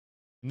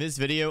In this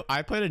video,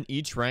 I played in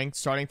each rank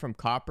starting from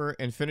Copper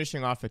and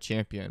finishing off a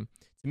champion.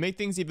 To make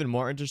things even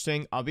more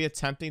interesting, I'll be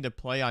attempting to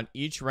play on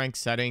each rank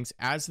settings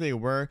as they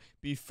were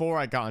before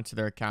I got into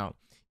their account,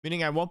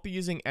 meaning I won't be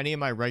using any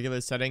of my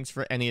regular settings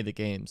for any of the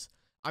games.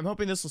 I'm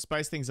hoping this will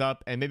spice things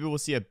up and maybe we'll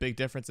see a big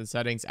difference in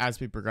settings as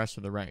we progress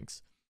through the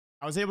ranks.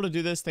 I was able to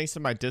do this thanks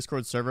to my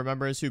Discord server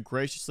members who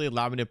graciously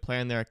allowed me to play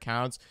on their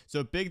accounts,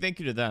 so a big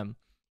thank you to them.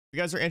 If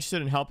you guys are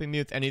interested in helping me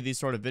with any of these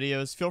sort of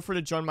videos, feel free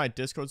to join my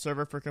Discord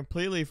server for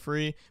completely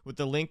free with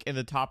the link in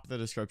the top of the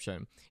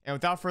description. And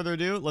without further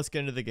ado, let's get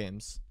into the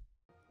games.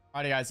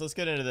 Alrighty guys, let's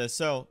get into this.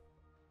 So,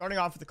 starting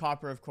off with the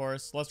Copper, of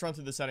course, let's run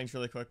through the settings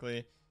really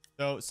quickly.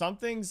 So, some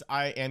things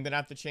I am going to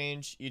have to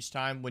change each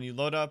time. When you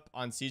load up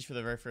on Siege for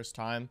the very first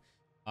time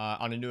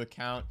on a new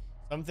account,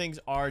 some things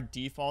are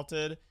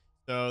defaulted.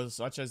 So,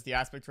 such as the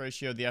aspect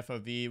ratio, the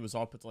FOV was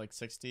all put to like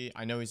 60.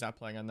 I know he's not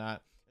playing on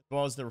that, as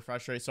well as the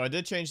refresh rate. So, I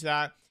did change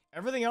that.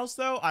 Everything else,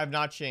 though, I've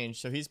not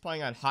changed. So he's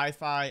playing on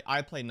hi-fi.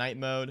 I play night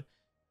mode.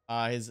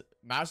 His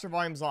master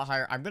volume is a lot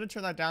higher. I'm going to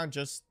turn that down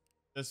just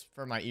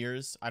for my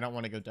ears. I don't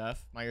want to go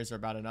deaf. My ears are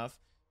bad enough.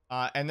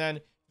 And then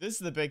this is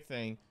the big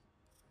thing.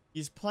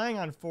 He's playing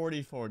on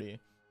 40-40.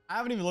 I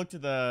haven't even looked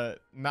at the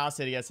mouse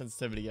ADS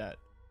sensitivity yet.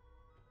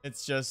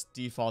 It's just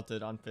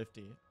defaulted on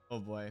 50. Oh,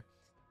 boy.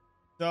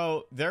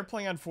 So they're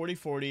playing on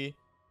 40-40.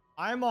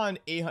 I'm on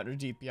 800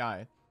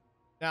 DPI.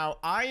 Now,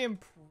 I am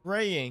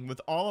praying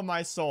with all of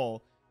my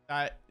soul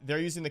that they're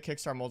using the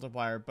KiXSTAR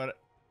multiplier, but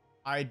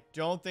I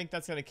don't think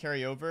that's going to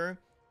carry over.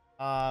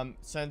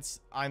 Since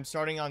I'm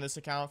starting on this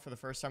account for the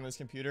first time on this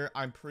computer,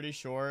 I'm pretty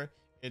sure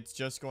it's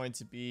just going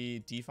to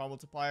be default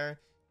multiplier,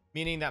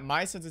 meaning that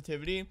my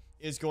sensitivity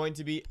is going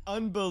to be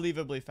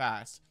unbelievably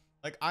fast.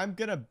 Like, I'm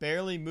going to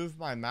barely move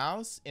my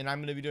mouse and I'm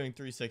going to be doing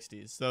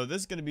 360s. So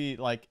this is going to be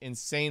like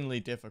insanely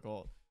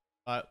difficult,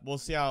 but we'll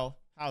see how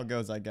it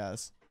goes, I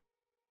guess.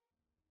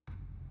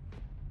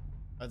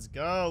 Let's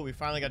go. We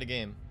finally got a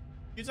game.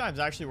 Queue times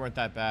actually weren't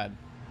that bad,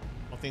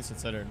 all things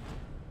considered.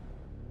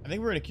 I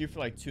think we were in a queue for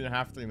like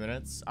 2.5 to 3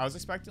 minutes. I was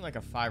expecting like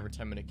a 5 or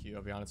 10 minute queue,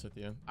 I'll be honest with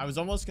you. I was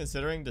almost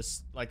considering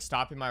just like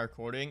stopping my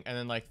recording and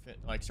then like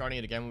starting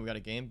it again when we got a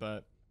game,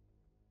 but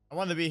I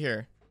wanted to be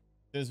here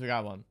as soon as we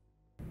got one.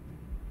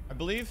 I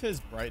believe his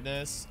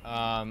brightness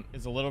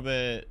is a little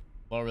bit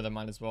lower than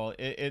mine as well.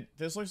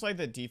 This looks like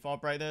the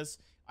default brightness.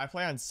 I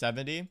play on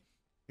 70. If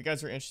you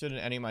guys are interested in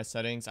any of my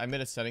settings, I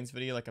made a settings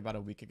video like about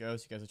a week ago,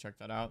 so you guys will check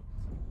that out.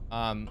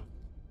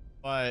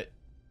 But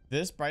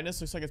this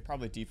brightness looks like it's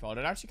probably default.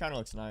 It actually kind of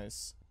looks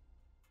nice,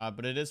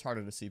 but it is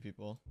harder to see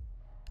people.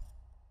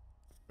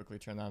 Quickly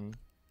turn on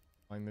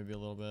maybe a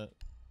little bit.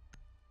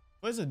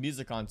 What is the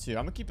music on too? I'm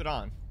gonna keep it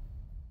on.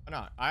 Why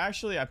not?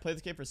 I played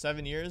this game for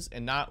 7 years,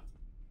 and not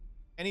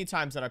any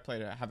times that I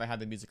played it have I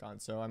had the music on,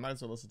 so I might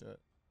as well listen to it.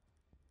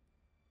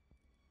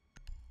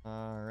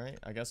 All right,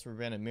 I guess we're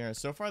banning mirrors.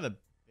 So far the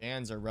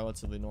bans are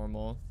relatively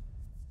normal,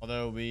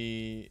 although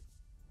they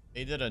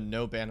did a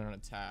no ban on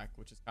attack,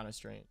 which is kind of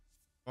strange.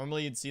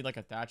 Normally you'd see like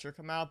a Thatcher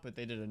come out, but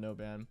they did a no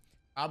ban.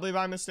 Probably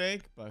by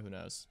mistake, but who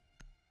knows.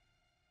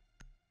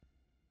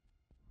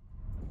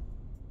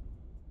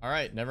 All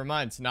right, never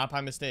mind. It's not by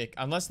mistake.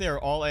 Unless they are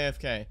all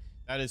AFK.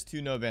 That is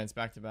 2 no bans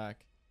back to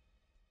back.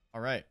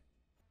 All right.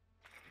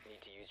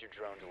 Need to use your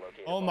drone to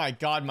locate oh my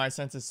god, my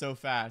sense is so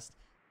fast.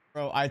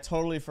 Bro, I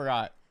totally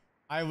forgot.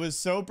 I was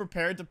so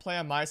prepared to play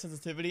on my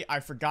sensitivity, I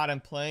forgot I'm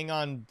playing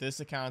on this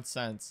account's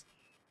sense.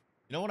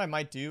 You know what I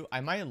might do? I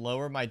might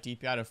lower my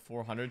DPI to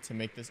 400 to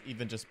make this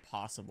even just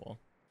possible.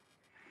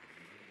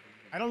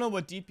 I don't know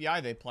what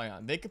DPI they play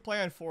on. They could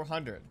play on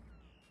 400.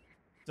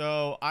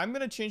 So I'm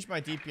going to change my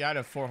DPI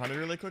to 400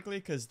 really quickly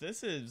because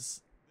this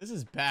is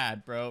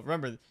bad, bro.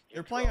 Remember,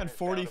 they're playing on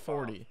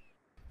 40-40.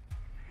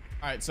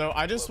 Alright, so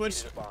I just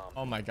switched.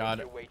 Oh my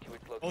god.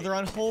 Oh, they're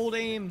on hold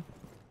aim.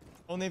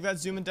 Oh, and they've got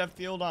zoom and depth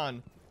field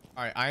on.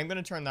 Alright, I am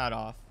going to turn that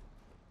off.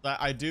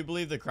 But I do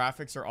believe the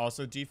graphics are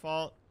also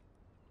default.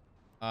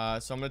 So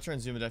I'm going to turn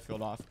zoom and depth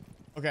field off.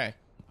 Okay,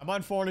 I'm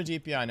on 400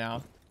 DPI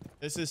now.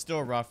 This is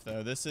still rough,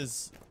 though. This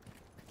is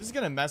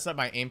going to mess up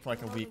my aim for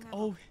like a week.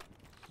 Oh,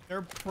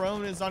 their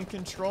prone is on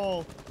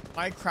control.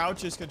 My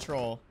crouch is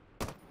control.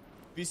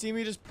 If you see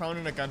me just prone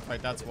in a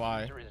gunfight, that's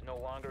why. Is no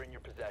longer in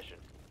your possession.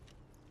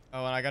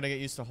 Oh, and I got to get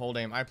used to hold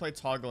aim. I play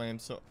toggle aim,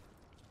 so...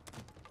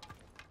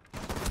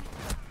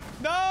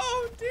 No,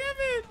 damn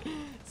it!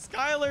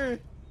 Skylar,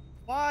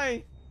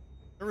 why?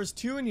 There was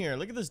 2 in here.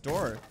 Look at this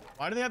door.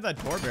 Why do they have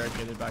that door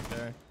barricaded back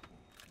there?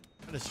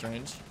 That is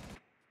strange.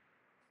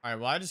 All right,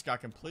 well, I just got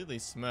completely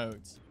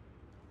smoked.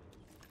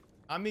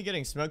 Not me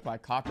getting smoked by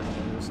copper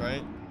players,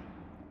 right?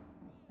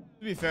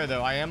 To be fair,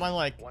 though, I am on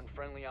like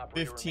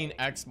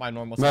 15x my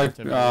normal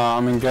sensitivity.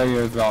 I'm in gay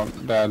as well,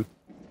 Dad.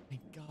 My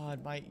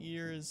god, my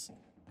ears.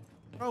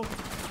 Bro,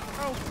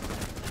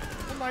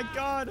 oh my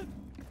god.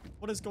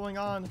 What is going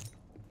on? All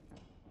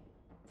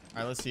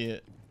right, let's see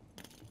it.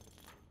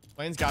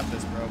 Plane's got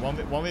this, bro.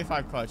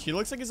 1v5 clutch. He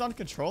looks like he's on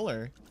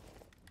controller.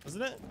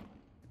 Doesn't it?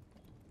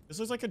 This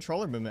looks like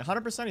controller movement.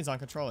 100% he's on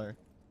controller.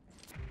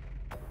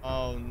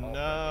 Oh,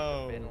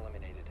 no.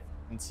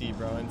 NC,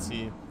 bro.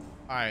 NC.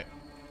 All right,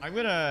 I'm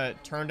gonna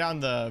turn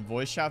down the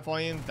voice chat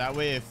volume. That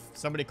way, if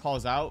somebody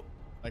calls out,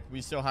 like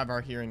we still have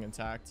our hearing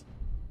intact.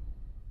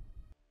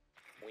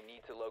 We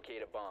need to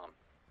locate a bomb.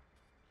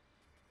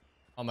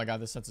 Oh my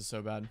god, this sense is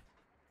so bad.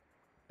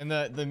 And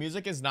the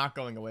music is not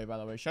going away, by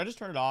the way. Should I just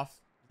turn it off?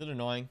 Is it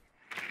annoying?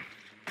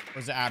 Or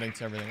is it adding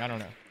to everything? I don't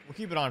know. We'll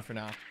keep it on for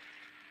now.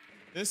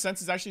 This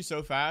sense is actually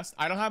so fast.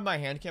 I don't have my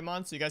hand cam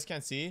on, so you guys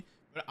can't see.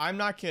 But I'm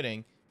not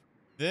kidding.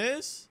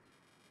 This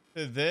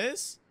to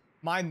this,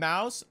 my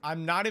mouse,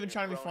 I'm not even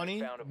trying to be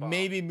funny,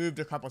 maybe moved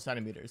a couple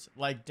centimeters.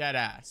 Like, dead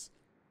ass.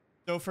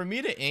 So for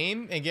me to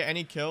aim and get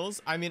any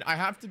kills, I mean, I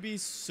have to be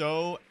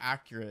so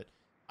accurate.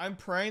 I'm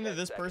praying that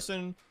this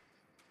person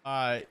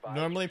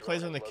normally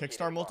plays on the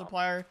KiXSTAR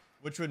multiplier,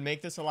 which would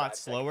make this a lot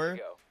slower.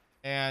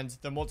 And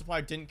the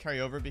multiplier didn't carry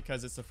over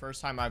because it's the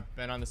first time I've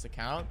been on this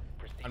account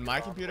on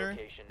my computer.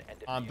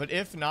 But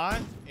if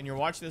not, and you're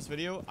watching this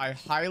video, I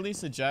highly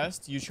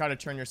suggest you try to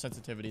turn your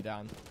sensitivity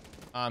down.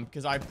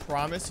 Because I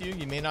promise you,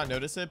 you may not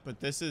notice it, but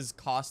this is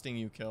costing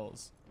you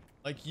kills.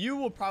 Like, you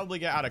will probably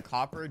get out of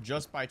copper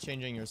just by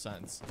changing your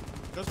sense.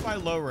 Just by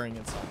lowering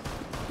it some.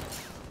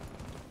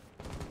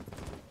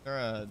 Is there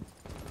a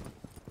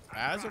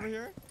Baz over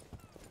here?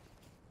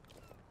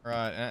 Or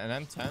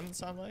an M10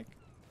 sound like?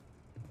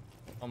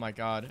 Oh my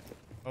god.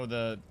 Oh,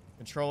 the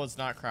control is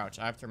not crouch.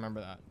 I have to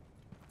remember that.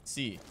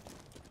 C.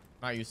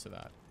 Not used to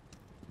that.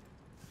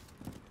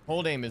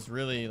 Hold aim is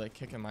really like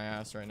kicking my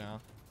ass right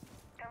now.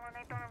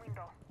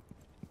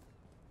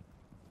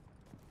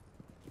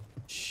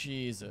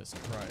 Jesus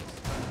Christ.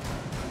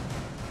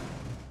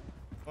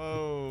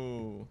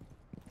 Whoa.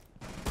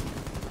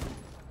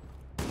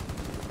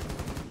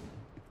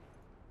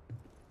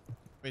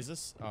 Wait, is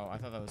this? Oh, I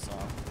thought that was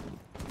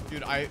soft.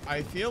 Dude,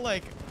 I feel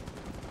like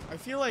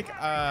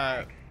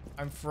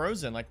I'm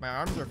frozen. Like my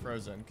arms are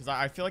frozen because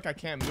I feel like I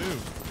can't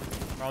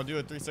move. Or I'll do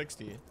a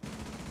 360.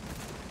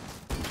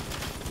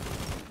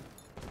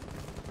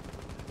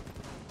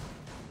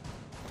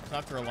 I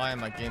have to rely on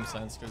my game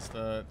sense because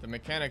the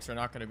mechanics are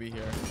not going to be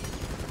here.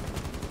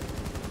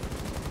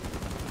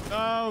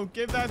 No,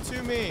 give that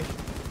to me.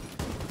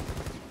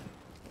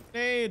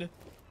 Nade.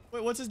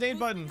 Wait, what's his nade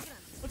button?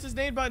 What's his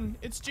nade button?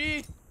 It's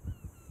G.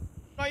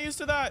 Not used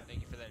to that.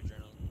 Thank you for that,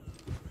 Journal.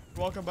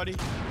 You're welcome, buddy.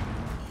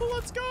 Oh,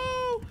 let's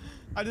go.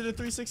 I did a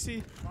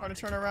 360. Trying to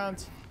turn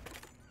around.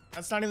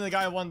 That's not even the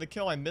guy I wanted to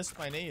kill. I missed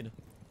my nade.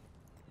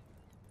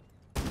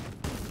 Do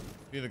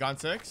you have a gun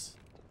 6?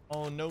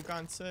 Oh, no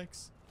gun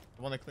 6.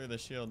 I want to clear the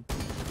shield.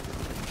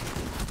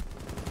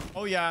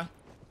 Oh, yeah.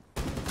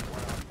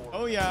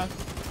 Oh, yeah.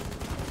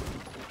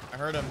 I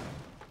heard him.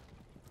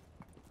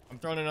 I'm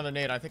throwing another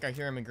nade. I think I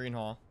hear him in Green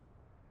Hall.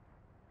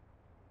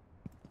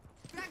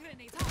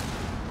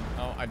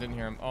 Oh, I didn't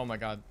hear him. Oh, my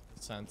God.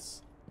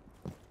 Sense.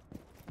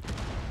 Did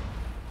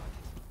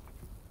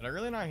I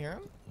really not hear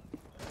him?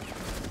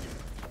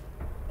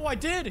 Oh, I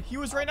did. He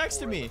was right next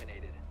to me.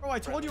 Bro, I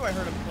told you I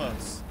heard him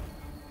close.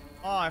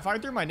 Oh, if I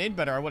threw my nade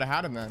better, I would have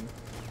had him then.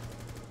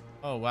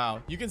 Oh,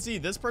 wow. You can see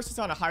this person's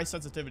on a high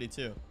sensitivity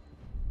too.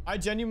 I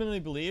genuinely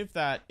believe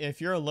that if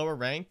you're a lower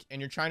rank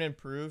and you're trying to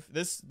improve,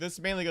 this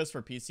mainly goes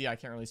for PC. I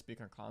can't really speak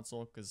on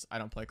console because I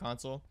don't play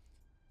console.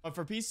 But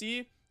for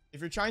PC, if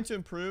you're trying to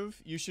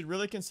improve, you should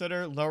really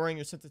consider lowering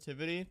your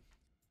sensitivity.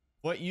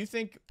 What you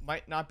think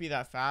might not be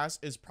that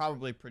fast is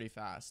probably pretty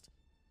fast.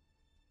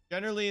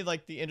 Generally,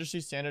 like the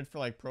industry standard for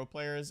like pro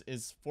players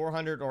is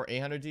 400 or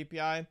 800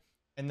 DPI.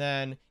 And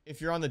then if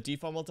you're on the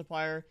default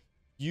multiplier,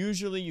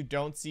 usually you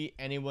don't see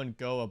anyone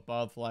go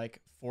above like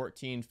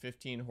 14,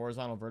 15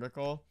 horizontal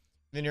vertical.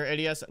 Then your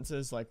ADS sense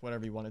is like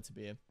whatever you want it to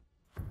be.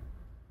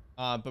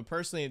 But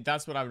personally,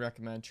 that's what I would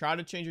recommend. Try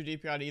to change your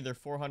DPI to either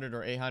 400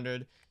 or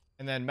 800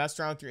 and then mess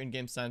around with your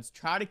in-game sense.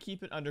 Try to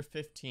keep it under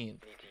 15,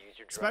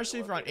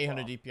 especially if you're on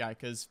 800 DPI,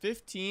 because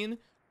 15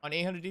 on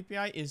 800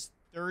 DPI is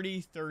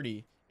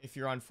 30-30 if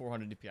you're on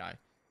 400 DPI.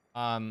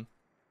 So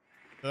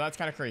that's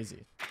kind of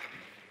crazy.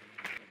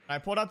 I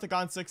pulled out the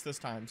Gon 6 this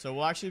time, so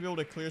we'll actually be able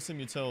to clear some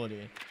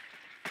utility.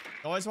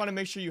 You always want to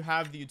make sure you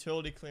have the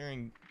utility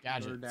clearing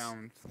gadgets.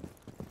 Down.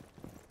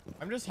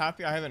 I'm just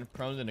happy I haven't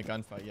proned in a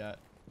gunfight yet.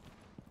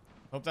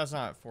 Hope that's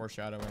not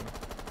foreshadowing.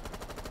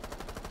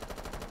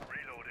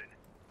 Reloaded.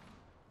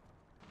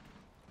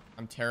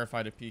 I'm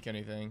terrified to peek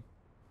anything.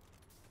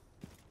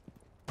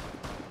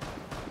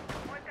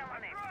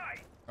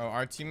 Oh,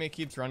 our teammate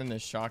keeps running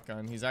this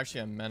shotgun. He's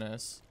actually a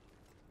menace.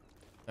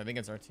 I think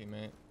it's our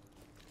teammate.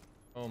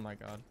 Oh my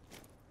god.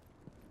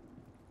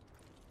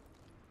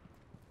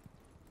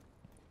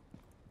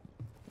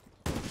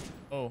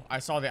 Oh, I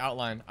saw the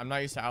outline. I'm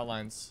not used to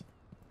outlines.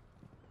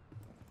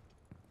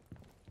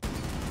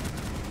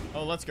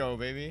 Oh, let's go,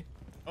 baby.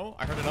 Oh,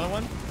 I heard another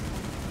one.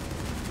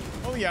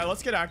 Oh yeah,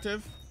 let's get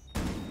active.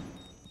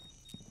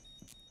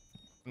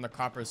 I'm the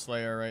Copper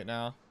Slayer right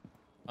now.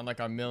 On like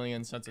a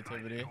million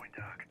sensitivity.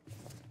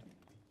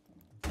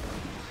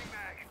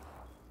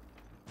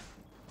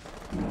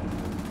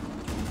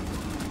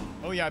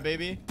 Oh yeah,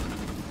 baby.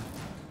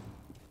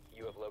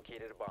 You have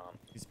located a bomb.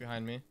 He's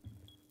behind me.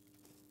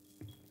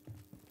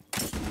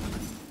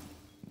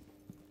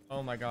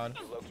 Oh my god.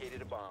 You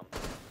located a bomb.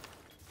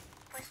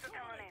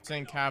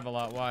 Saying Cav a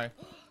lot. Why?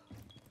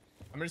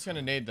 I'm just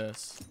gonna nade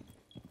this.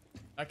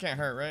 That can't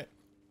hurt, right?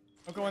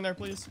 Don't go in there,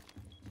 please.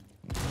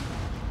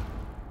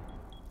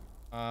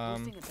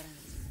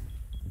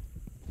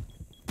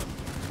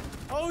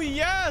 Oh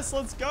yes,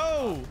 let's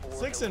go.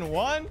 6 and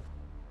 1.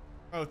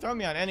 Bro, throw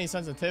me on any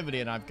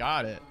sensitivity and I've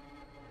got it.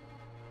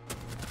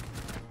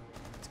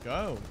 Let's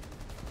go.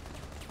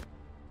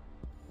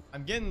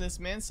 I'm getting this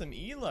man some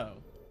elo.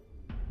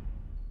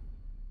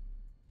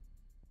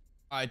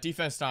 All right,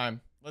 defense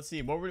time. Let's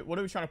see. What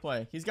are we trying to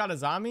play? He's got a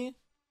zombie.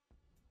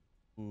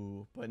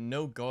 Ooh, but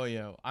no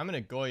Goyo. I'm in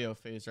a Goyo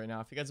phase right now.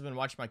 If you guys have been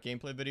watching my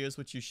gameplay videos,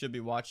 which you should be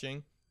watching,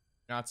 if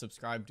you're not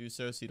subscribed, do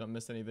so you don't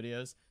miss any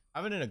videos.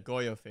 I've been in a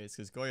Goyo phase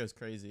because Goyo's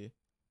crazy.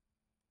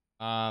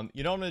 You know what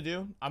I'm gonna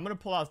do? I'm gonna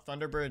pull out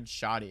Thunderbird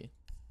Shoddy.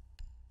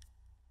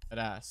 That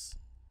ass.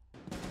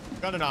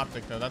 Got an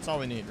optic though. That's all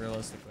we need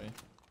realistically.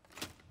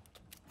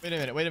 Wait a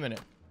minute. Wait a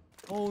minute.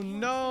 Oh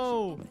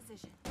no.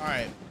 All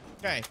right.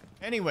 Okay.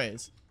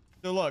 Anyways,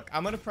 so look,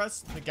 I'm gonna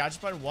press the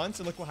gadget button once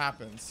and look what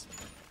happens.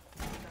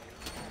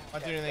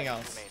 Not do anything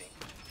else.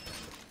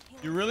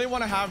 You really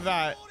want to have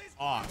that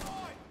off.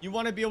 You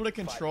want to be able to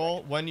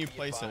control when you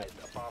place it.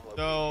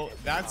 So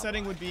that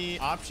setting would be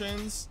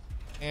options,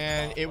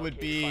 and it would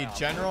be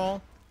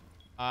general.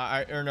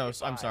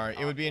 I'm sorry.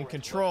 It would be in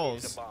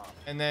controls,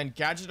 and then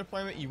gadget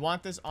deployment. You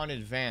want this on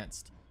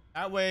advanced.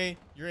 That way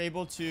you're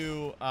able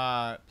to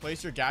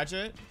place your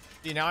gadget.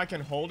 See, now I can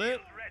hold it,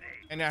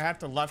 and I have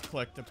to left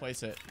click to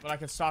place it, but I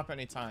can stop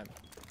anytime.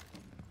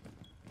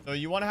 So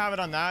you want to have it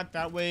on that.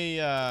 That way,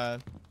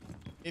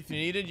 if you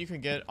need it, you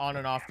can get on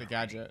and off the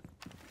gadget.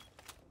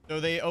 So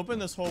they opened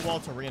this whole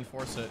wall to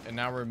reinforce it, and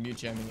now we're mute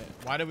jamming it.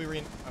 Why did we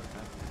okay.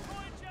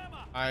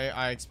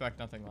 I expect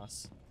nothing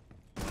less.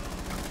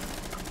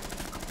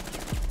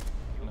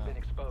 You've been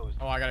exposed.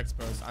 Oh, I got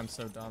exposed. I'm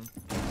so dumb.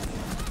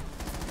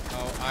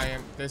 Oh, I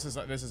am. This is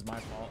my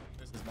fault.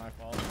 This is my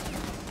fault.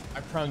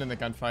 I proned in the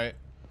gunfight.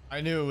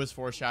 I knew it was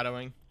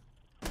foreshadowing.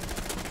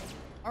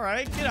 All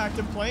right, get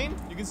active plane.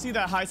 You can see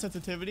that high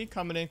sensitivity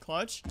coming in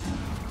clutch.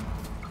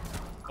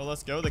 Oh,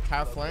 let's go. The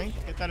Cav flank.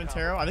 Get that in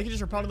Taro. I think he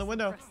just repelled in the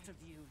window.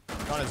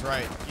 John is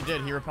right. He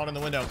did. He repelled in the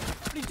window.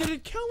 But he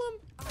didn't kill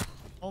him.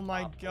 Oh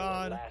my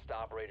god.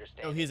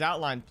 Oh, he's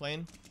outlined,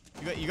 plane.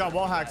 You got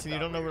wall hacks and you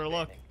don't know where to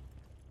look.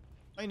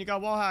 Plane, you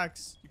got wall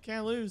hacks. You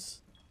can't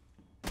lose.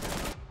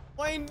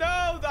 Plane,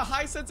 no! The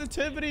high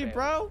sensitivity,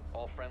 bro.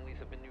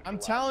 I'm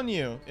telling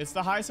you, it's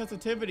the high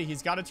sensitivity.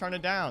 He's got to turn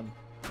it down.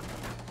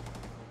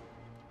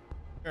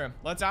 Here,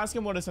 let's ask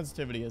him what his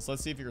sensitivity is.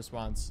 Let's see if he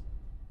responds.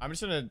 I'm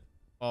just gonna.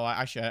 Oh,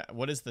 actually,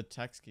 what is the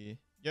text key?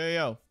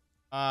 Yo.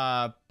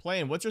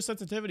 Plane, what's your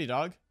sensitivity,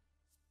 dog?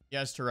 He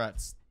has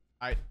Tourette's.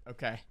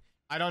 Okay.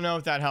 I don't know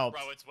if that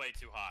helps. Bro, it's way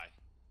too high.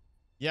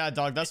 Yeah,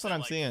 dog, that's what I'm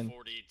like seeing.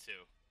 42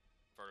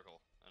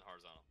 vertical and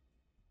horizontal.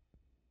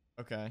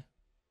 Okay.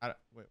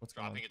 Wait, what's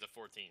going on? Dropping it to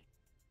 14.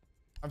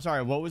 I'm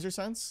sorry, what was your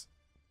sense?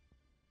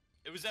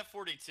 It was at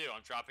 42.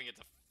 I'm dropping it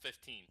to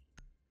 15.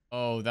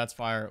 Oh, that's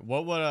fire.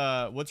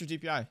 What's your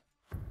DPI?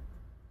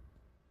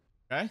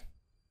 Okay.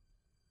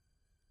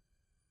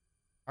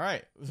 All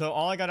right. So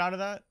all I got out of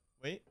that.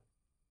 Wait.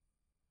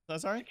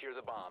 That's all right. Secure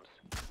the bombs.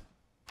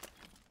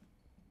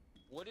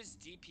 What is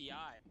DPI?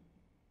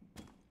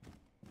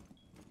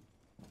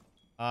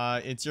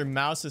 It's your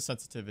mouse's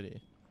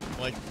sensitivity.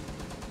 Like,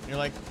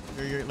 like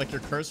your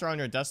cursor on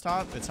your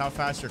desktop. It's how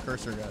fast your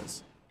cursor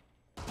goes.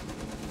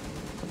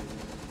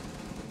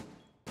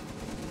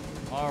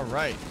 All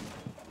right.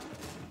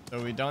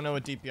 So we don't know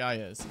what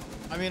DPI is.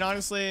 I mean,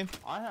 honestly,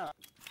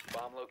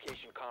 Bomb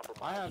location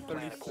compromised. I have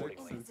Plan 36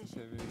 accordingly.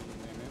 sensitivity,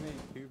 and it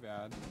ain't too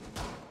bad.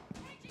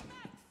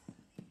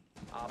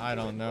 I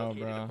don't know,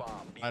 bro.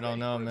 I don't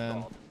know,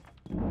 man.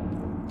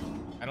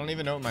 I don't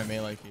even know what my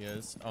melee key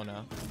is. Oh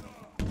no.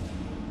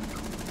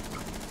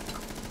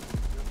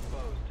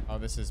 Oh,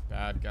 this is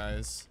bad,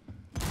 guys.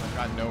 I've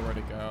got nowhere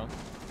to go.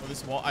 Oh,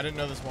 this wall. I didn't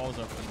know this wall was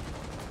open.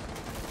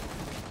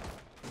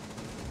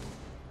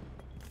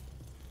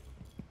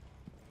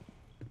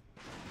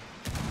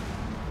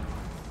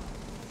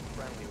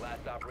 Friendly,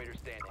 last operator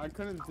standing. I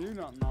couldn't do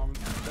nothing. I was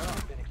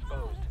stuck. Been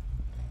exposed.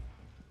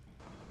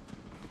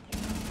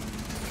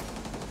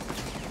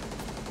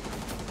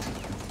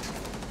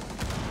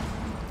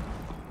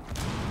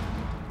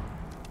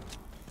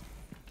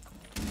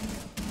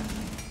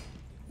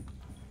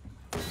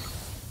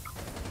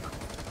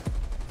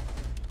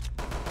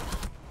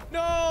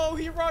 No,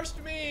 he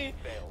rushed me.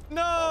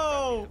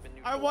 No,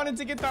 I wanted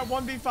to get that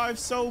 1v5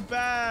 so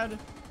bad.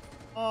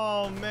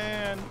 Oh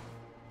man.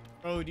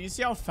 Bro, do you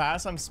see how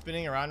fast I'm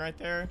spinning around right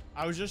there?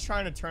 I was just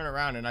trying to turn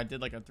around and I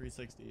did like a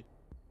 360.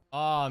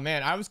 Oh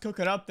man, I was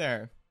cooking up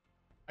there.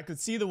 I could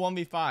see the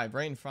 1v5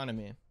 right in front of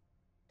me.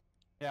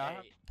 Yeah.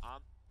 Hey,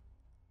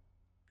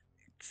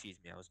 excuse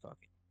me, I was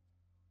talking.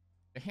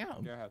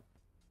 Damn. Go ahead.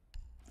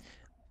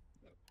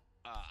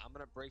 I'm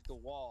gonna break the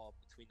wall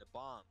between the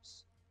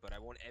bombs, but I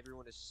want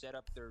everyone to set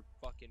up their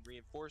fucking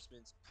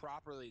reinforcements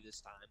properly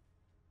this time.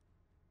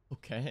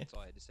 Okay. That's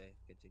all I had to say.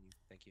 Continue.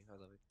 Thank you. I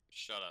love it.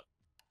 Shut up.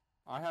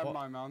 I have What?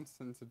 my mount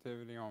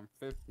sensitivity on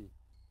 50. What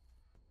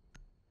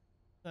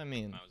does that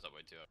mean? Mine was up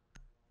way too.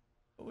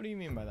 What do you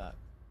mean by that?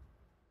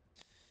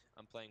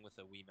 I'm playing with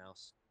a Wii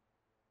mouse.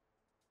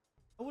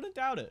 I wouldn't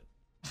doubt it.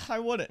 I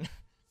wouldn't. All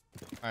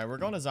right, we're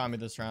going to zombie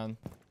this round.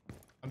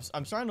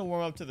 I'm starting to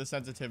warm up to the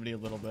sensitivity a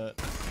little bit.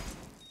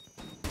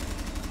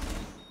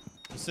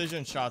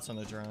 Precision shots on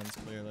the drones,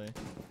 clearly.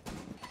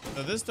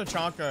 So this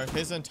Tachanka,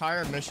 his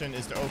entire mission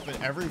is to open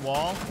every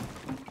wall.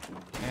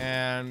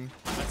 And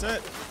that's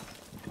it.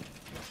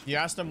 You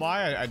asked him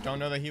why, I don't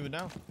know that he would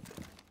know.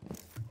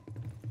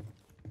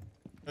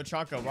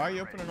 Tachanka, why are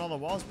you opening all the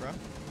walls, bro? I'm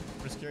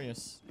just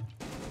curious.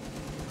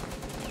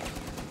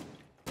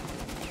 10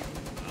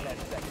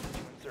 seconds to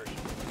insertion.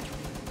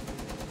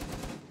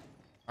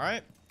 All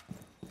right.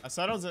 That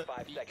settles it. 5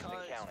 seconds and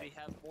Because counting. we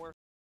have more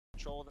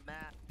control of the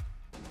map.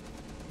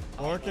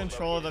 More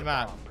control of the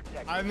map.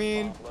 I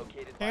mean,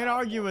 can't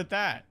argue with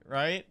that,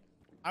 right?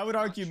 I would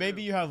argue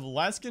maybe you have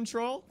less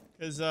control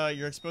because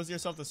you're exposing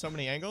yourself to so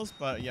many angles,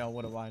 but yeah,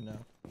 what do I know?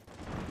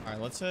 All right,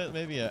 let's hit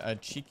maybe a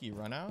cheeky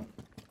run out.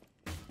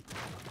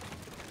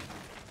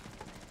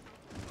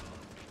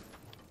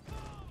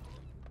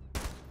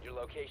 Your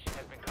location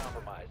has been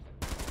compromised.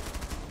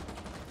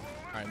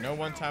 All right, no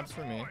one taps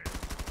for me.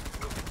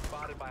 You've been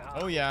spotted by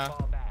Oh, yeah.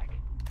 Fall back.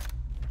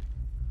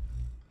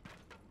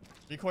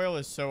 Recoil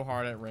is so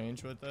hard at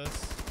range with this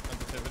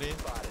sensitivity.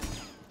 Spotted.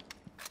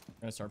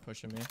 Gonna start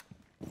pushing me.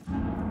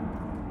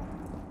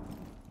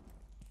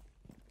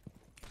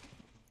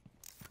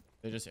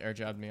 They just air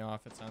jabbed me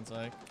off, it sounds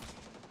like.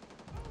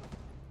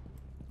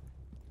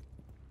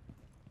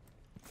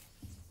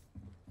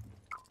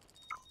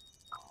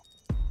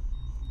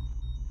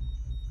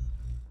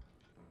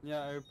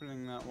 Yeah,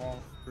 opening that wall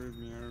screwed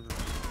me over.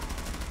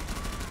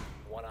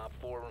 1 op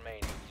 4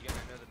 remaining. You gotta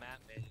know the map,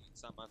 man.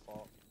 It's not my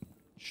fault.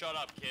 Shut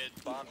up, kid.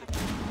 Bomb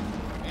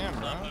defused. Damn,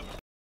 bro. Love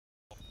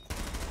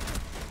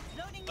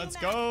them. Let's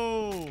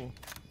go.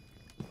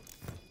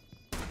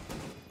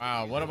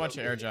 Wow, what a bunch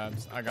of air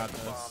jabs. I got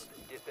this. Bombs.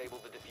 Disable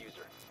the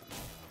diffuser.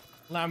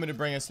 Allow me to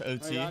bring us to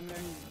OT. Wait, I know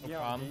No you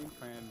have a problem. game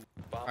plan.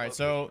 Bomb Alright,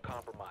 so, location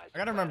compromised. I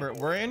gotta remember,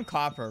 we're in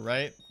copper,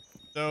 right?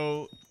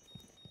 So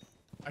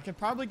I could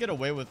probably get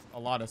away with a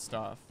lot of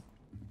stuff.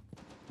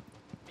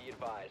 Be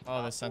advised. Oh, the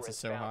Op 4 sense is has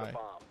so found the high.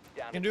 bomb.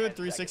 Down I can to do 10 it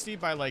 360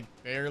 by like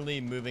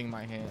barely moving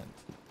my hand.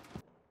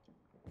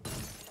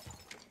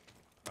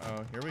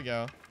 Oh, here we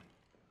go.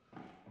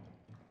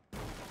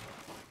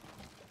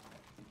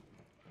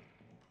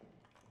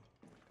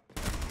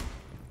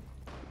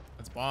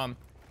 Let's bomb.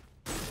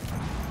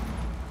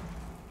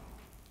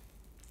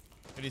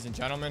 Ladies and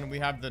gentlemen, we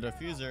have the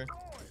diffuser.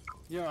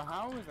 Yo,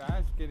 how is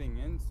Ash getting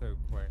in so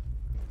quick?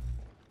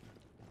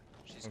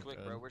 She's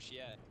quick, bro. Where's she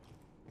at?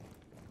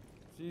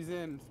 She's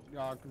in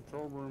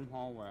control room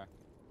hallway.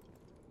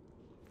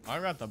 I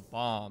got the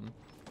bomb.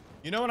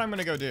 You know what I'm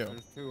gonna go do?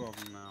 There's 2 of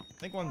them now. I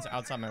think one's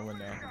outside my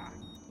window.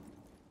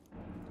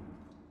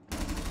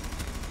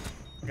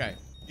 Okay.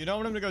 You know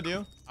what I'm gonna go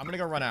do? I'm gonna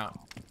go run out.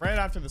 Right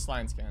after the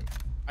slime scan.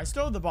 I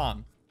still have the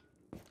bomb.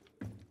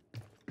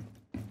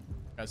 You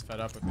guys fed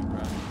up with me,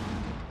 bro.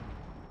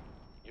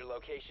 Your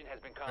location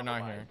has been They're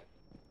compromised. not here.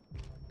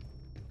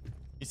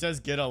 He says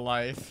get a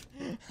life.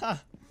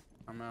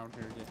 I'm out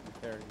here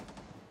getting carried.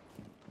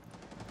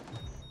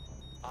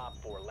 Op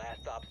 4,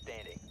 last stop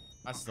standing.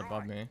 That's just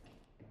above me.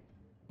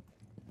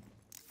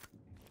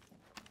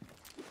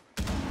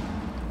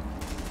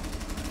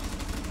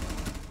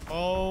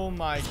 Oh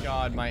my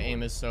god, my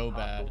aim is so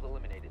bad. Hostiles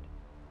eliminated.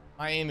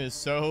 My aim is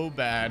so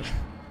bad.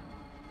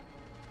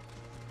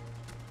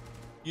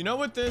 You know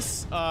what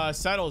this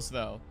settles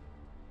though?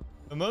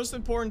 The most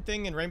important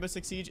thing in Rainbow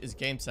Six Siege is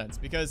game sense,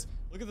 because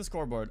look at the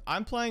scoreboard.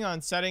 I'm playing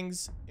on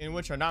settings in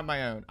which are not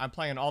my own. I'm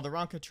playing all the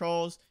wrong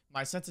controls.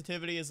 My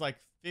sensitivity is like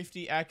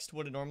 50x to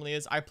what it normally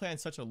is. I play on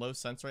such a low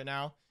sense right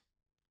now,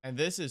 and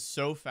this is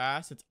so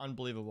fast. It's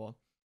unbelievable.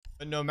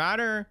 But no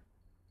matter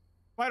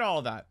quite all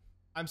of that,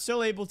 I'm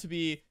still able to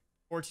be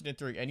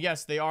 14-3. And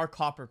yes, they are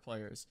copper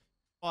players,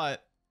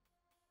 but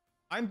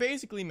I'm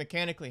basically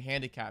mechanically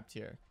handicapped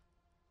here.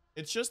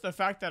 It's just the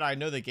fact that I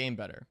know the game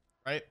better,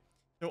 right?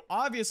 So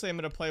obviously I'm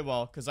going to play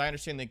well because I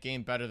understand the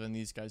game better than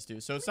these guys do.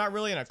 So it's not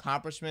really an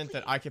accomplishment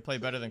that I could play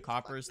better than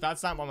coppers.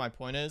 That's not what my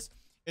point is.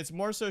 It's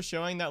more so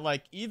showing that,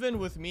 like, even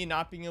with me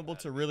not being able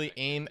to really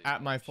aim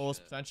at my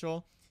fullest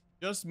potential,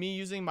 just me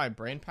using my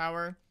brain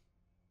power,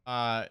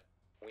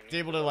 it's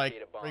able to,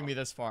 like, bring me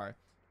this far.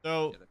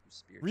 So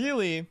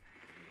really, if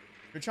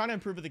you're trying to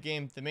improve with the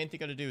game, the main thing you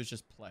got to do is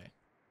just play.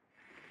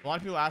 A lot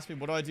of people ask me,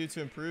 what do I do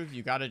to improve?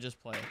 You got to just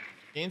play.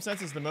 Game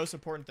sense is the most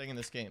important thing in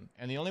this game,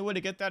 and the only way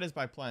to get that is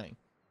by playing.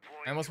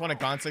 I almost want to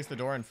Gonzix the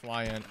door and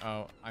fly in.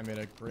 Oh, I made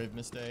a grave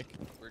mistake.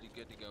 Pretty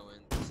good to go in.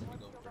 Just have to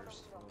go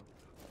first.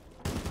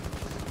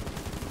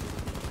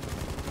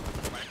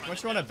 How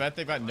much you want to bet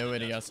they've got no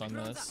ADS on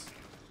this?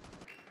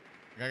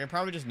 I can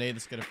probably just nade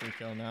this, get a free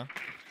kill now.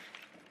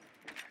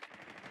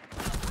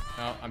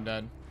 No, I'm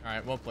dead.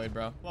 Alright, well played,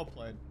 bro. Well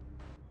played.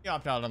 He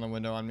hopped out on the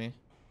window on me.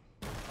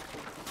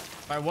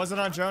 If I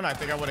wasn't on drone, I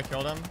think I would have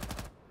killed him.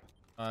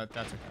 That's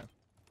okay.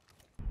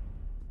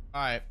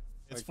 All right.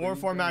 It's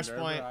 4-4 match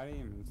point. I didn't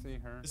even see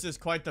her. This is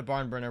quite the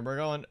barn burner. We're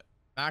going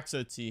max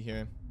OT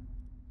here.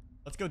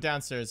 Let's go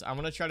downstairs. I'm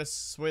going to try to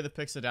sway the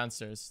pixel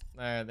downstairs.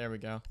 There we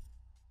go.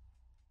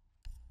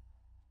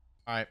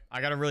 All right.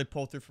 I got to really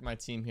pull through for my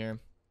team here.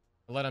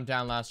 I let him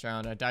down last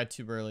round. I died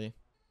too early.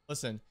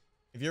 Listen,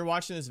 if you're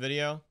watching this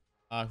video,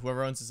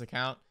 whoever owns this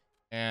account,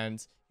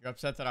 and you're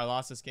upset that I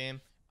lost this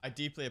game, I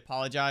deeply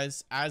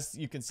apologize. As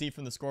you can see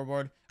from the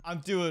scoreboard, I'm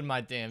doing my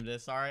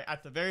damnedest, all right?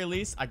 At the very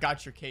least, I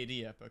got your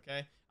KD up,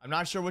 okay? I'm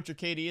not sure what your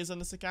KD is on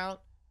this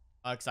account,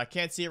 because I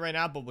can't see it right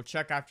now, but we'll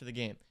check after the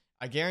game.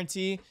 I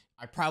guarantee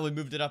I probably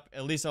moved it up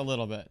at least a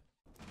little bit.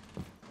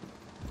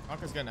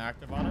 Shawk is getting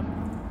active on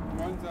him.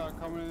 One's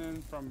coming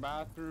in from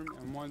bathroom,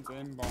 and one's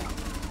in bomb.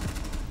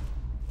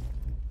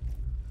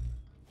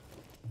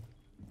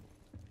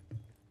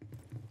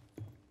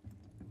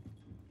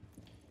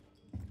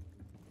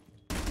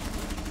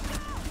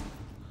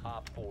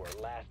 Op 4,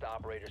 last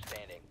operator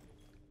standing.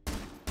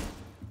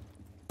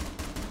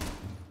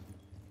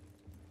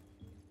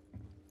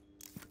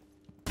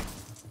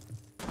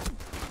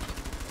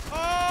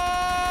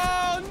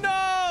 Oh,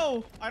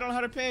 no! I don't know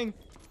how to ping.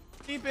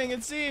 Keeping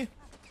and see.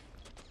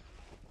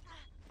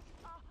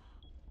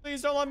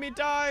 Please don't let me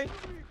die.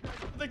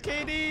 The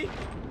KD.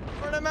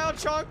 Burn him out,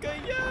 Chonka.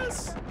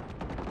 Yes.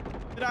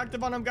 Get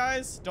active on him,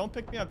 guys. Don't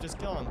pick me up. Just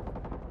kill him.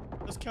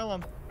 Just kill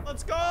him.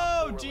 Let's go.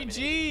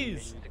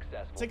 GG's.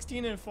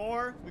 16 and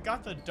 4. We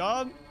got the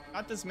dub.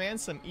 Got this man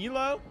some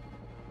elo.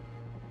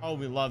 Oh,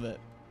 we love it.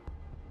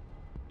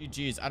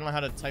 GG's. I don't know how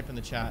to type in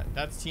the chat.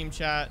 That's team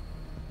chat.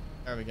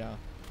 There we go.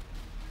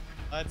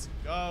 Let's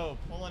go.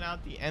 Pulling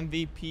out the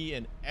MVP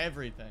and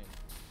everything.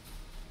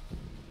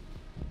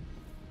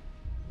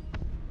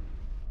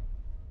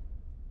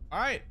 All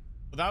right.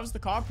 Well, that was the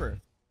copper.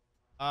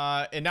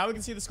 And now we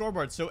can see the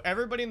scoreboard. So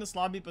everybody in this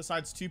lobby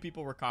besides 2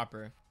 people were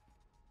copper.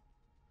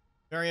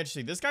 Very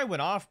interesting. This guy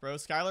went off, bro.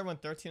 Skylar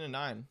went 13 and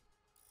 9.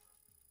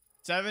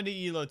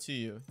 70 elo to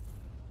you.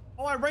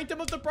 Oh, I ranked him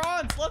with the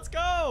bronze. Let's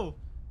go.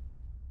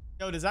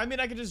 Yo, does that mean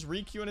I can just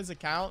re-queue in his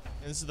account?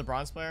 And this is the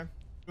bronze player?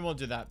 We won't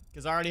do that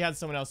because I already had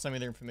someone else send me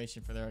their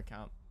information for their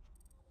account.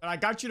 But I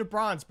got you to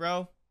bronze,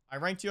 bro. I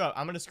ranked you up.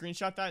 I'm going to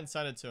screenshot that and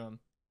send it to him.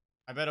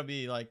 I bet he'll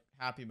be like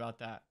happy about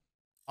that.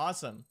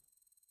 Awesome.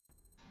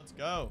 Let's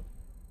go. All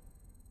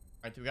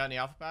right, do we got any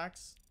alpha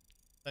packs?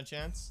 10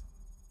 chance?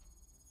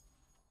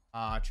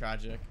 Ah,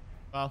 tragic.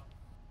 Well,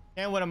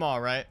 can't win them all,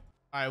 right?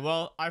 All right,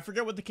 well, I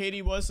forget what the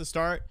KD was to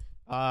start,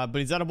 but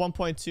he's at a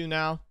 1.2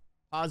 now.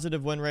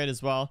 Positive win rate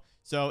as well.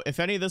 So if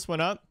any of this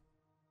went up,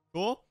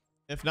 cool.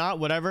 If not,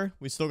 whatever.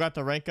 We still got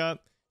the rank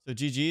up. So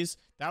GG's.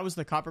 That was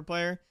the copper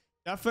player.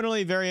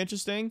 Definitely very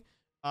interesting.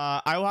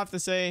 I will have to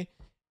say,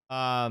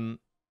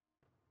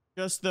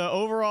 just the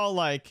overall,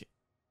 like,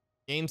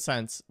 game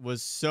sense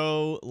was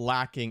so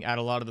lacking at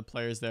a lot of the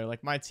players there.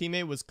 Like, my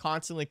teammate was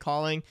constantly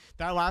calling.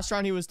 That last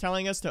round, he was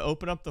telling us to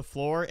open up the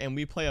floor and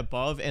we play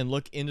above and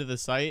look into the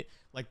site.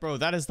 Like, bro,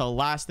 that is the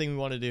last thing we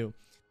want to do.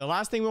 The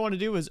last thing we want to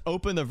do is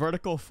open the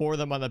vertical for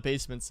them on the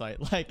basement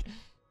site. Like,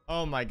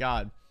 oh my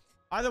God.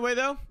 Either way,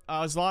 though, it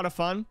was a lot of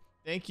fun.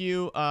 Thank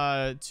you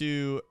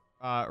to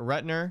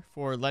Retner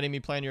for letting me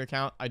play on your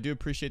account. I do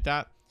appreciate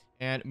that.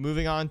 And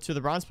moving on to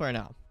the bronze player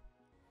now.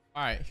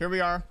 All right, here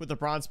we are with the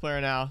bronze player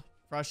now.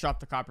 Fresh off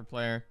the copper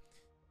player.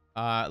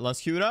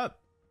 Let's queue it up.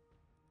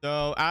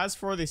 So as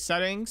for the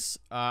settings,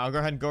 I'll go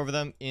ahead and go over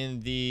them in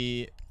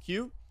the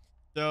queue.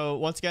 So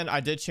once again,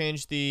 I did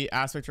change the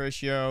aspect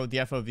ratio, the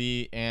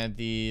FOV, and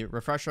the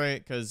refresh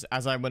rate because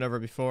as I went over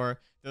before,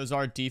 those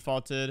are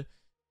defaulted.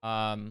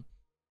 And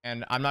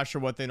I'm not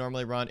sure what they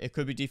normally run. It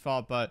could be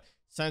default, but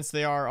since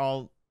they are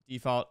all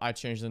default, I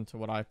changed them to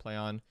what I play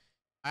on.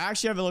 I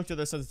actually haven't looked at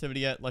their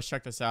sensitivity yet. Let's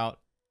check this out.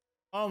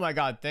 Oh my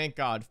God, thank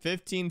God.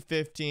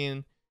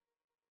 15-15.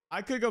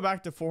 I could go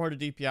back to 400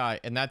 DPI,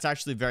 and that's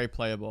actually very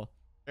playable.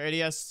 Their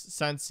ADS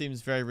sense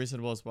seems very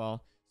reasonable as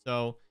well.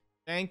 So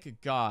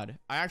thank God.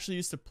 I actually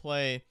used to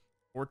play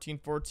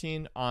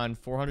 14-14 on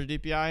 400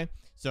 DPI.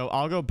 So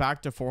I'll go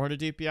back to 400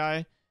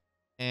 DPI,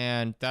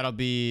 and that'll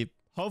be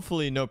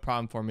hopefully no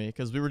problem for me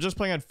because we were just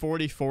playing on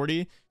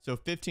 40-40. So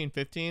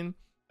 15-15.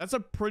 That's a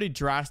pretty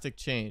drastic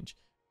change.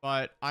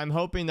 But I'm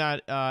hoping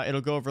that it'll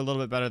go over a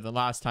little bit better than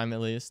last time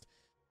at least.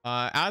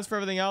 As for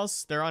everything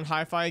else, they're on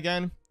hi-fi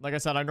again. Like I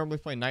said, I normally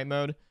play night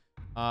mode,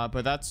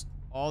 but that's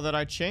all that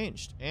I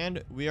changed.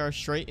 And we are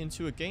straight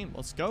into a game.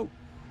 Let's go.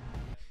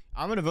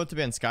 I'm going to vote to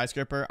ban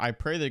Skyscraper. I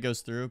pray that it goes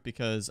through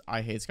because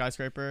I hate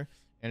Skyscraper,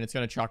 and it's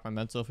going to chalk my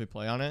mental if we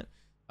play on it.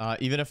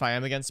 Even if I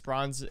am against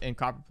bronze and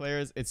copper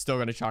players, it's still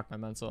going to chalk my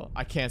mental.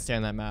 I can't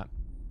stand that map.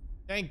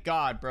 Thank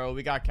God, bro.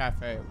 We got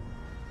Cafe.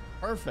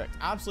 Perfect.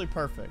 Absolutely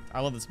perfect. I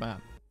love this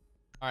map.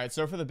 All right,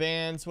 so for the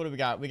bans, what do we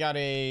got? We got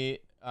a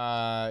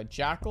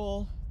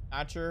Jackal,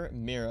 Thatcher,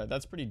 Mira.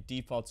 That's pretty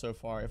default so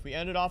far. If we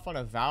ended off on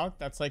a Valk,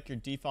 that's like your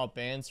default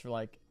bans for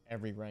like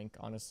every rank,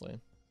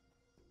 honestly.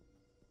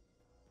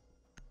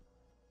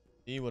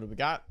 See, what do we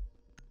got?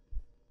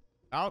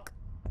 Valk,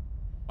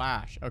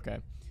 Flash. Okay.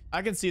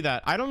 I can see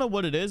that. I don't know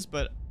what it is,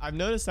 but I've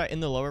noticed that in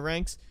the lower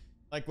ranks,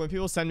 like when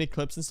people send me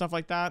clips and stuff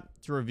like that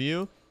to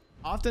review,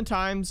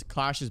 oftentimes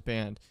Clash is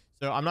banned.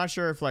 So I'm not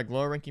sure if like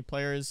lower ranking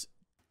players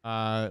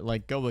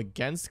like go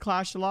against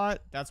Clash a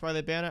lot. That's why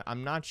they ban it.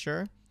 I'm not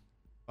sure.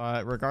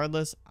 But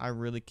regardless, I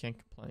really can't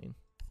complain.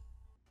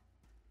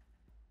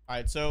 All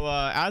right, so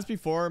as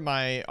before,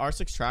 my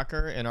R6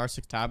 tracker and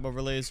R6 tab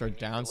overlays are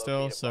down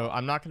still. So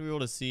I'm not going to be able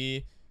to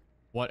see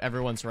what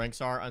everyone's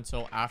ranks are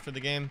until after the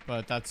game,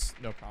 but that's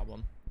no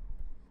problem.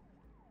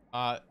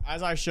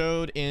 As I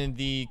showed in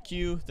the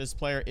queue, this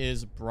player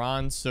is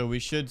bronze, so we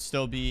should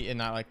still be in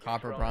that like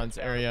copper bronze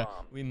area.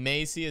 We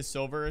may see a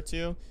silver or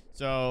two,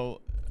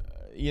 so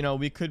you know,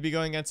 we could be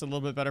going against a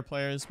little bit better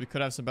players. We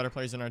could have some better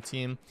players in our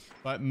team,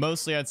 but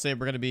mostly I'd say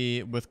we're going to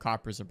be with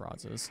coppers and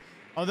bronzes.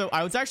 Although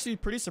I was actually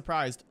pretty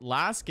surprised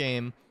last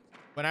game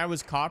when I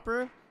was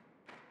copper,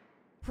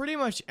 pretty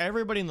much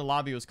everybody in the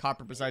lobby was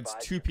copper besides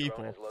 2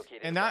 people,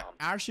 and that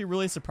actually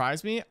really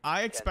surprised me.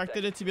 I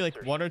expected it to be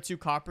like 1 or 2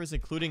 coppers,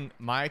 including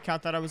my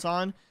account that I was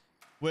on,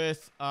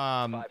 with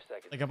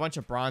like a bunch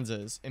of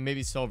bronzes and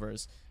maybe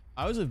silvers.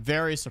 I was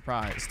very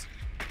surprised.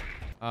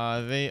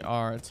 They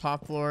are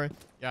top floor.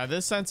 Yeah,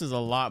 this sense is a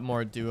lot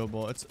more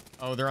doable. It's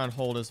they're on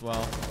hold as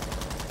well.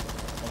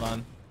 Hold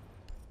on.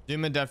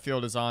 Zoom and depth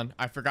field is on.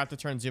 I forgot to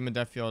turn zoom and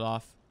depth field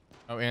off.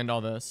 Oh, and all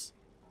this.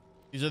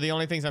 These are the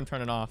only things I'm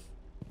turning off.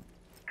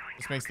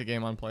 This makes the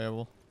game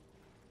unplayable.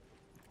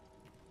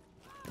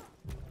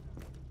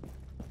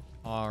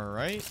 All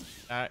right,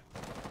 that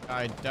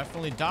guy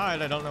definitely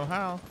died. I don't know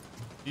how.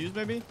 Fuse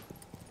maybe.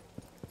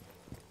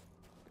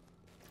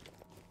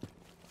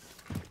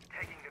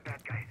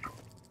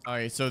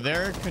 Okay, so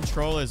their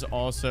control is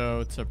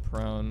also to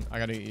prone. I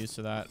gotta get used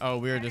to that. Oh,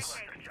 we're just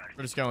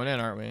going in,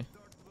 aren't we?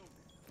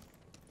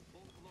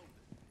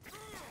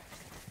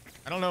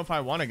 I don't know if I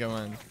want to go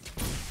in.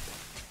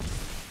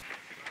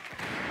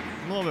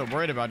 I'm a little bit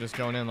worried about just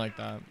going in like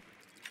that.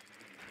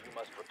 You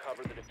must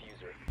recover the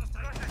diffuser.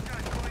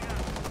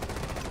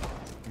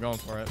 I'm going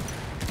for it.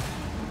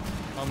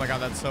 Oh my god,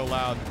 that's so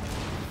loud.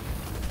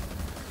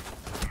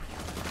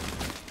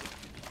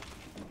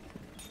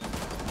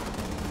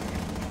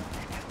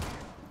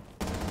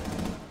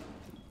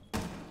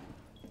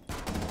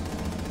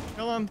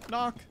 Kill him.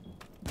 Knock.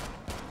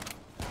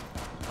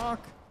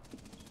 Knock.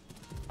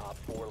 Op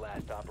 4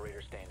 last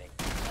operator standing.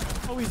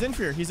 Oh, he's in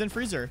here. He's in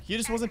freezer. He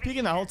just wasn't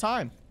peeking that whole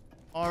time.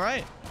 All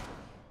right.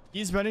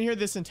 He's been in here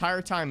this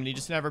entire time and he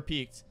just never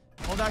peeked.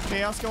 All that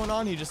chaos going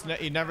on,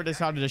 he never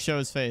decided to show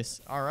his face.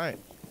 All right.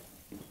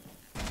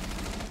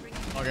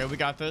 Okay, we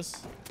got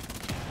this.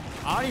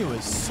 Audio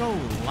is so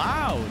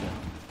loud.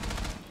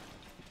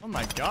 Oh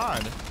my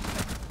god.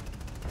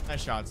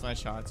 Nice shots. Nice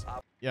shots.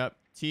 Yep.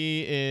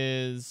 T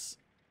is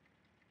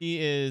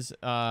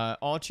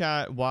all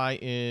chat. Y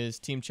is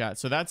team chat.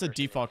 So that's a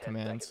default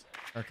command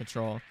or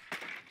control.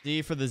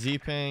 D for the Z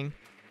ping.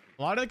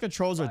 A lot of the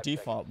controls are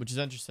default, which is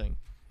interesting.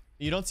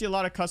 You don't see a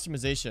lot of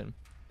customization.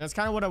 That's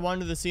kind of what I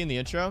wanted to see in the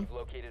intro.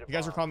 You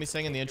guys recall me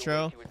saying in the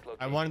intro,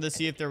 I wanted to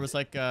see if there was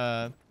like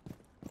a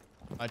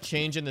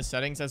change in the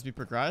settings as we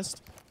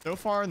progressed. So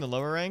far in the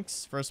lower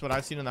ranks, first what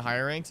I've seen in the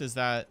higher ranks is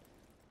that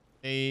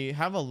they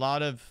have a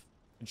lot of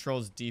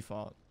controls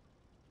default,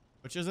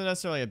 which isn't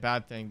necessarily a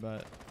bad thing,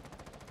 but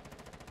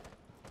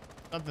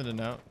something to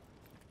note. All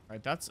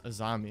right, that's a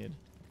Zamid.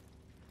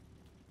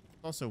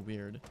 Also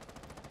weird.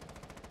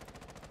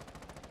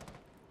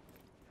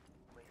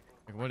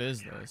 Like, what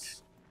is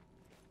this?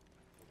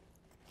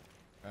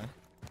 Okay.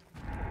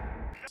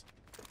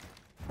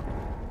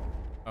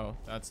 Oh,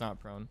 that's not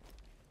prone.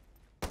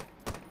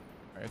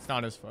 Alright, it's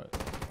not his foot.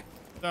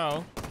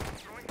 So,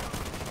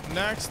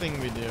 next thing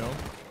we do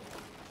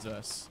is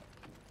this.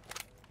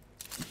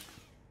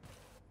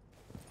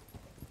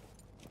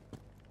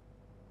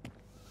 I'm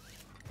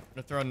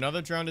gonna throw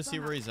another drone to see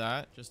where he's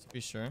at, just to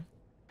be sure.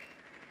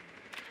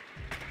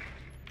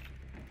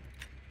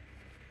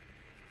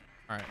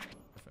 Alright.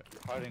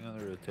 Hiding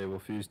under the table,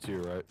 fuse to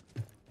your right.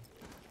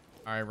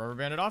 All right, rubber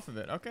banded off of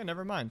it. Okay,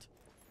 never mind.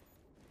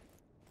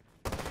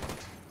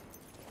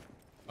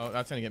 Oh,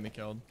 that's gonna get me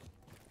killed.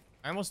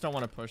 I almost don't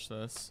want to push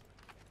this.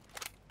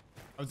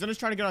 I was gonna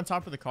try to get on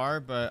top of the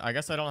car, but I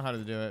guess I don't know how to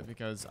do it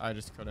because I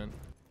just couldn't.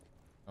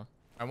 Oh,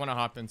 I want to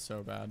hop in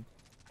so bad.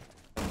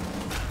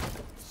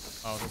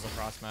 Oh, there's a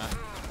frost mat.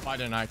 Why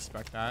didn't I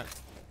expect that?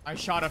 I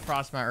shot a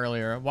frost mat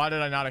earlier. Why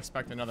did I not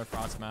expect another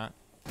frost mat?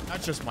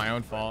 That's just my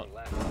own fault.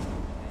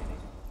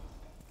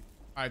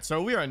 All right,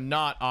 so we are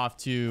not off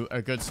to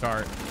a good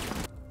start.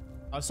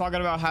 I was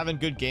talking about having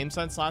good game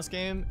sense last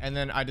game, and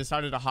then I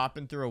decided to hop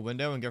in through a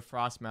window and get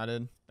frost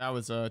matted. That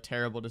was a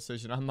terrible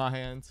decision on my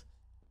hands.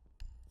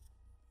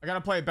 I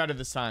gotta play it better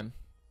this time.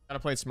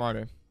 Gotta play it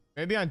smarter.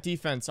 Maybe on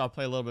defense, I'll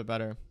play a little bit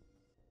better.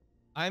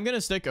 I'm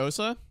gonna stick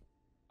Osa.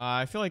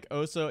 I feel like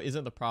Osa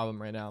isn't the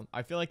problem right now.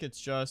 I feel like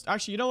it's just...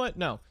 Actually, you know what?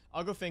 No,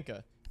 I'll go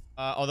Finka.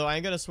 Although I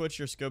am gonna switch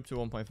your scope to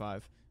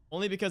 1.5.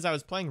 Only because I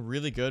was playing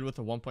really good with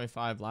the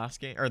 1.5 last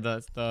game, or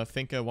the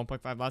Finka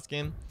 1.5 last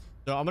game.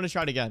 So I'm going to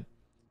try it again.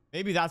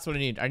 Maybe that's what I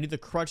need. I need to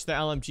crutch the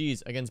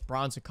LMGs against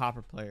bronze and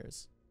copper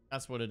players.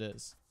 That's what it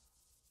is.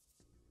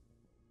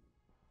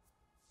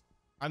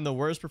 I'm the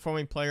worst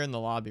performing player in the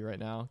lobby right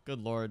now. Good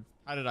lord.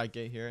 How did I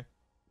get here?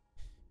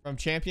 From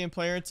champion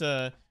player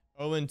to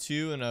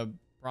 0-2 in a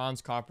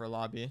bronze copper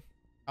lobby.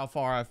 How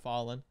far I've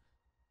fallen.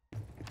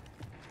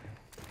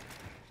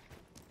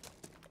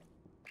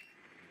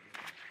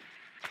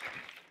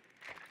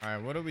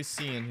 Alright, what are we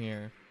seeing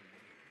here?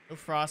 No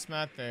frost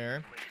mat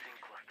there.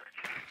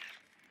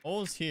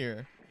 Hole's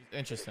here.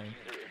 Interesting.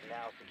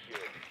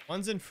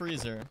 One's in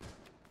freezer.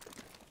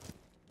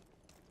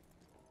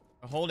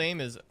 The whole aim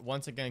is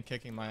once again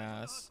kicking my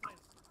ass.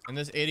 And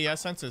this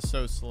ADS sense is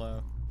so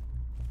slow.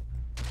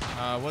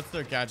 What's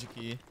their gadget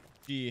key?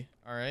 G.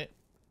 Alright.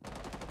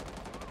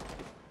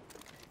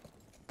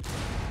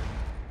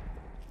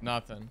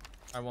 Nothing.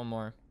 Alright, one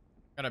more.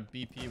 Got a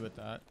BP with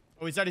that.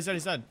 Oh, he's dead, he's dead,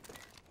 he's dead.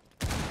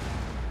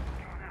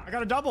 I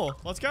got a double.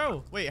 Let's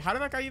go. Wait, how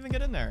did that guy even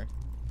get in there?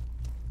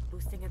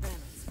 Boosting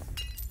advance.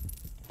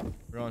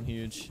 We're going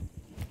huge.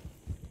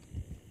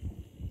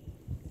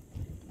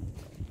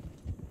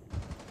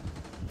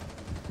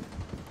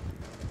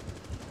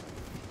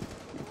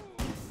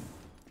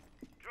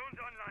 Drones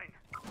online.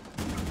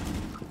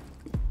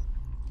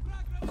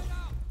 One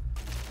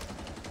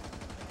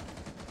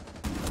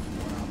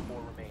on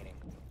 4 remaining.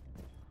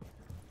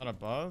 Not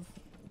above.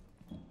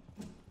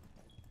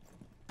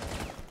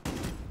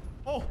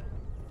 Oh,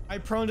 I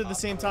proned at the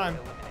same time.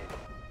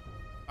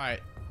 All right,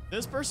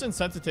 this person's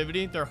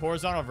sensitivity, their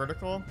horizontal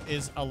vertical,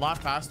 is a lot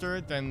faster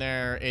than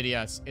their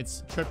ADS.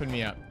 It's tripping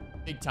me up,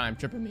 big time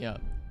tripping me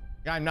up.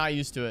 I'm not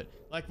used to it.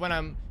 Like when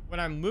I'm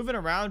moving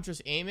around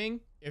just aiming,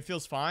 it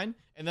feels fine,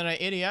 and then I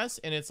ADS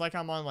and it's like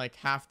I'm on like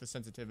half the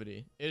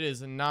sensitivity. It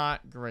is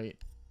not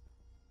great.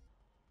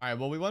 All right,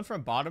 well, we went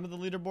from bottom of the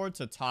leaderboard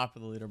to top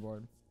of the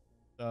leaderboard,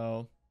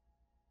 so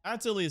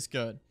that's at least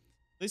good.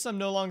 At least I'm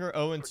no longer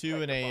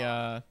 0-2 in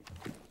a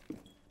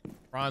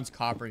bronze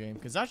copper game,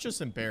 because that's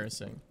just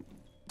embarrassing.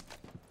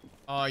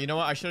 Oh, you know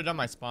what? I should have done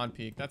my spawn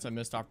peek. That's a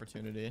missed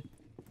opportunity.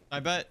 I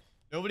bet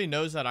nobody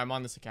knows that I'm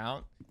on this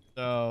account,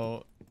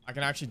 so I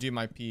can actually do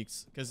my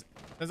peeks. Because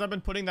since I've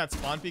been putting that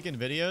spawn peek in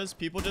videos,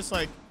 people just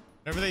like,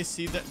 whenever they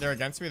see that they're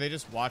against me, they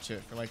just watch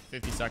it for like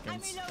 50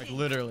 seconds. Like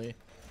literally.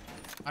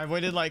 I've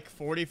waited like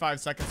 45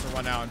 seconds to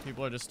run out and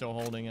people are just still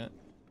holding it.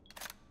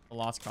 A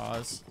lost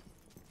cause.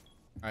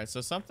 Alright,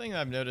 so something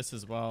I've noticed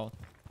as well,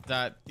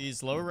 that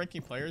these lower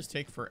ranking players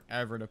take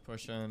forever to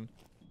push in.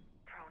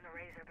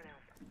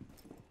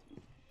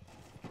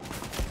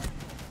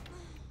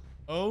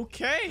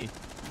 Okay.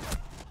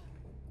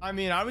 I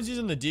mean, I was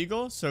using the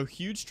deagle, so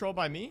huge troll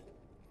by me.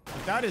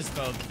 But that is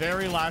the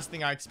very last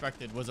thing I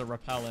expected was a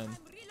rappel in.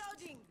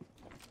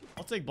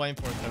 I'll take blame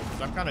for it though,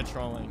 because I'm kind of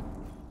trolling.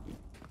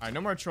 Alright, no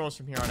more trolls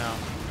from here on out.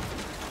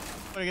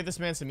 I'm gonna get this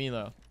man some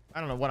elo. I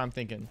don't know what I'm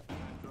thinking.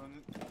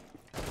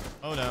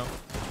 Oh no.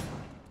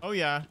 Oh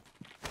yeah.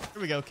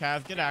 Here we go,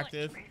 Cav. Get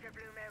active.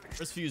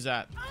 Where's Fuse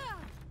at?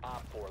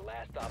 Op 4,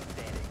 last stop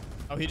standing.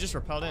 Oh, he just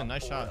repelled in.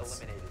 Nice Op 4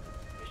 shots. eliminated.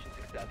 Mission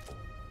successful.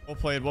 Well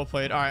played, well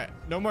played. Alright,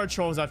 no more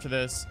trolls after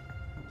this.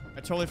 I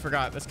totally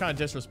forgot. That's kind of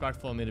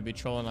disrespectful of me to be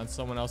trolling on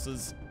someone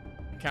else's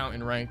account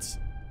in ranked. It's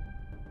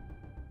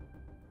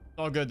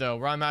all good though.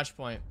 We're on match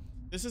point.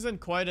 This isn't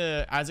quite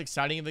as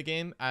exciting of a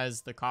game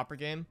as the copper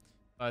game,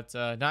 but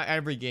not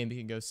every game you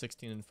can go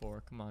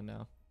 16-4. Come on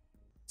now.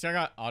 See, I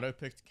got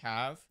auto-picked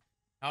Cav.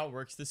 How it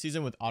works this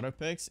season with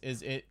auto-picks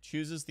is it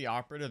chooses the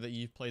operator that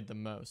you've played the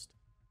most.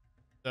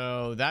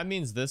 So that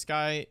means this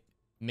guy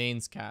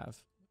mains Cav,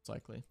 most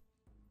likely.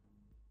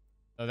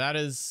 So that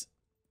is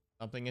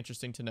something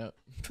interesting to note.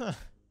 Like,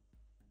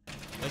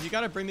 you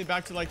gotta bring me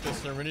back to like the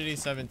Serenity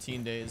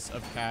 17 days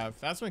of Cav.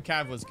 That's when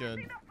Cav was good.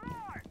 You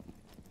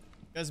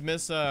guys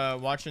miss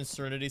watching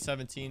Serenity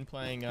 17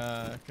 playing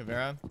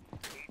Caveira?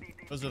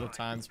 Those are the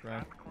times,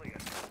 bro.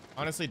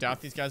 Honestly,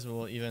 doubt these guys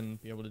will even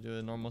be able to do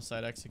a normal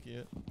side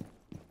execute.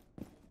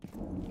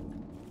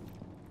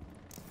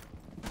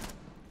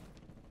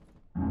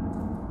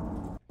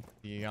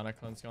 The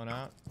Ionicon's going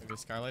out. Maybe a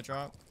Skylight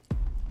drop.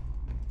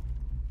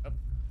 Yep.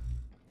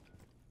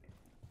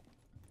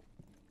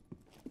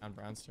 Down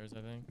brown stairs,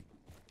 I think.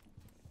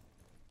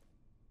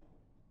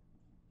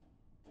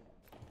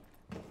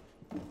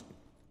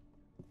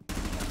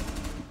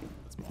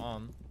 Let's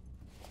bomb.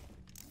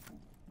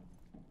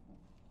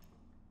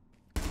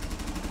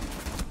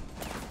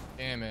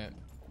 Damn it.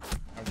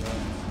 I whiffed.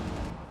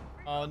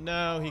 Oh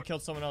no, he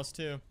killed someone else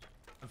too.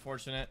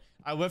 Unfortunate.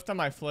 I whiffed on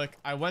my flick.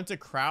 I went to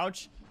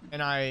crouch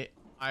and I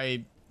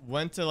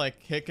went to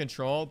like hit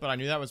control, but I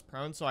knew that was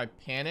prone, so I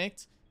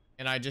panicked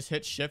and I just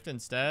hit shift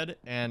instead,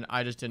 and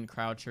I just didn't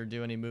crouch or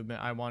do any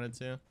movement I wanted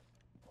to.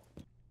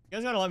 You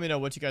guys gotta let me know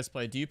what you guys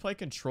play. Do you play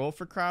control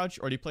for crouch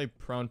or do you play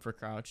prone for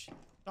crouch?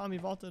 Tommy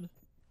vaulted.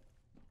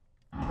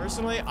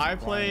 Personally, I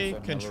play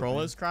control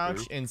as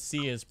crouch and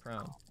C as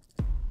prone.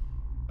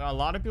 But a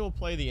lot of people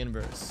play the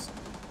inverse.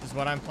 This is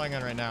what I'm playing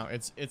on right now.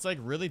 It's like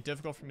really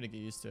difficult for me to get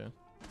used to.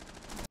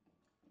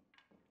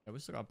 Yeah, we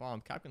still got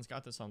bomb. Captain's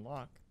got this on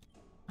lock.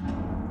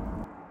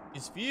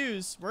 He's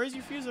fuse. Where is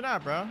you fusing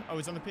at, bro? Oh,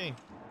 he's on the ping.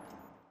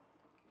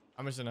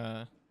 I'm just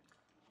gonna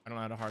I don't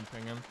know how to hard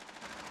ping him.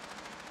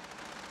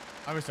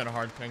 I wish I had a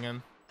hard ping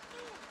him.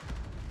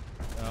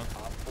 So.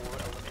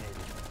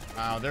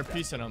 Wow, they're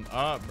piecing him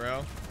up,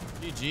 bro.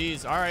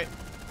 GG's. All right.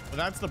 Well,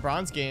 that's the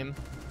bronze game.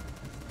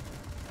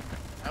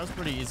 That was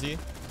pretty easy.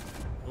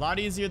 A lot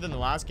easier than the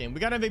last game. We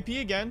got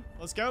MVP again.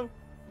 Let's go.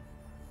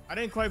 I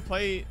didn't quite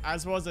play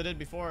as well as I did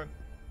before,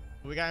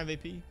 but we got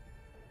MVP.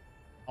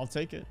 I'll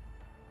take it.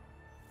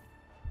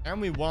 And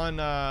we won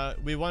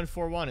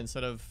 4-1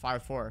 instead of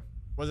 5-4.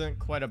 Wasn't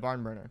quite a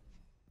barn burner.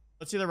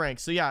 Let's see the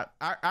ranks. So yeah,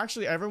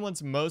 actually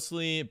everyone's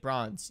mostly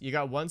bronze. You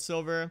got 1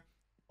 silver,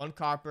 1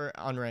 copper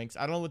on ranks.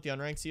 I don't know what the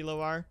unranked elo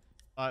are,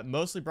 but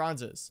mostly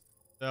bronzes.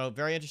 So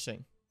very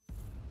interesting.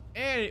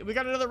 And we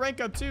got another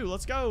rank up too.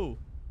 Let's go.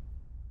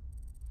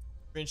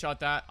 Screenshot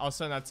that. I'll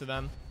send that to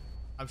them.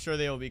 I'm sure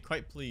they will be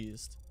quite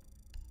pleased.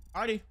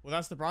 Alrighty. Well,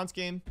 that's the bronze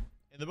game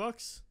in the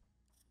books.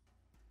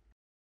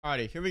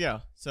 Alrighty, here we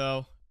go.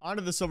 So on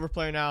to the silver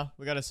player now.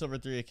 We got a silver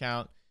 3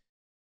 account.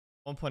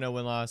 1.0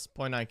 win-loss,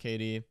 0.9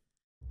 KD.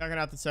 Checking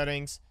out the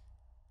settings.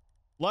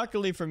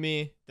 Luckily for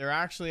me, they're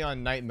actually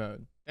on night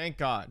mode. Thank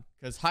God.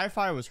 Because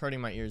hi-fi was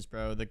hurting my ears,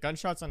 bro. The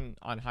gunshots on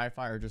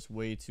hi-fi are just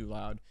way too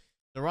loud.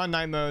 So we're on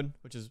night mode,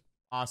 which is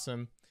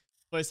awesome.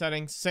 Display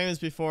settings, same as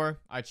before.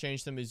 I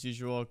changed them as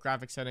usual.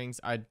 Graphic settings,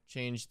 I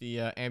changed the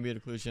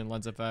ambient occlusion,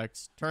 lens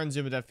effects, turn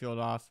zoom and depth field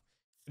off.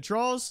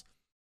 Controls,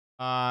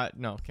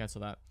 no,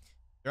 cancel that.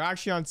 They're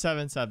actually on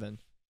 7.7.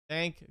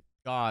 Thank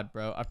God,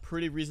 bro. A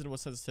pretty reasonable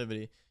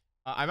sensitivity.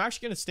 I'm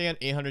actually going to stay on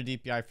 800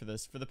 DPI for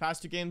this. For the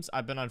past 2 games,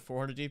 I've been on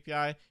 400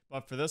 DPI.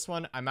 But for this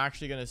one, I'm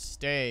actually going to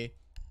stay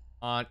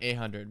on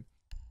 800.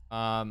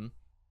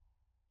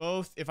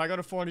 Both, if I go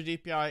to 400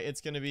 DPI,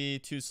 it's going to be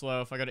too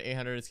slow. If I go to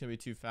 800, it's going to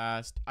be too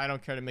fast. I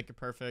don't care to make it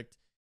perfect.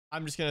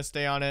 I'm just going to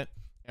stay on it,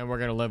 and we're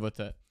going to live with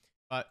it.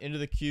 But into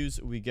the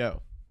queues we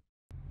go.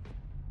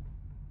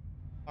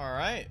 All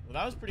right. Well,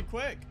 that was pretty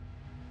quick.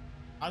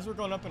 As we're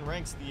going up in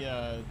ranks,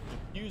 the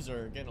queues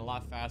are getting a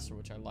lot faster,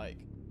 which I like.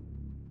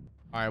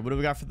 All right, what do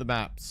we got for the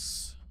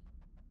maps?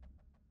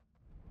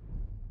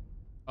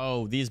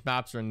 Oh, these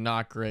maps are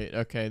not great.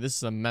 Okay, this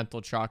is a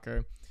mental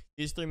chalker.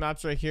 These 3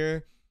 maps right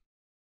here.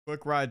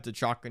 Quick ride to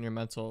chalk on your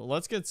mental.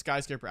 Let's get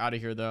Skyscraper out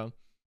of here, though.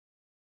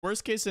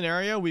 Worst case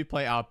scenario, we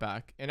play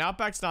Outback. And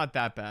Outback's not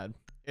that bad.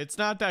 It's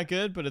not that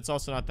good, but it's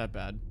also not that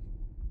bad.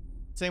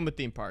 Same with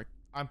Theme Park.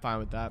 I'm fine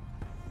with that.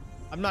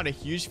 I'm not a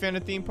huge fan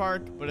of Theme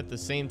Park, but at the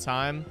same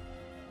time,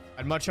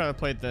 I'd much rather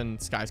play it than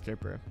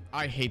Skyscraper.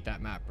 I hate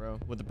that map, bro,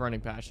 with a burning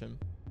passion.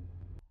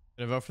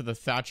 Gonna vote for the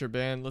Thatcher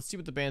band. Let's see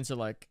what the bands are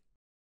like.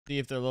 See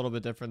if they're a little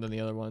bit different than the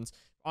other ones.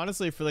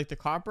 Honestly, for like the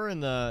Copper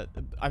and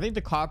I think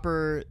the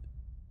Copper,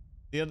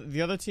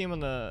 the other team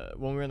when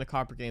we were in the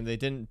Copper game, they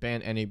didn't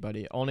ban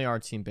anybody. Only our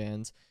team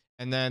bans.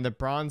 And then the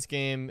Bronze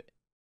game,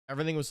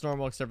 everything was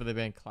normal except for they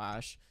banned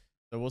Clash.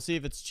 So we'll see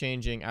if it's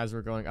changing as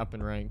we're going up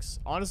in ranks.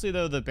 Honestly,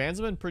 though, the bans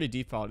have been pretty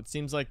default. It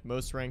seems like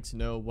most ranks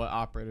know what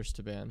operators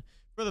to ban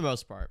for the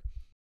most part.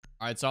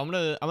 All right, so I'm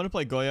gonna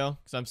play Goyo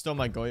because I'm still in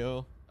my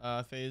Goyo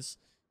phase.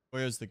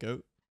 Goyo's the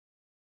GOAT.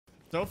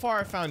 So far,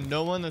 I found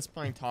no one that's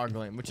playing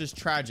Toggling, which is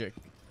tragic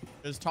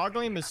because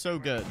Toggling is so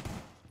good.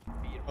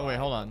 Oh wait,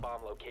 hold on.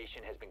 Bomb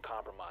location has been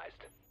compromised.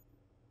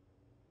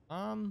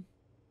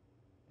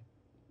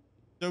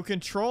 So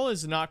Control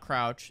is not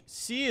crouch.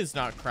 C is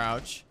not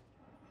crouch.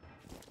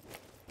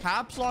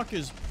 Caps Lock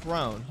is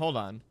prone. Hold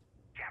on.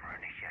 Camera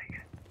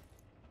initiated.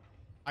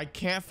 I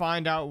can't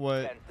find out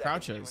what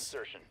crouch is.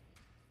 Insertion.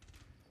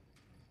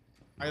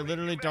 I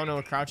literally don't know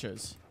what crouch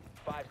is.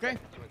 5 Okay.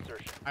 seconds to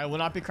insertion. I will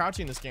not be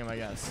crouching this game, I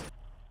guess.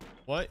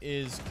 What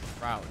is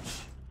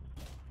crouch?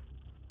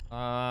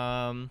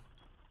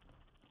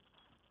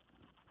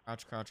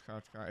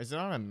 Crouch. Is it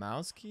on a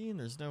mouse key?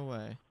 There's no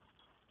way.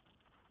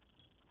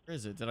 Where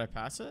is it? Did I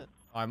pass it?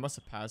 Oh, I must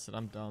have passed it.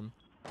 I'm dumb.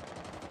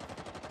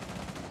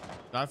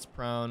 That's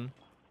prone.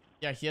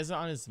 Yeah, he has it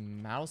on his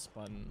mouse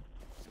button.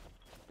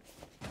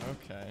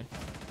 Okay.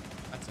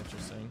 That's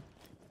interesting.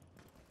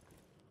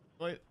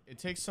 But it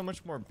takes so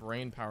much more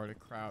brain power to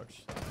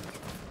crouch.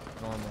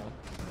 Normal.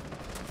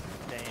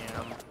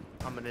 Damn.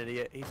 I'm an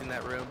idiot. He's in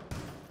that room.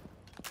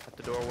 At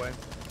the doorway.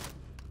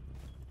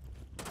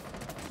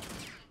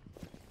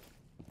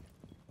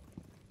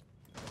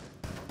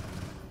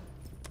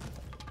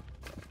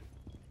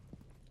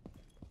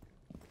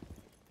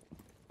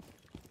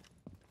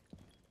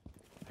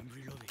 I'm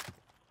reloading.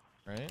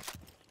 Right?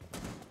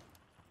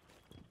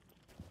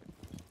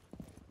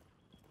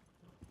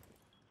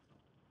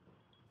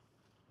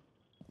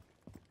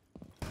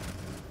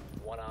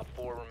 One op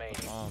 4 remaining.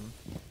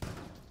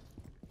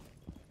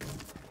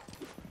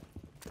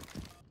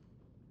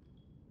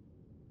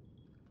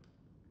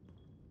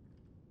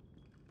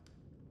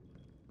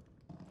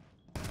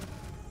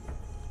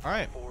 All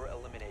right. 4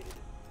 eliminated.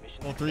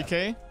 Mission Well,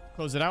 3K.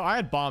 Close it out. I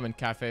had bomb in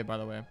cafe, by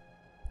the way.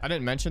 I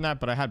didn't mention that,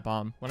 but I had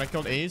bomb. When I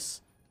killed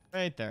Ace,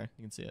 right there.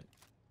 You can see it.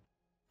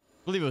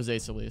 I believe it was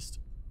Ace at least.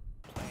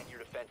 Plan your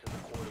defenses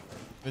accordingly.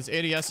 This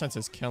ADS sense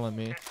is killing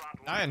me.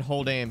 I and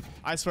hold aim.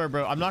 I swear,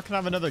 bro, I'm not going to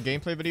have another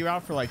gameplay video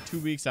out for like 2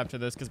 weeks after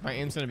this because my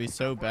aim's going to be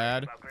so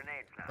bad.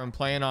 from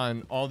playing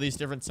on all these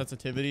different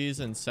sensitivities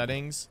and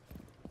settings.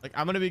 Like,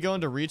 I'm going to be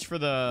going to reach for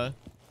the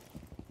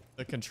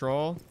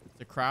control,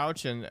 the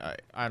crouch, and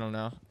I don't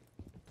know.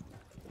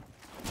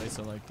 Place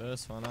it like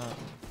this. Why not?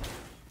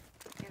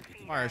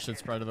 Fire should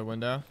spread to the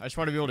window. I just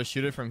want to be able to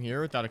shoot it from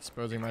here without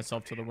exposing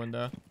myself to the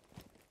window.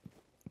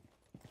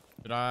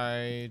 Did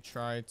I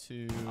try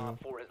to...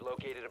 Op 4 has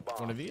located a bomb.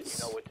 One of these?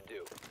 You know what to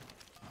do.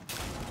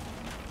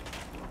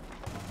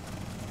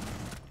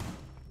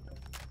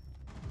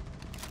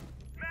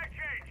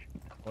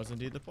 Was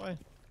indeed the play.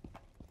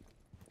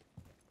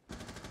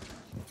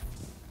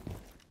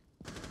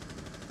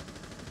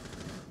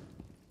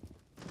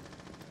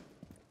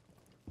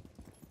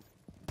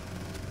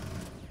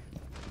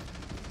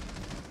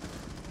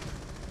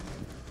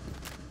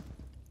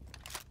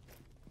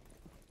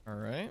 All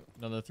right,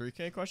 another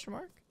 3K question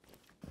mark.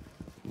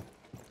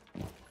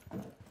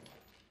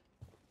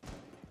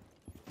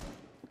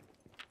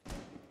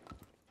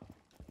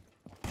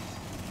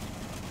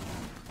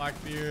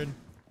 Blackbeard.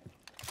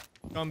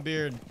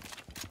 Gumbeard.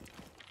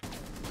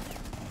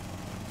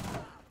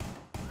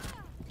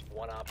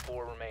 One Op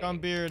 4 remaining.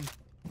 Gumbeard.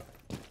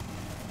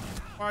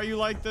 Why are you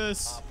like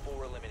this? Op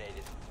 4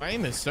 eliminated. My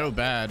aim is so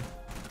bad.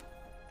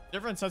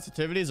 Different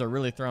sensitivities are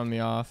really throwing me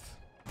off.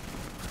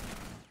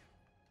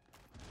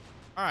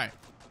 All right.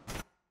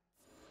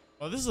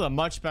 Well, this is a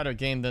much better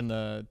game than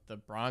the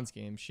bronze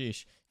game.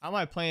 Sheesh. How am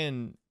I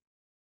playing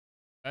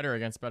better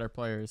against better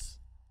players?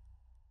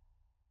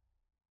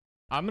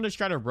 I'm going to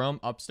try to roam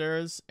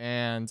upstairs,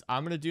 and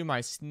I'm going to do my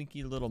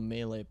sneaky little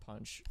melee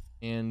punch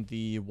in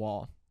the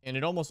wall. And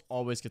it almost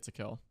always gets a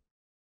kill.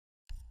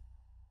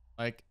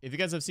 Like, if you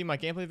guys have seen my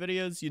gameplay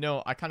videos, you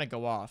know I kind of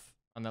go off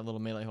on that little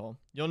melee hole.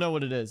 You'll know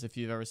what it is if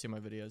you've ever seen my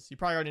videos. You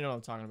probably already know what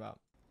I'm talking about.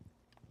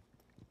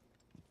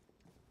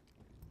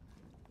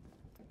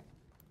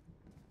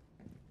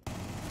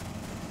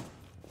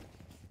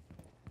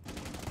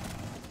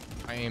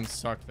 My aim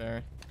sucked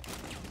there.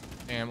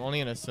 Damn,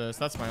 only an assist.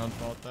 That's my own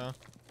fault, though.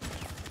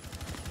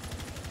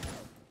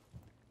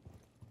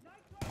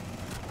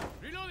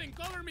 Reloading,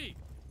 cover me.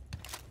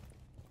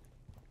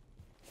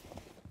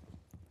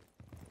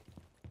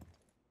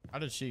 How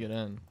did she get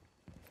in?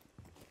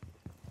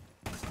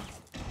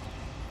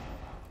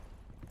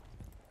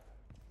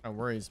 That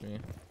worries me.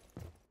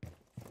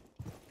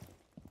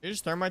 You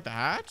just thermite the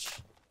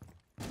hatch?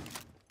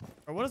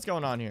 Or what is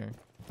going on here?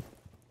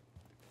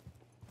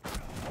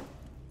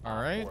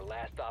 Alright.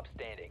 Last stop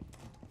standing.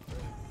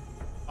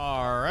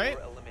 Alright.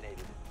 Eliminated.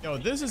 Yo,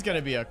 this is going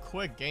to be a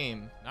quick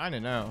game.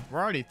 9-0. We're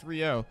already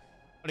 3-0.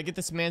 Gotta get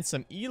this man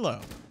some elo.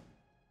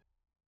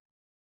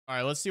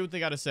 Alright, let's see what they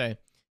got to say.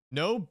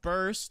 No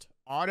burst,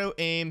 auto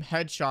aim,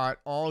 headshot,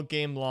 all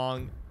game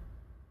long.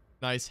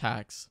 Nice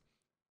hacks.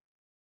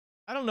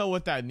 I don't know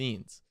what that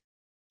means.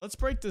 Let's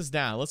break this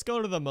down. Let's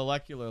go to the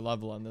molecular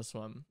level on this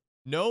one.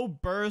 No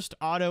burst,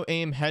 auto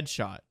aim,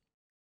 headshot. What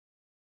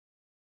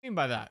do you mean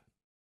by that?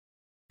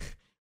 What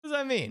does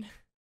that mean?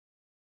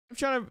 I'm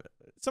trying to...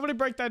 Somebody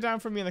break that down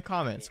for me in the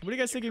comments. What do you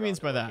guys think he means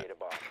by that?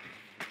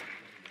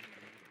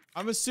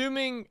 I'm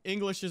assuming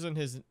English isn't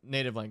his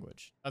native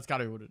language. That's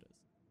gotta be what it is.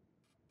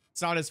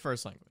 It's not his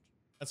first language.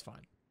 That's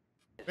fine.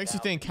 Makes you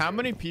think, how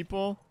many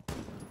people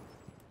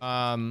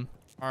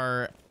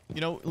are,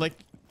 you know, like,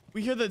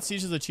 we hear that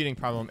Siege is a cheating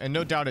problem, and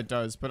no doubt it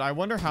does, but I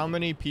wonder how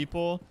many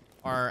people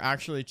are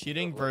actually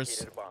cheating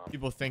versus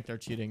people think they're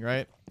cheating,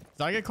 right?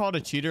 So I get called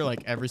a cheater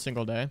like every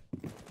single day,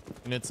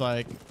 and it's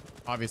like,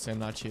 obviously I'm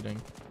not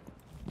cheating.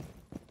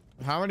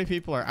 How many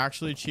people are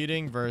actually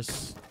cheating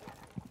versus,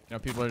 you know,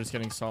 people are just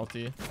getting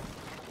salty?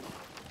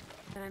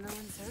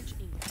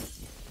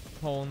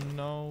 Oh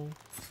no.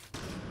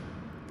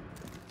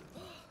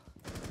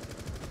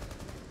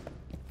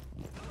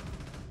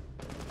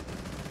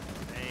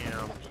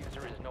 Damn.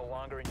 User is no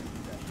longer in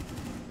possession.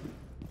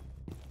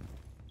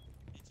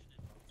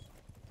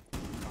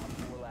 Op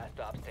 4 last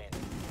stop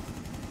standing.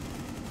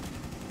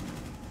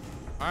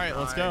 All right,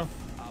 let's go.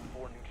 Op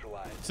 4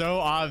 neutralized. So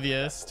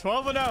obvious.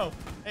 12-0.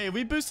 Hey,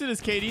 we boosted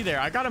his KD there.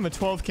 I got him a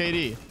 12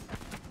 KD.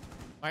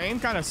 My aim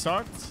kind of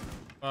sucked,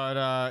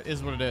 but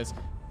is what it is.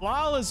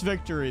 Flawless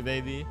victory,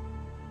 baby.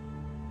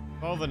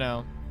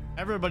 12-0.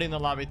 Everybody in the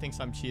lobby thinks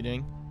I'm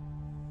cheating.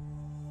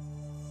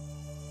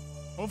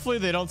 Hopefully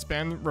they don't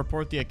spam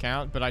report the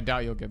account, but I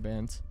doubt you'll get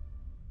banned.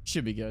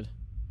 Should be good.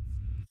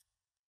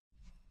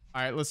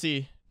 All right, let's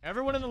see.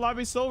 Everyone in the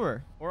lobby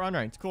silver or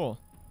unranked. Cool.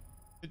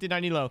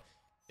 50-90 low.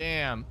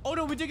 Damn. Oh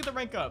no, we did get the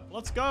rank up.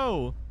 Let's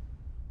go.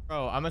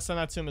 Bro, I'm gonna send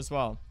that to him as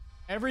well.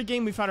 Every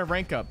game we've had a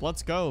rank up.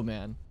 Let's go,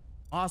 man.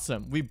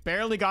 Awesome. We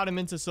barely got him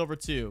into silver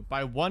 2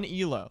 by 1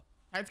 elo.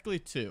 Practically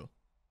 2.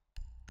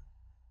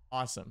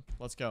 Awesome.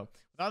 Let's go.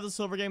 Without the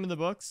silver game in the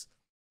books,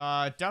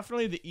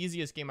 definitely the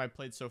easiest game I've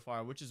played so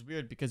far, which is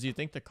weird because you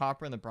think the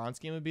copper and the bronze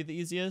game would be the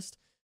easiest.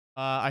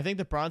 I think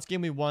the bronze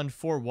game we won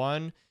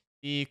 4-1.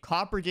 The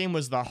copper game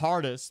was the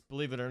hardest,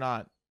 believe it or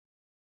not.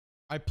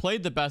 I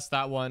played the best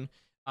that one.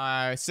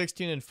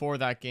 16-4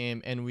 that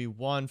game, and we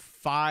won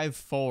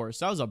 5-4.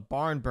 So that was a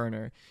barn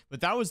burner,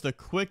 but that was the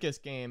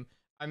quickest game.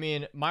 I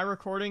mean, my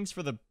recordings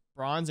for the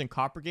bronze and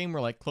copper game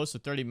were like close to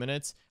 30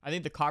 minutes. I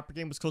think the copper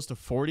game was close to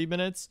 40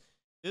 minutes.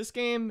 This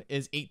game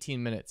is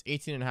 18 minutes.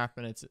 18 and a half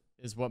minutes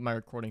is what my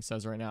recording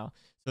says right now.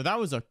 So that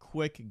was a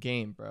quick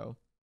game, bro.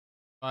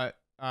 But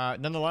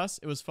nonetheless,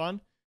 it was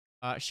fun.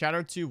 Shout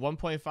out to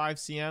 1.5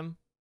 CM.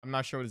 I'm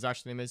not sure what his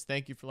actual name is.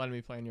 Thank you for letting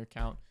me play on your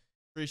account.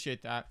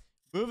 Appreciate that.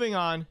 Moving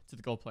on to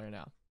the gold player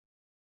now.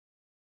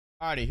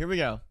 Alrighty, here we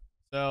go.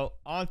 So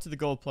on to the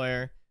gold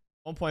player.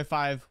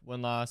 1.5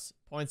 win-loss,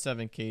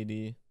 0.7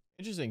 KD.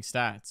 Interesting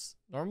stats.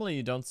 Normally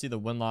you don't see the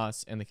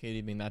win-loss and the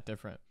KD being that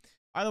different.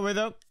 Either way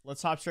though,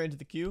 let's hop straight into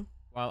the queue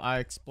while I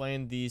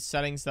explain the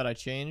settings that I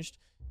changed.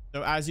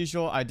 So as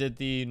usual, I did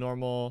the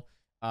normal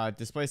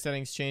display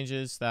settings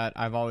changes that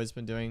I've always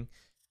been doing.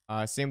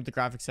 Same with the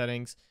graphic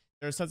settings.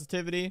 Their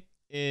sensitivity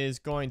is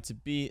going to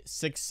be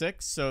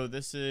 6.6. So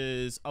this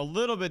is a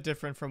little bit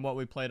different from what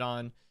we played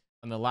on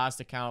the last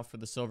account for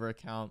the silver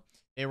account.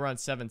 They were on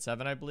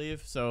 7.7, I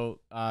believe. So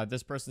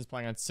this person's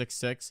playing on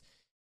 6.6.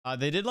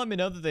 They did let me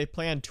know that they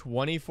play on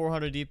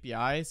 2400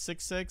 DPI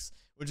 6.6,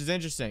 which is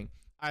interesting.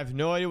 I have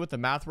no idea what the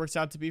math works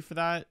out to be for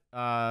that,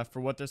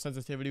 for what their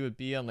sensitivity would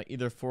be on like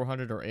either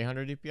 400 or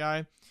 800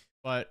 DPI.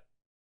 But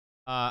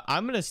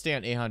I'm going to stay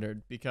on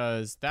 800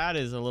 because that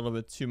is a little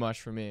bit too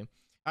much for me.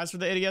 As for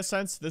the ADS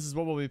sense, this is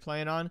what we'll be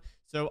playing on.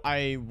 So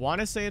I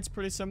want to say it's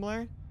pretty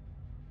similar.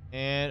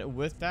 And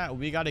with that,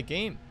 we got a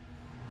game.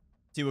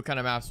 See what kind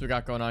of maps we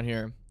got going on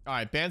here. All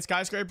right, banned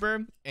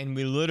skyscraper, and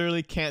we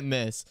literally can't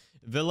miss.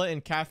 Villa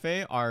and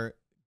cafe are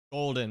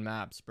golden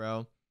maps,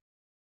 bro.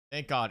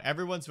 Thank God.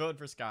 Everyone's voting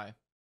for Sky.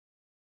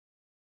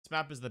 This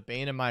map is the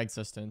bane of my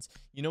existence.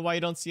 You know why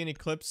you don't see any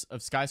clips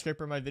of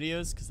skyscraper in my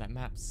videos? Because that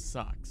map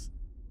sucks.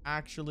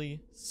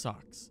 Actually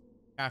sucks.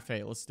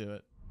 Cafe, let's do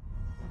it.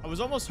 I was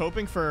almost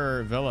hoping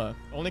for Villa,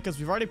 only because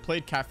we've already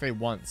played cafe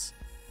once.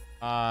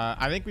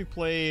 I think we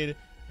played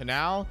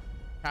Canal,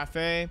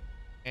 cafe,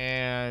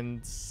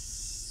 and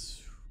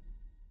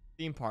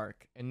theme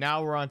park, and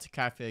now we're on to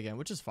cafe again,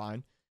 which is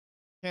fine.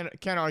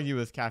 Can't argue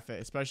with cafe,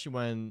 especially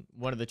when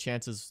one of the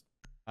chances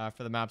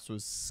for the maps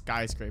was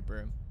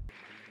skyscraper.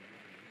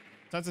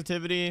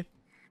 Sensitivity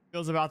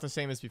feels about the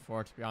same as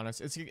before, to be honest.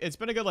 It's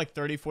been a good like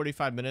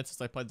 30-45 minutes since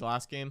I played the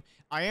last game.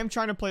 I am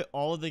trying to play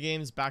all of the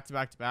games back to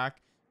back to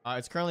back.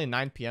 It's currently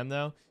 9 p.m.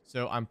 though,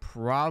 so I'm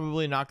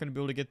probably not going to be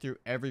able to get through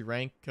every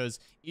rank because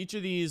each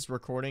of these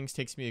recordings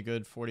takes me a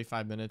good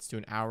 45 minutes to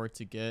an hour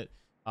to get.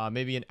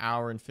 Maybe an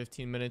hour and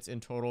 15 minutes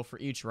in total for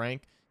each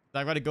rank.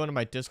 I've got to go into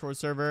my Discord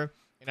server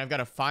and I've got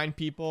to find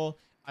people.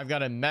 I've got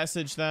to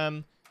message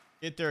them,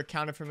 get their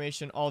account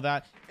information, all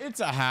that. It's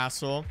a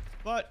hassle.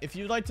 But if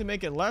you'd like to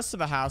make it less of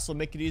a hassle,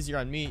 make it easier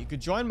on me, you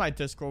could join my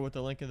Discord with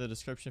the link in the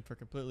description for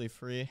completely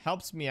free.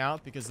 Helps me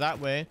out because that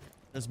way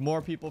there's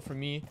more people for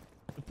me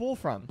to pull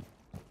from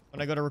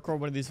when I go to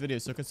record one of these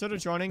videos. So consider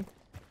joining.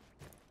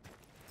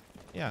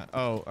 Yeah.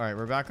 Oh, all right.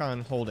 We're back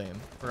on hold aim.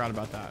 Forgot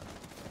about that.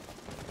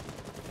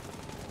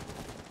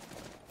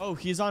 Oh,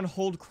 he's on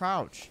hold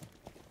crouch.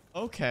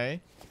 Okay.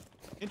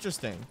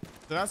 Interesting.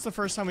 So that's the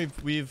first time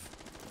we've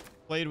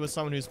played with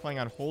someone who's playing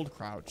on hold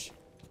crouch.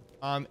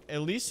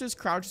 At least his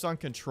crouch is on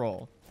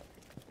control.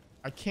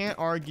 I can't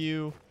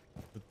argue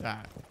with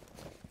that.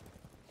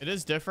 It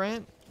is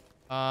different.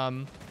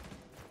 Whoa.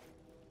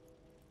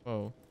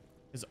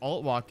 His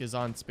alt walk is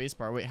on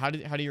spacebar. Wait, how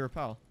do you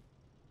repel?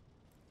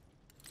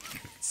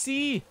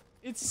 C.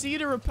 It's C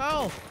to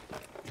repel.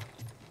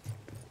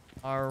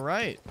 All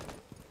right.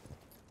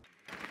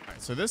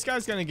 So this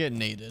guy's gonna get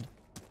naded.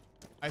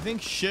 I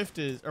think shift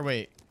is, or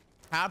wait,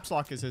 caps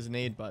lock is his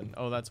nade button.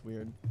 Oh, that's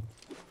weird.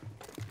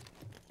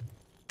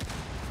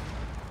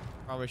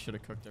 Probably should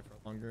have cooked it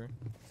for longer.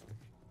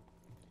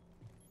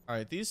 All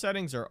right, these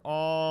settings are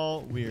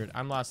all weird.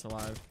 I'm last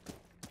alive.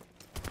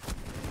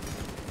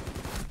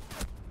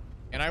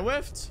 And I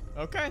whiffed.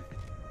 Okay.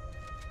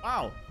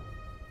 Wow.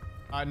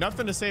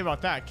 Nothing to say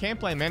about that. Can't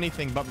blame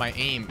anything but my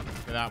aim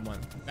for that one.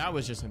 That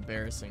was just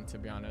embarrassing, to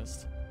be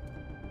honest.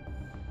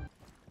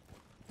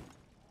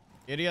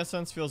 ADS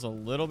sense feels a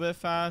little bit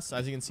fast.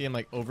 As you can see, I'm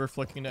like over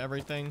flicking to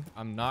everything.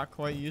 I'm not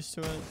quite used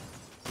to it.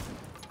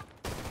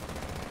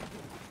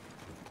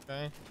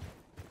 Okay.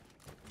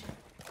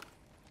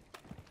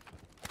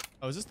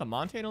 Oh, is this the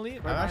Montane Elite?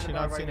 I've actually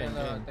not seen it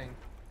in game.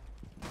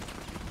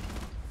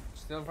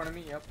 Still in front of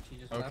me? Yep. She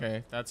just okay,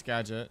 left. that's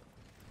Gadget.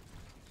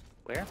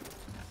 Where? In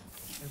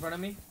front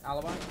of me.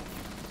 Alibi.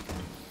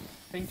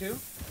 Ping 2.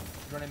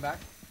 He's running back.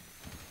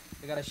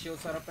 They got a shield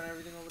set up and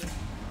everything over there.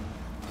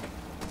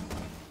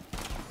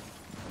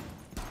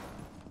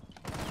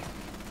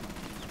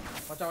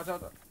 Watch out, watch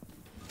out.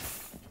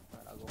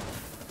 Alright, I'll go.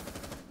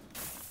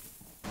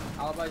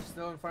 Alibi's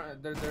still in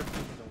front. They're pushing the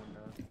window.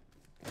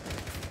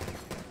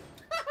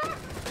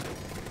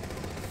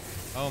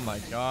 Oh my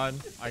god.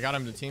 I got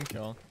him to team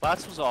kill.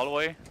 Last was all the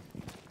way.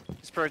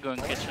 He's probably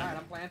going kitchen. Alright,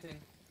 I'm planting.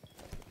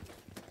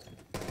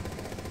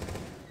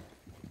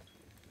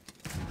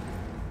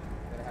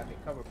 Better have me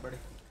covered, buddy.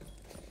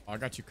 Oh, I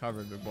got you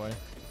covered, good boy.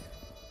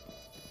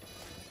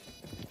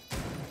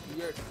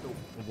 You're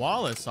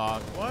Wallace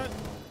off. What?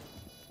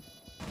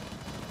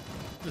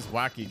 This is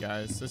wacky,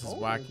 guys. This is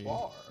wacky.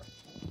 Bar.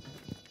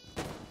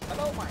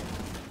 Hello, Mike.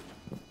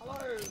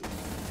 Hello.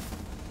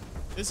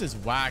 This is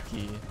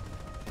wacky.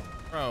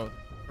 Bro,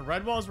 the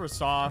red walls were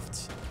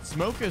soft.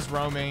 Smoke is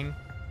roaming.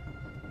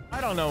 I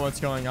don't know what's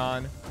going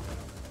on.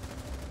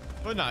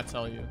 Could not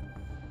tell you.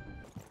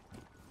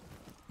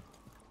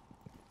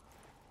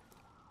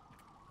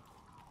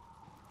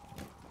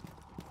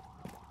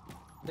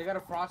 They got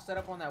a frost set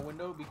up on that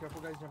window. Be careful,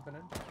 guys, jumping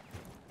in.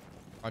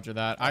 Roger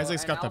that.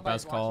 Isaac's got the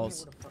best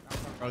calls.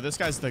 Bro, this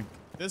guy's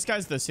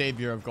the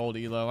savior of gold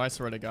elo. I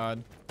swear to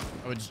God.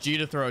 Oh, it's G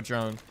to throw a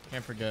drone.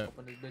 Can't forget.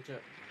 Open this bitch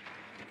up.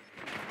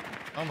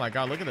 Oh my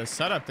God, look at the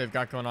setup they've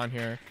got going on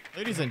here.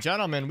 Ladies and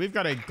gentlemen, we've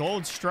got a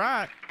gold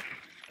strat.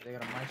 They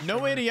got a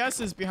No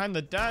ADSs behind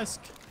the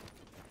desk.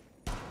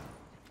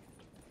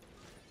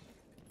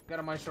 Got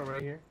a maestro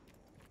right here.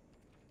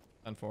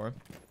 10-4.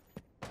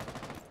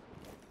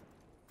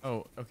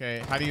 Oh,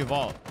 okay. How do you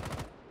vault?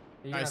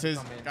 Guys,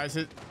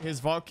 his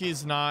vault key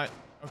is not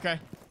okay.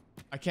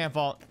 I can't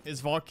vault. His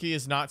vault key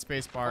is not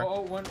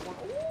spacebar. One.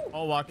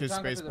 All walk is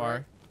spacebar.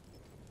 Right.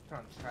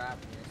 Trying to trap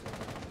me.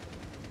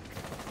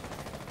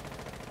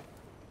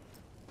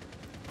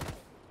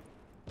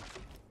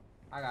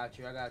 I got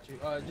you.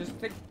 Just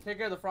take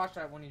care of the frost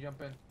trap when you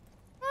jump in.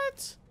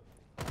 What?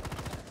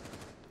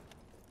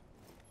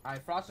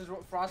 Alright,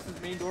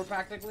 Frost's main door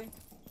practically.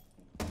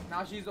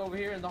 Now she's over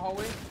here in the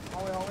hallway.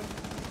 Hallway.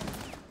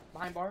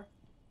 Behind bar.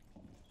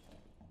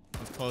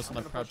 It's close on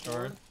the prep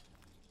door.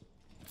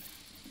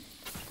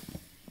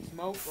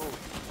 Smoke. Oh.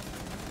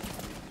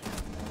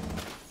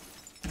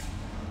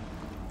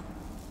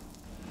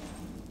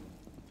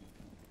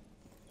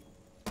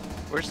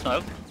 Where's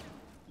Smoke?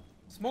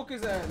 Smoke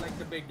is like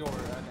the big door an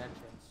entrance.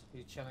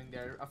 He's chilling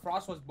there.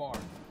 Frost was bar.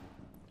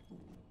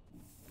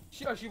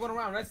 She went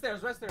around. Red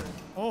stairs.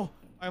 Oh,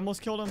 I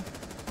almost killed him.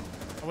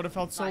 I would have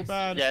felt so Nice.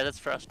 bad. Yeah, that's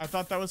Frost. I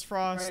thought that was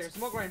Frost. Right here.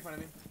 Smoke right in front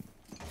of me.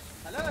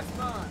 Hello,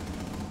 Smoke.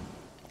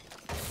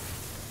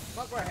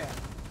 Smoke right here.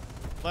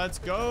 Let's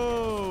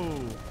go.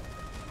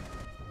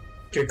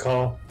 Good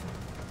call.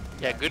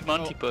 Yeah, good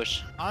Monty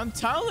push. I'm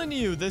telling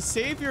you, the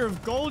savior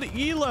of gold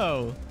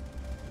elo,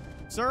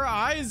 Sir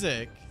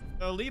Isaac,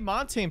 the elite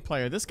Montaigne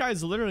player. This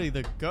guy's literally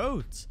the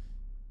GOAT.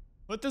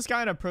 Put this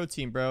guy in a pro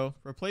team, bro.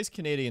 Replace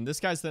Canadian. This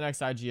guy's the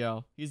next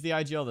IGL. He's the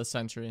IGL of the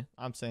century.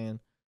 I'm saying.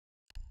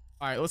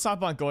 All right, let's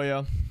hop on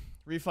Goya.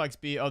 Reflex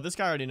B. Oh, this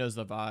guy already knows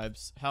the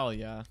vibes. Hell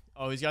yeah.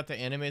 Oh, he's got the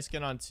anime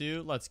skin on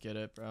too. Let's get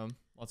it, bro.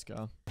 Let's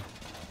go.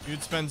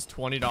 Dude spends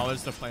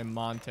 $20 to play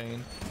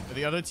Montaigne. But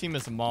the other team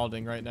is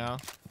malding right now.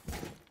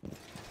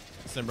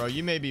 Listen, bro,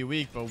 you may be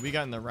weak, but we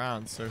got in the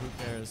round, so who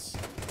cares?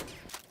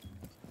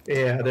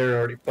 Yeah, they're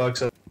already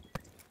bucks up.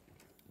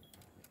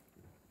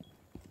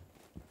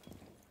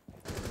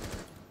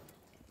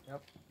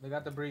 Yep, they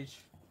got the breach.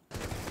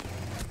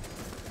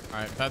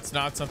 Alright, that's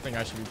not something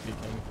I should be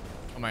peeking.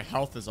 Oh, my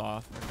health is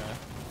off. Okay.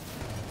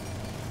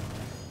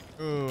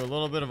 Ooh, a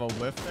little bit of a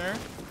whiff there.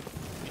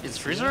 Is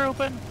freezer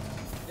open?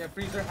 Yeah,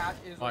 freezer hat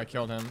is. Oh, I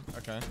killed him.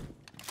 Okay.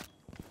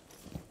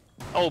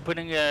 Oh,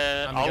 opening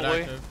Time to all get the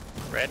way.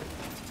 active. Red.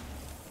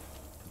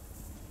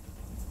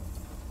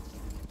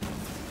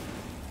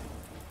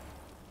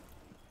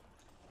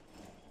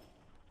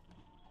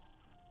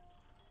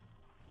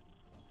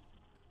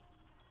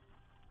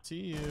 See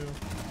you.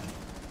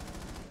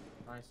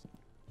 Nice.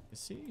 I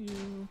see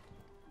you.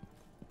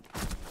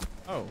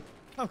 Oh,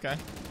 okay.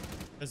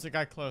 There's a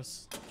guy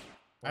close.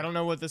 I don't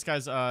know what this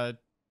guy's button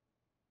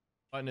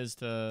is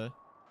to.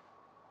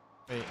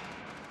 Wait.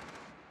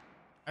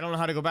 I don't know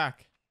how to go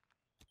back.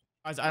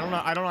 Guys, I don't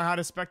know how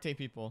to spectate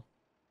people.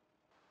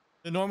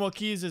 The normal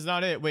keys is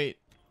not it. Wait.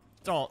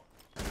 It's alt.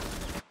 It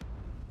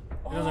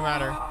doesn't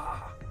matter.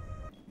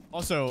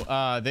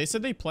 Also, they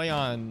said they play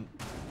on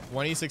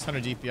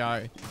 2600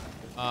 DPI.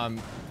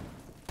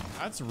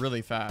 That's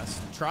really fast.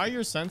 Try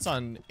your sense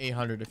on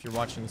 800 if you're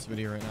watching this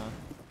video right now.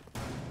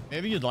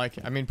 Maybe you'd like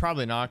it. I mean,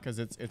 probably not, because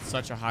it's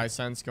such a high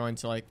sense going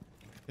to like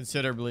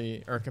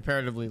considerably or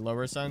comparatively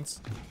lower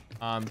sense.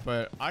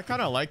 But I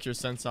kind of like your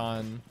sense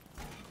on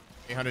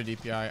 800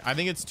 DPI. I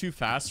think it's too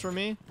fast for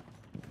me.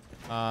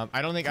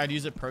 I don't think I'd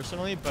use it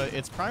personally, but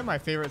it's probably my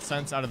favorite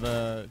sense out of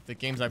the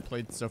games I've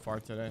played so far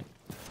today.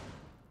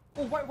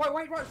 Oh,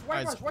 white rush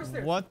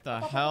there. What the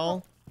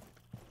hell?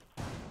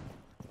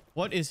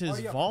 What is his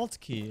yeah. vault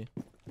key?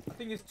 I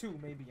think it's 2,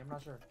 maybe. I'm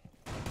not sure.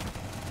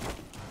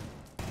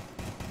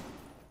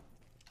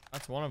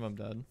 That's one of them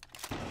dead.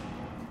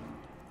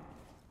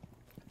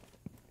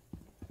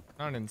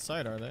 Not in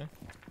sight, are they?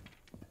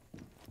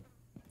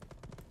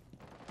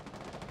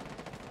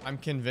 I'm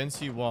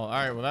convinced you wall.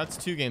 Alright, well that's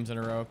 2 games in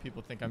a row.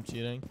 People think I'm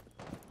cheating.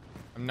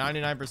 I'm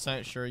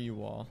 99% sure you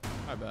wall.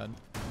 My bad.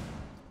 I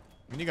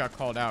mean, you got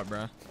called out,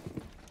 bruh.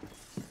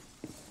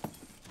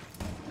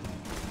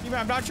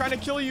 I'm not trying to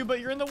kill you,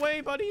 but you're in the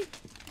way, buddy.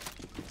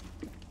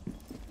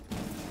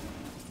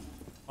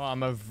 Oh,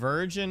 I'm a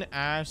virgin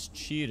ass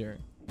cheater.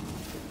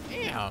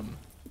 Damn.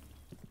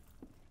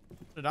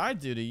 What did I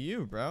do to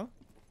you, bro?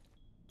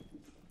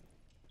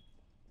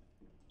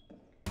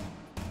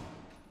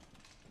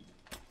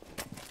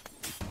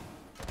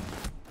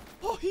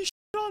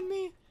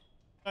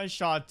 Nice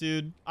shot,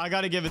 dude. I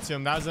gotta give it to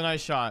him. That was a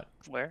nice shot.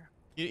 Where?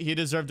 He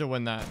deserved to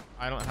win that.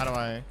 I don't. How do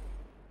I?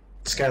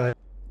 Skylight.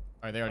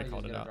 All right, they already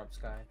called it out. Drop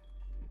Sky.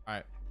 All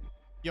right.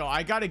 Yo,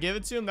 I gotta give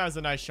it to him. That was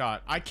a nice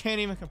shot. I can't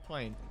even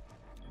complain.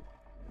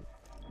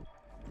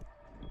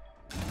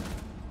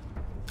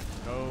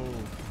 Go.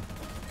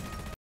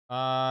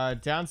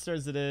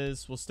 Downstairs it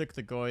is. We'll stick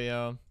the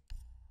Goyo.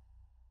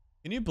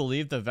 Can you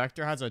believe the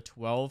Vector has a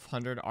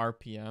 1200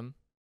 RPM?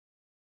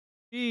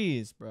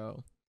 Jeez,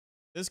 bro.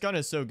 This gun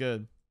is so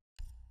good.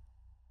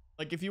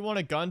 Like, if you want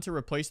a gun to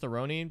replace the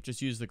Roni,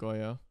 just use the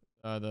Goyo.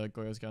 The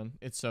Goyo's gun.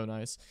 It's so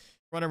nice.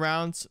 Run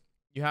around.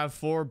 You have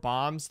 4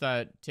 bombs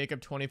that take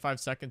up 25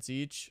 seconds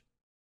each.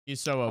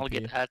 He's so OP. I'll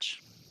get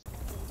hatch.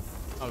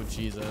 Oh,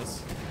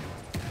 Jesus.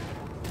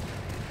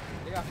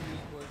 They got me,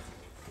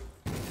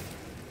 boys.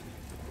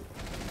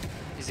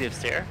 Is he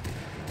upstairs?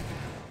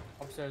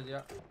 Upstairs,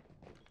 yeah.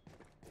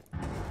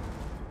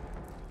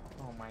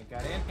 Oh my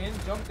god.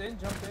 Jumped in.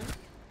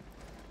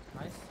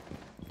 Nice.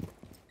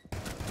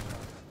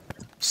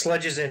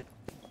 Sledge is in.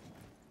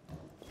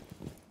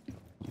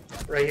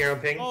 Right here on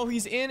ping. Oh,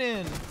 he's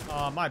in.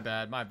 Oh, my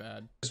bad.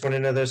 Just went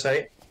into their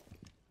site.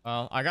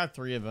 Well, I got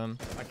 3 of them.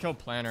 I killed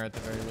Planner at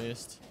the very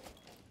least.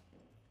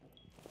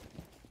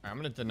 Alright, I'm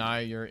gonna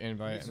deny your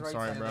invite. I'm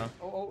sorry, bro.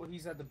 Oh,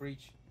 he's at the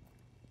breach.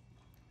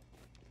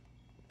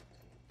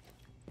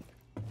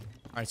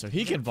 Alright, so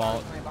he can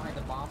vault. Behind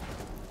the bomb.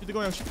 Shoot the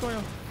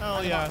Goyo.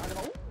 Hell yeah.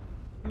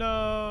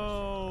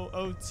 No,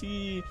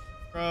 OT.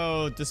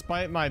 Bro,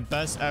 despite my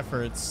best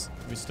efforts,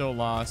 we still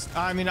lost.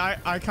 I mean,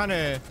 I kind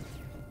of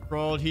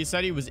rolled. He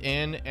said he was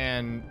in,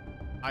 and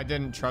I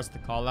didn't trust the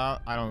call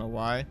out. I don't know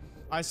why.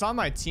 I saw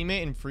my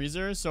teammate in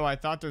freezer, so I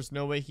thought there's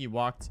no way he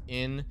walked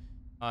in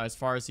as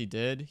far as he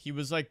did. He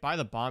was like by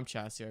the bomb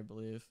chassis, I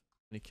believe,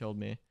 and he killed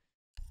me.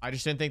 I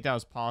just didn't think that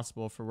was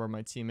possible for where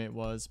my teammate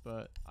was,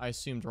 but I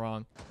assumed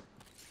wrong.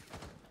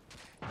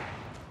 All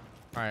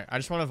right, I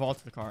just want to vault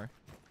to the car.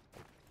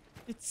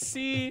 It's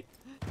C.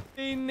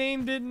 They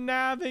named it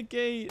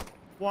Navigate.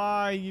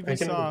 Why, I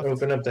can Ubisoft?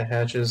 open up the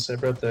hatches. I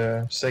brought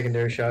the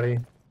secondary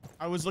shotty.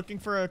 I was looking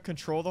for a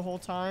control the whole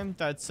time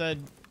that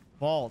said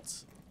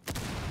vault.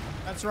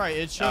 That's right.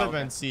 It should have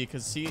been C,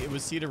 because C, it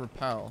was C to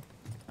repel.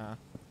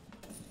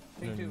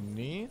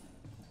 Me?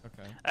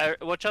 Okay.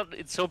 Watch out!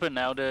 It's open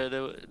now. Yeah,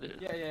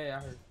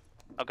 I heard.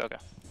 Okay.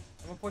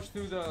 I'm gonna push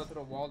through the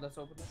wall that's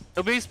open there.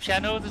 Nobody's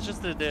piano. It's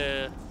just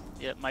the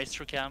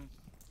Maestro cam.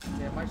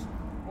 Yeah, Maestro.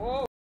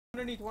 Oh,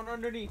 one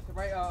underneath,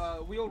 right?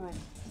 Wheel room.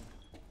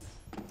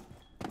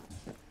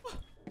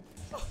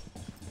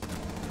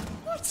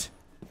 What?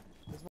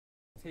 This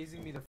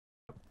tasing me the.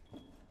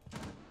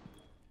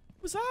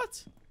 What was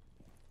that?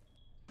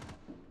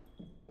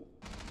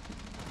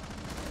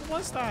 What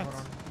was that? Hold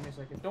on, give me a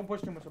second. Don't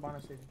push too much,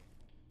 Abana saving.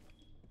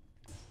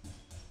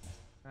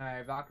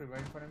 Alright, Valkyrie right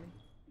in front of me.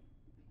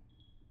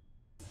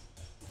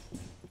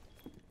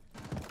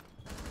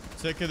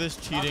 Sick of this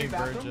cheating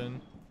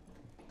virgin.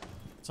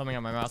 Something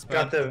on my mouse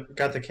Got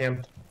pad. the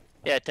camp.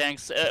 Yeah,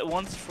 thanks.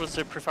 Once was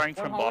preferring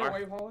from bar.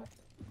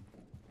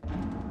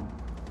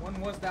 One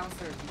was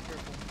downstairs. Be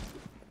careful.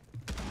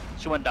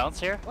 She went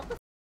downstairs. What the?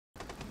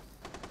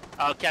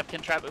 Oh,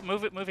 Captain Trap.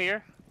 Move it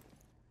here.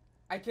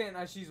 I can't.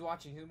 She's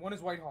watching. One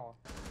is Whitehall.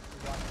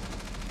 She's watching.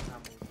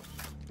 Not move.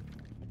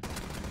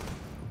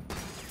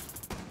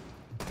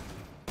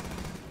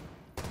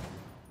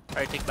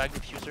 Alright, take back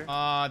diffuser.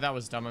 That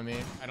was dumb of me.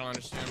 I don't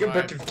understand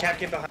Cap,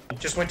 get behind.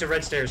 Just went to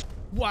red stairs.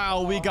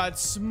 Wow, we got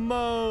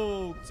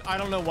smoked. I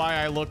don't know why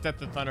I looked at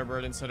the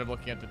Thunderbird instead of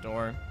looking at the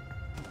door.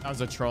 That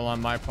was a troll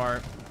on my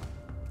part.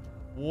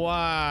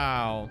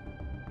 Wow.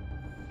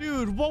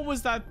 Dude, what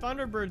was that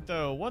Thunderbird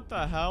though? What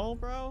the hell,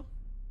 bro? All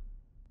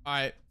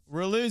right,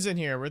 we're losing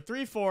here. We're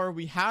 3-4.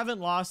 We haven't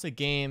lost a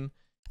game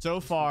so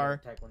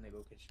far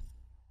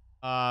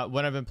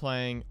when I've been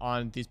playing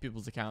on these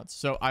people's accounts.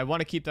 So I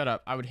want to keep that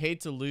up. I would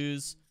hate to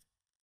lose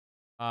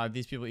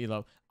these people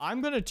elo. I'm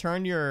going to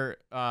turn your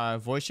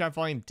voice chat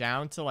volume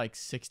down to like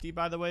 60,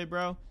 by the way,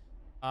 bro.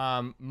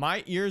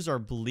 My ears are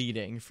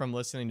bleeding from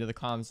listening to the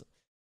comms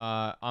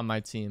on my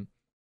team.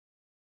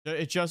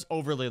 It's just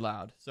overly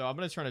loud. So I'm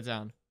going to turn it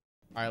down.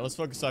 All right, let's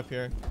focus up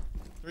here.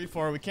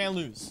 3-4. We can't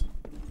lose.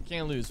 We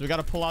can't lose. We got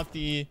to pull out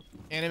the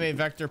anime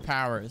vector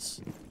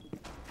powers.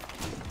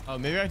 Oh,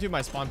 maybe I do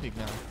my spawn peek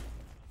now.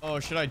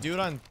 Oh, should I do it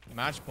on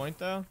match point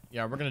though?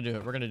 Yeah, we're going to do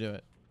it. We're going to do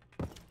it.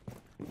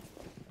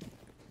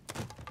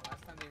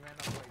 Last time they ran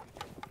up white.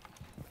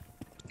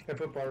 I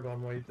put barb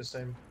on white this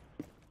time.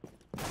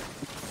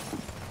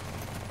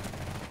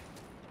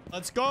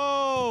 Let's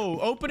go!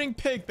 Opening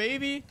pick,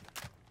 baby!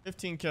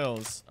 15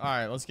 kills. All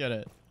right, let's get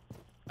it.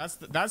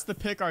 That's the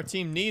pick our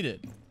team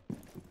needed.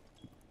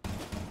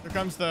 Here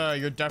comes the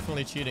you're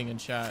definitely cheating in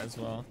chat as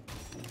well.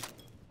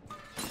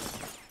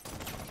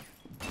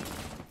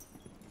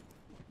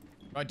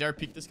 Do I dare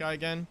peek this guy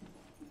again?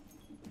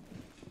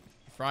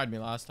 He fried me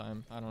last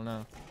time. I don't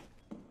know.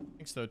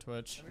 Thanks though,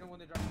 Twitch.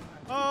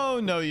 Oh,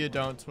 no you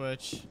don't,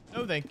 Twitch.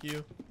 No thank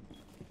you.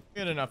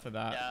 Good enough of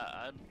that.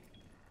 Yeah,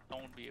 I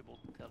won't be able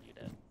to tell you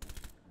that.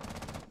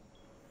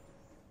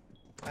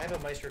 I have a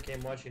Meister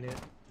cam watching it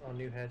on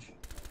New Hedge.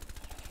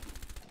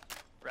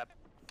 Rep.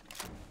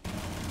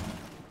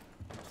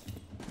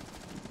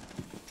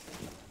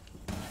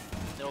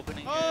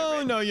 Opening.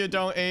 Oh, no, you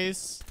don't,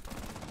 Ace.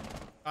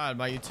 God,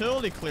 my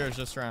utility clears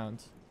this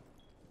round.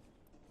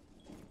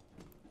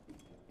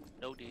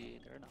 No, dude,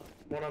 they're not.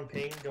 One on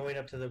ping going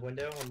up to the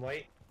window on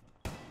white.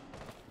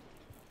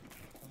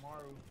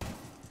 Tomorrow.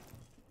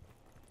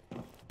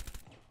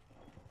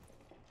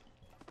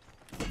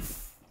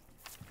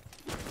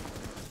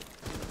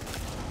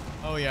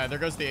 Oh, yeah, there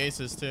goes the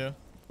aces, too.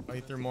 Oh,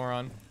 he threw more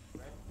on.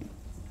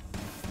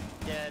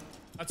 Dead.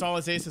 That's all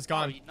his aces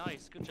gone. Oh,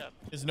 nice. Good job.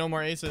 There's no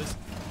more aces.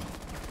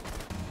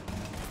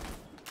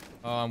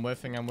 Oh, I'm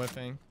whiffing. I'm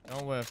whiffing.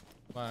 Don't whiff.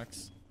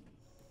 Relax.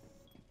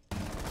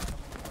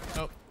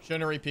 Nope.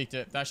 Shouldn't have re-peeked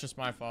it. That's just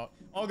my fault.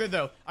 All good,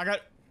 though. I got...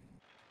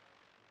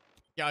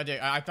 Yeah, I did.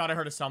 I thought I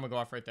heard a Selma go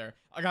off right there.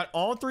 I got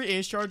all 3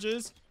 ace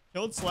charges.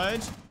 Killed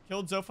Sledge.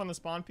 Killed Zof on the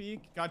spawn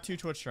peak. Got 2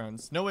 Twitch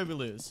turns. No way we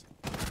lose.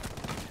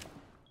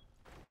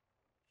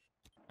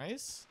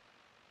 Nice.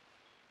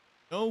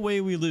 No way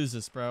we lose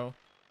this, bro.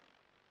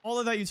 All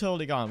of that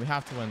utility gone. We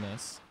have to win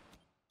this.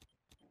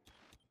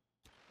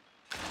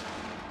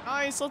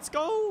 Nice. Let's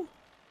go.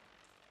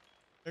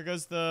 There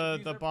goes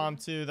the bomb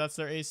too. That's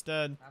their ace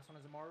dead. Last one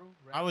is Amaru.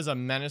 I was a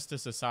menace to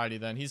society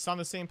then. He's on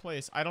the same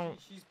place. I don't.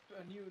 She's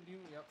new.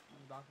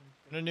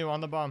 Yep. New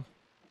on the bomb.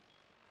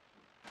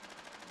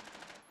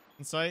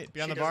 In sight.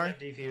 Beyond the bar.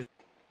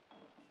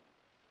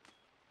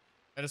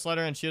 I just let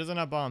her in. She doesn't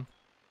have bomb.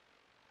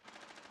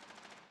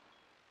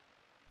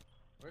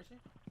 Where is she?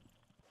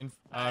 In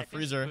I think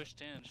freezer. She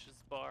pushed in. She's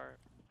bar.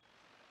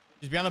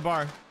 She's beyond the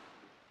bar.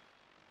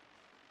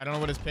 I don't know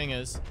what his ping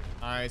is.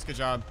 Nice. Good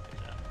job.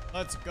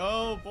 Let's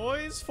go,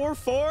 boys.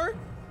 4-4.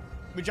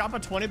 We drop a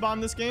 20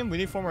 bomb this game. We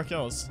need 4 more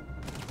kills.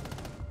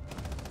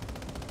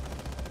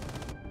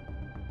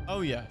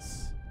 Oh,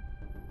 yes.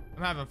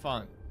 I'm having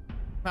fun.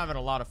 I'm having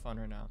a lot of fun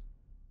right now.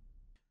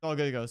 It's all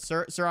good to go.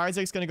 Sir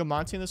Isaac's going to go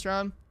Monty in this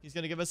round. He's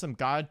going to give us some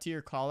god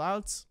tier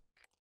callouts.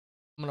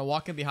 I'm going to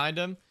walk in behind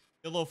him.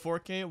 Get a little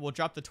 4K. We'll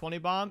drop the 20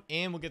 bomb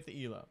and we'll get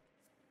the elo.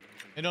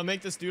 And it'll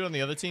make this dude on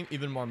the other team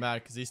even more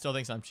mad because he still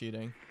thinks I'm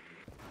cheating.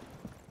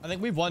 I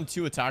think we've won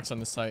 2 attacks on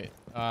the site.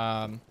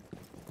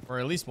 Or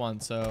at least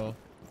 1, so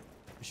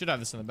we should have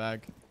this in the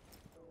bag.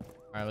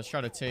 Alright, let's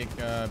try to take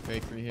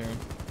Bakery here.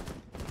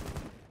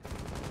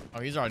 Oh,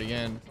 he's already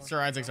in.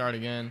 Sir Isaac's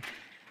already in.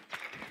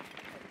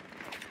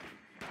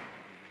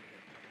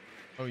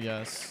 Oh,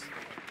 yes.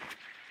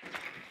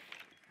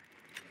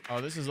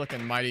 Oh, this is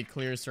looking mighty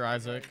clear, Sir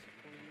Isaac.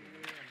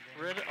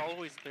 Red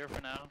always clear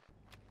for now.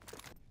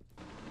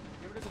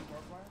 Give it to the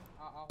Multiplier.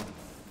 I'll hold it.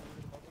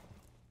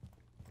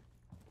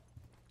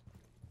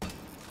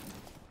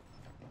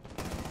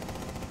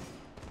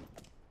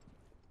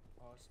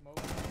 Oh, smoke.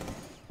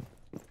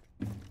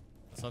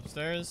 It's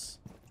upstairs.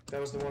 That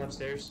was the one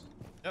upstairs.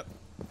 Yep.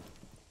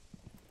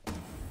 I'm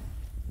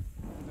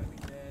gonna be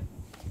dead.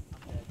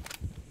 I'm dead.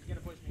 He's gonna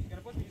push me. He's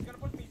gonna push me. He's gonna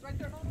push me. He's right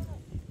there. No, no, no.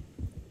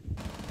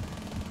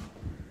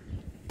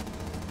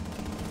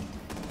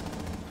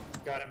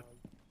 Got him.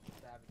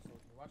 Savage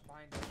soldier. Watch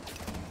behind him.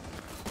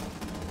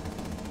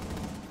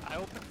 I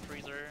opened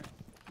freezer.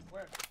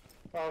 Where?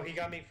 Oh, he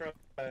got me from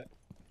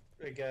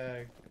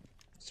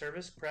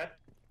service prep.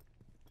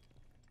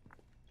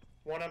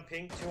 1 on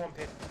ping, 2 on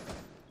ping.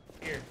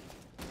 Here.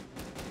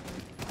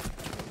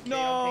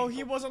 No,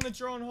 he was on the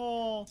drone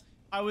hole.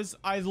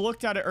 I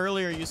looked at it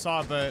earlier, you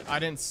saw, but I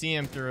didn't see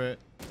him through it.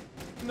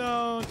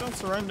 No, don't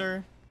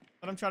surrender.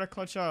 Let him try to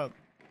clutch up.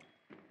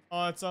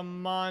 Oh, it's a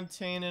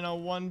Montaigne in a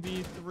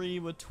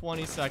 1v3 with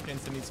 20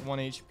 seconds and he's 1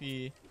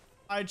 HP.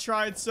 I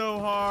tried so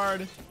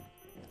hard.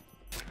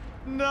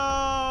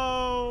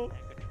 No.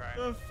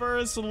 The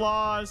first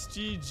loss.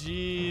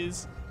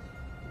 GG's.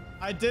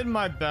 I did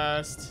my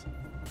best.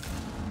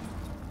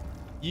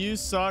 You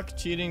suck,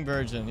 cheating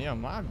virgin. Yeah,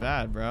 my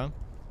bad, bro.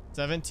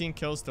 17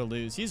 kills to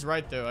lose. He's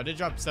right, though. I did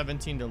drop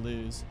 17 to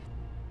lose.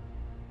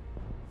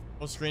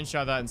 We'll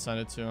screenshot that and send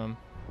it to him.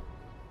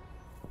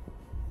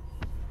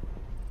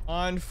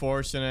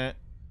 Unfortunate.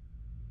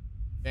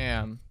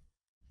 Damn.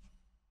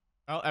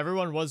 Well,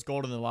 everyone was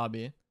gold in the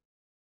lobby.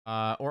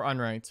 Or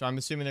unranked. So I'm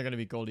assuming they're going to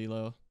be gold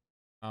elo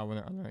when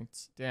they're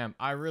unranked. Damn,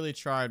 I really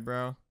tried,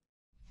 bro.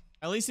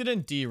 At least it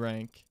didn't D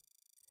rank.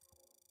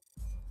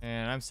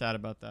 And I'm sad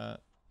about that.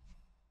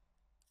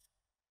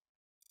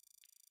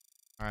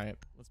 Alright,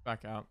 let's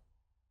back out.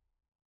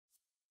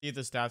 See if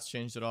the stats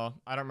changed at all.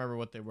 I don't remember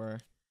what they were.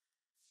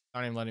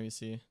 Not even letting me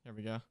see. There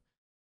we go.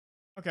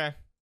 Okay.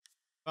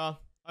 Well,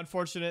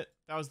 unfortunate.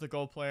 That was the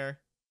gold player.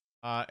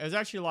 It was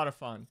actually a lot of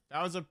fun.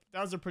 That was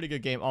a pretty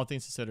good game, all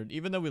things considered.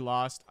 Even though we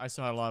lost, I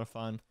still had a lot of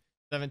fun.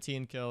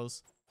 17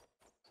 kills.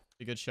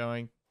 Pretty good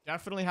showing.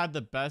 Definitely had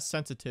the best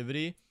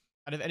sensitivity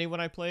out of anyone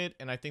I played,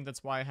 and I think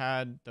that's why I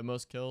had the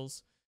most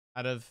kills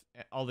out of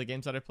all the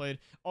games that I played.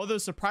 Although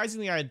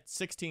surprisingly, I had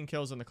 16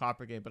 kills in the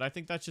Copper game, but I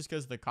think that's just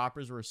because the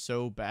Coppers were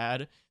so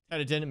bad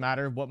that it didn't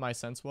matter what my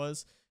sense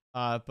was.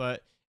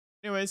 But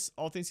anyways,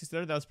 all things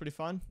considered, that was pretty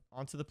fun.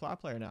 On to the plat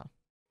player now.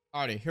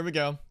 Alrighty, here we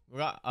go. We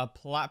got a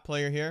plat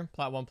player here,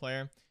 plat 1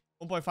 player.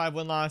 1.5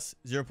 win-loss,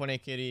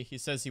 0.8 KD. He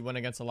says he went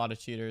against a lot of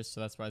cheaters,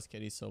 so that's why his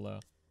KD's so low.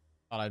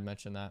 Thought I'd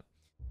mention that.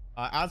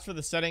 As for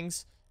the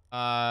settings,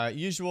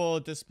 usual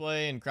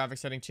display and graphic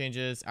setting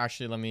changes.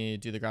 Actually, let me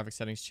do the graphic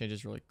settings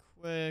changes really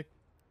quick.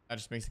 That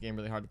just makes the game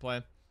really hard to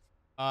play.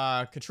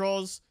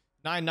 Controls,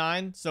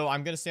 9.9. So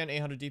I'm going to stay on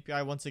 800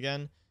 DPI once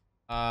again.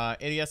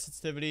 ADS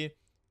sensitivity,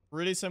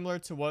 really similar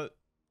to what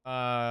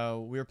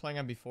we were playing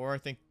on before. I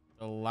think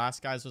the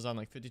last guys was on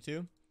like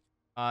 52.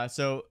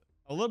 So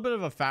a little bit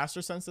of a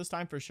faster sense this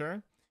time for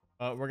sure.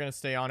 But we're going to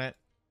stay on it.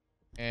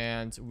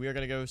 And we are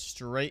going to go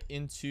straight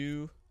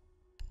into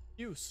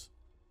use.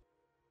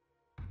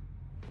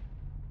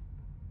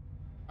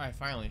 Alright,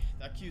 finally.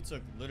 That queue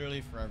took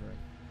literally forever.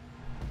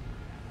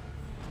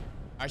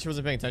 I actually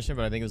wasn't paying attention,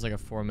 but I think it was like a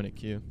 4-minute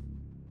queue.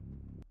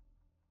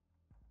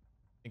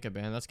 Think a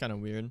ban. That's kind of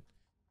weird.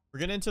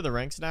 We're getting into the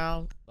ranks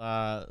now,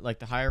 like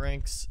the higher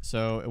ranks.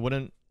 So it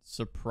wouldn't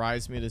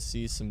surprise me to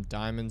see some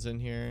diamonds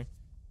in here.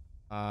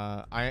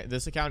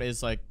 This account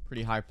is like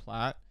pretty high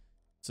plat.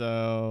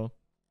 So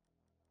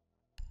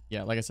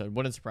yeah, like I said,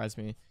 wouldn't surprise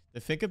me.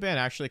 The Finca ban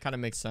actually kind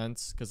of makes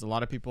sense because a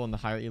lot of people in the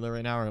higher elo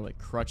right now are like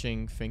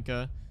crutching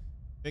Finca.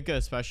 Finca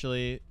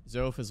especially,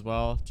 Zof as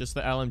well, just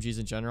the LMGs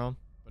in general.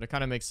 But it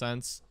kind of makes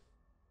sense.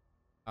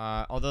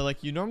 Although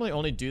like you normally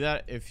only do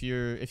that if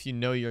you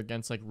know you're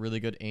against like really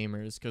good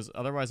aimers, because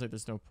otherwise like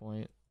there's no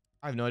point.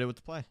 I have no idea what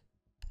to play.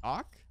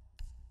 Doc?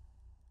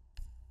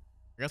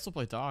 I guess we'll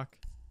play Doc.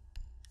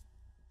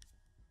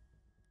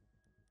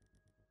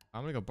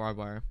 I'm gonna go barbed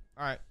wire.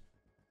 All right.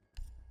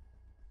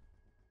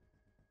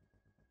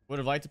 Would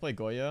have liked to play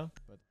Goyo,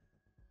 but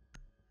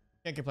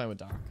can't complain with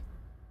Doc.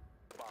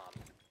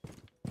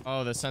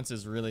 Oh, the sense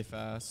is really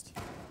fast.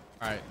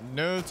 All right,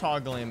 no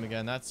toggle aim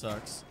again. That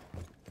sucks.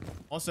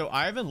 Also,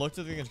 I haven't looked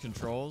at the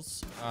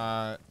controls.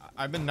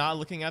 I've been not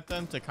looking at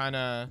them to kind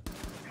of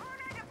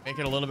make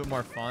it a little bit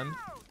more fun.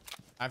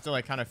 I have to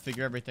like kind of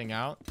figure everything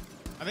out.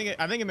 I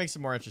think it makes it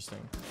more interesting.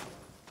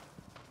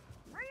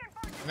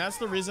 And that's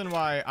the reason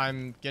why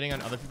I'm getting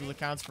on other people's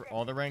accounts for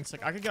all the ranks.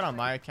 Like I could get on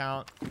my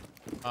account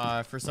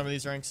for some of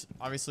these ranks,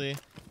 obviously,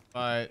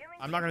 but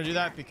I'm not gonna do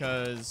that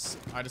because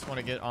I just want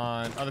to get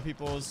on other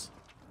people's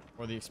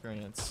for the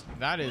experience.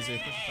 That is a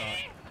push thought.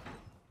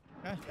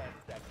 Okay.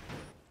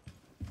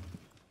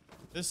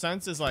 This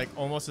sense is like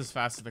almost as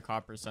fast as the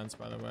copper sense,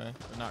 by the way,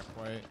 but not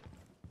quite.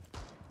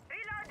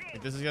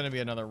 Like, this is gonna be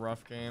another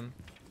rough game.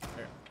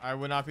 I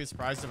would not be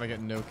surprised if I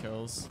get no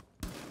kills.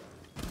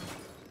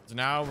 So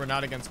now we're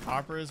not against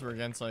coppers, we're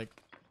against like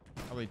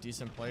probably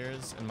decent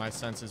players, and my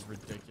sense is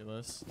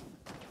ridiculous.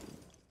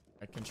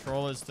 My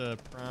control is to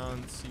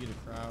prone, C to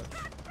crouch.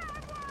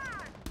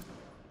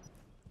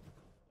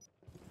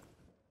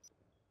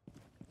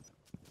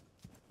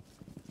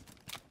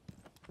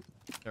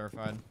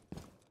 Terrified.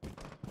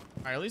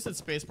 Alright, at least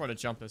it's spacebar to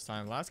jump this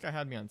time. Last guy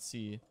had me on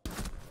C.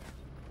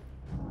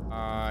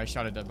 I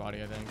shot a dead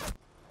body, I think.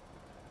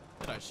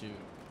 What did I shoot?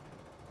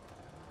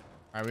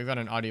 Alright, we've got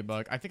an audio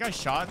bug. I think I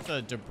shot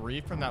the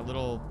debris from that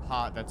little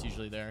pot that's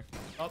usually there.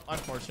 Oh,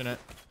 unfortunate.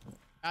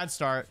 Bad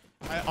start.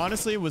 I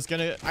honestly was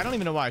gonna... I don't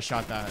even know why I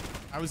shot that.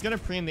 I was gonna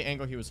preem the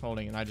angle he was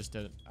holding, and I just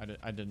did it.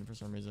 I didn't for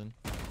some reason.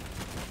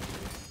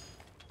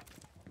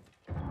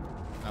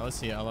 Now let's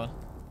see Ella.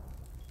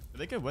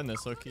 They could win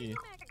this, low key.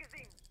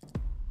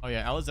 Oh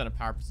yeah, Ella's in a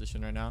power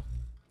position right now.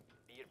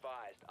 Be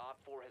advised, Op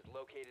 4 has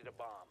located a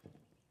bomb.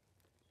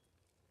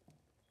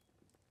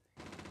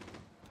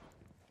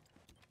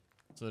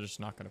 So they're just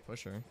not gonna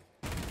push her.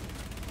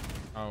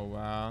 Oh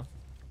wow.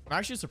 I'm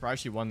actually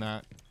surprised she won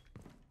that.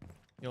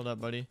 Healed up,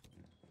 buddy.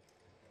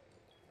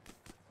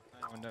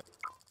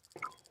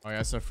 Oh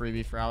yeah, so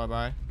freebie for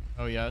alibi.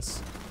 Oh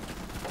yes.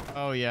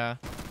 Oh yeah.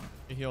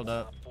 He healed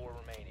up.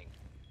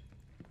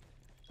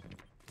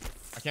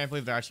 I can't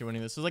believe they're actually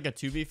winning this. This is like a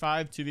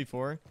 2v5,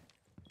 2v4.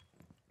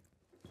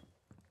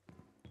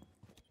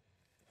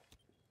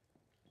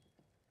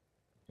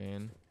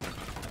 Man.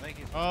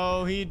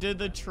 Oh, he did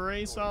the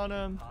trace on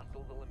him.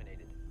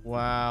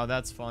 Wow,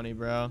 that's funny,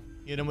 bro.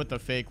 Hit him with the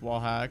fake wall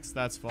hacks.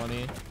 That's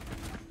funny.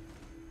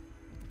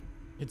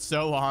 It's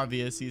so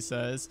obvious, he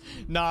says.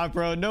 Nah,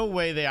 bro. No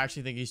way they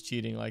actually think he's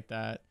cheating like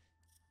that.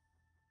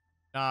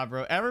 Nah,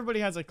 bro. Everybody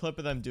has a clip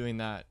of them doing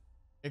that.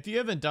 If you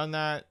haven't done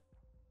that,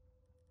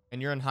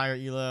 and you're in higher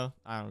elo,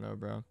 I don't know,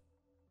 bro. All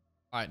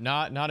right,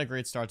 not a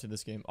great start to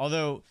this game.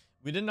 Although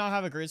we did not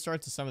have a great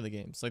start to some of the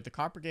games. Like the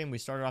copper game, we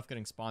started off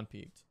getting spawn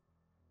peaked,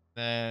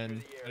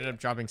 then ended up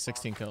dropping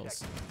 16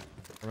 kills.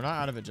 But we're not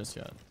out of it just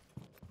yet.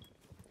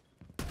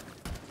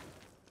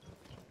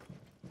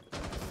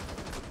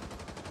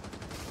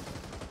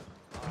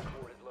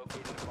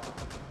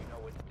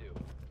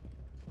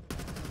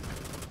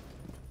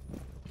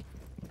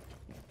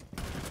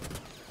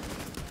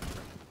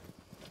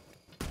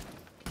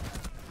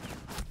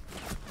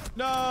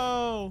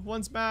 No,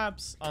 one's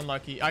maps.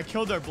 Unlucky. I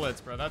killed their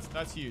blitz, bro.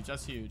 That's huge.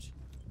 That's huge.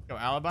 Go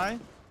alibi.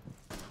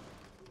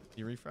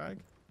 You refrag.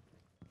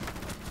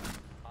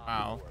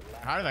 Wow.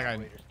 How did that guy? I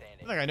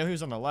think I know he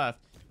was on the left.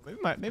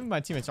 Maybe my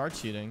teammates are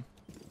cheating.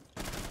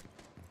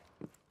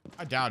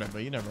 I doubt it,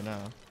 but you never know.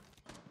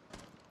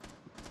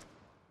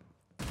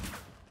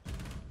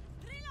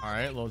 All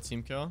right, little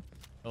team kill.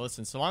 But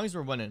listen, so long as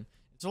we're winning,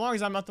 so long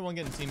as I'm not the one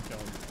getting team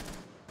killed.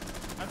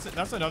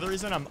 That's another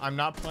reason I'm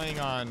not playing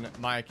on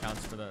my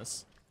accounts for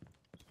this.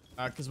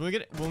 Because when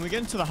we get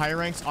into the higher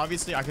ranks,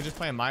 obviously I could just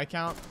play on my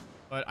account,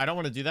 but I don't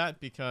want to do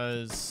that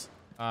because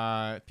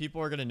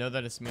people are gonna know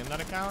that it's me on that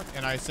account,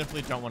 and I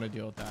simply don't want to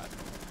deal with that.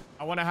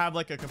 I want to have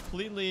like a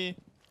completely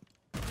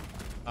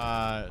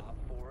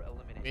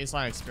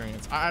baseline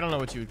experience. I don't know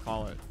what you would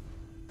call it,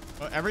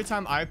 but every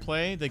time I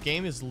play, the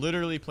game is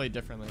literally played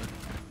differently.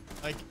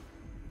 Like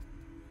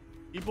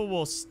people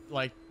will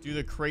like do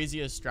the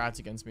craziest strats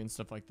against me and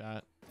stuff like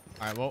that.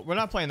 All right, well, we're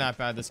not playing that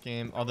bad this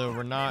game, although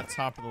we're not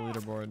top of the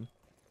leaderboard.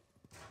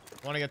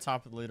 I want to get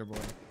top of the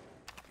leaderboard.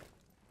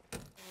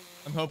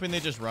 I'm hoping they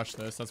just rush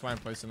this. That's why I'm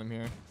placing them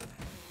here.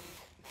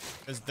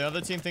 Because the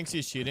other team thinks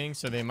he's cheating,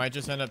 so they might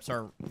just end up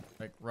start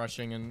like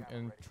rushing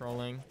and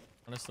trolling,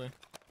 honestly.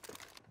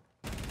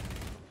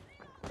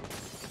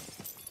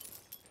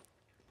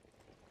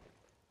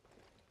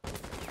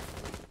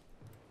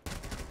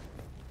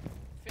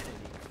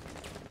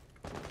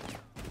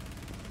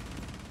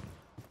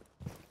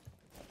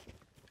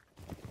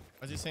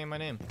 Why is he saying my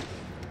name?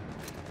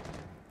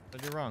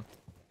 Said you're wrong.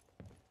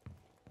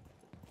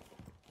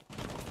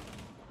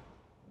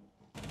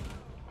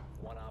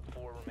 One op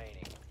 4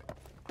 remaining.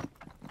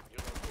 Your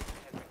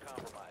location has been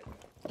compromised.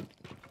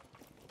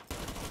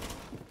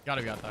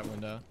 Gotta be out that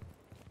window.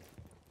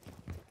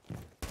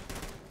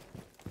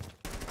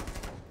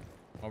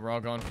 Oh, we're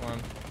all going for him.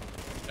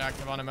 Get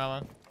active on him,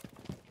 Ella.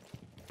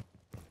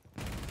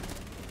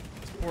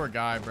 This poor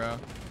guy, bro.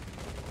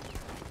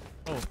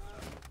 Oh,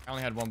 I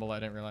only had one bullet. I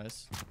didn't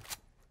realize.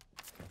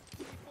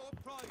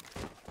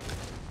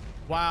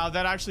 Wow,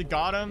 that actually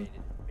got him.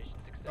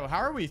 Oh, how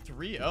are we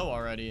 3-0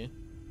 already?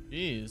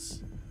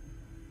 Jeez.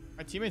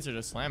 My teammates are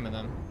just slamming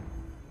them.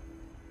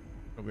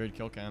 A weird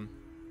kill cam.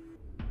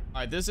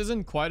 All right, this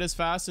isn't quite as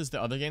fast as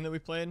the other game that we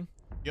played.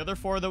 The other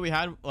 4 that we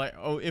had, like,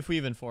 oh, if we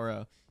even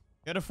 4-0.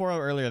 We had a 4-0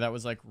 earlier that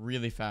was like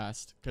really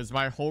fast. Because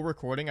my whole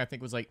recording, I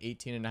think, was like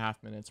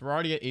 18.5 minutes. We're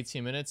already at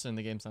 18 minutes and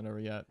the game's not over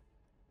yet.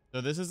 So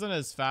this isn't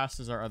as fast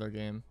as our other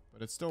game,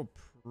 but it's still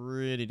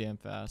pretty damn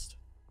fast.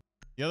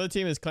 The other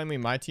team is claiming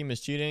my team is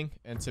cheating,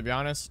 and to be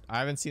honest, I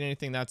haven't seen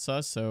anything that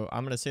sus, so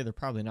I'm going to say they're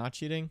probably not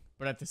cheating.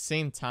 But at the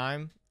same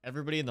time,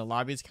 everybody in the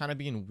lobby is kind of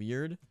being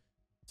weird,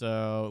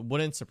 so it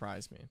wouldn't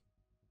surprise me.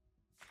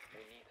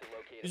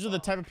 These are the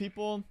type of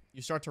people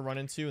you start to run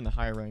into in the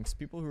higher ranks.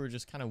 People who are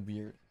just kind of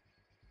weird.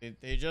 They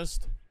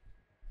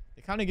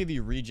kind of give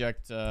you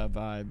reject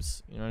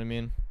vibes, you know what I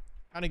mean?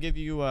 Kind of give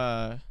you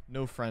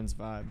no friends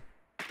vibe.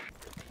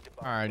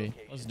 Alrighty,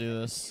 let's do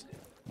this.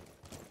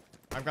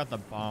 I've got the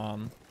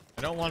bomb.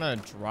 I don't want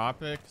to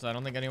drop it because I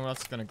don't think anyone else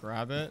is going to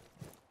grab it.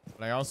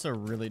 But I also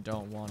really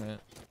don't want it.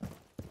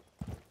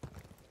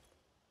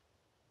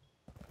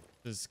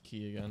 This is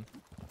key again.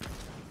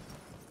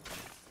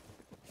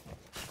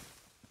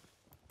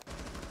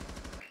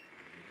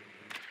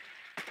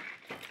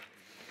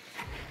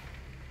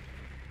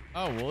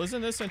 Oh, well,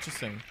 isn't this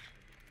interesting?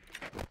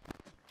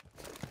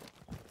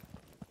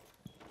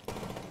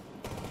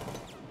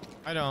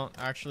 I don't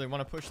actually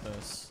want to push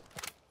this.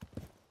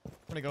 I'm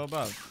going to go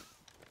above.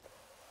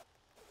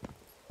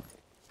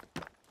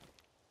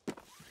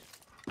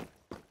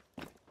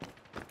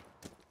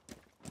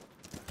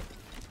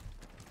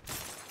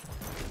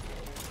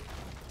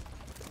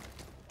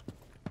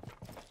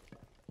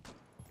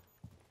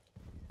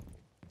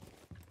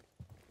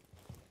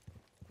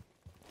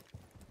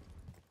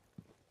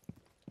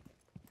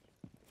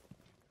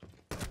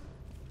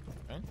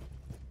 Okay.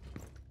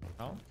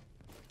 Oh.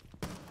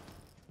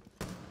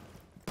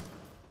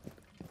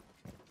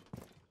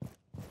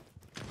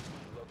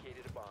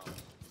 Located a bomb.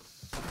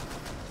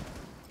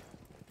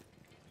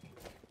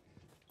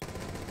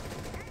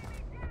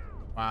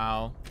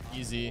 Wow.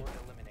 Easy.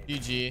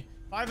 GG.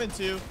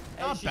 5-2.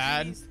 Not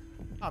bad.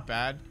 Not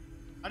bad.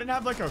 I didn't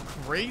have like a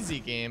crazy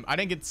game. I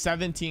didn't get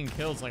 17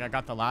 kills like I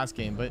got the last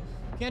game, but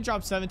you can't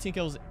drop 17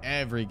 kills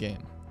every game.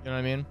 You know what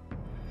I mean?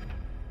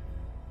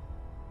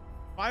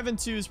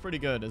 5-2 is pretty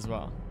good as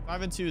well.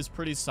 5-2 is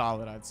pretty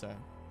solid, I'd say.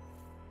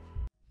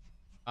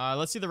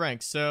 Let's see the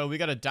ranks. So we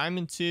got a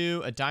diamond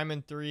 2, a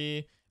diamond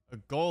 3, a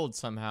gold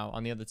somehow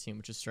on the other team,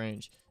 which is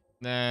strange.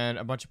 And then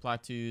a bunch of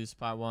plat 2s,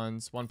 plat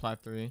 1s, 1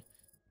 plat 3.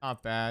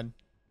 Not bad.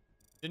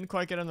 Didn't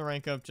quite get him the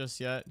rank up just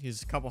yet.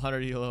 He's a couple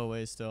hundred elo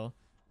away still,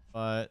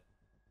 but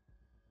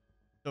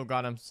still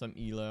got him some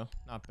elo.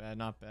 Not bad,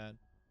 not bad.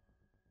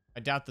 I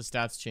doubt the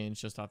stats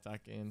changed just off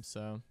that game,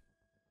 so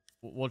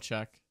we'll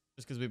check.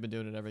 Just because we've been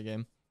doing it every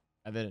game.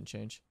 They didn't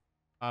change.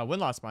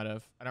 Win-loss might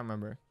have. I don't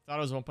remember. Thought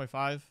it was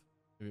 1.5.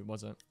 Maybe it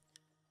wasn't.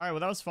 All right,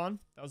 well, that was fun.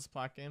 That was the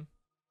plat game.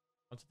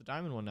 On to the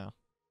diamond one now.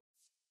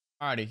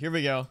 Alrighty, here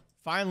we go.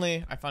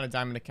 Finally, I found a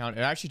diamond account.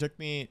 It actually took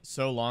me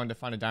so long to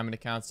find a diamond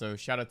account, so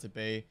shout out to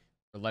Bay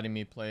for letting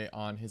me play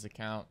on his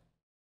account.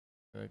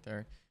 Right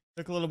there.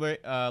 Took a little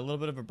bit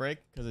of a break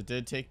because it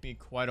did take me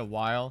quite a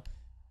while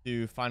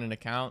to find an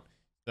account.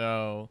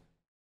 So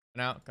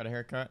Now, got a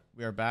haircut.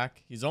 We are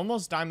back. He's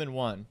almost diamond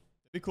 1. It'd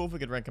be cool if we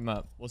could rank him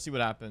up. We'll see what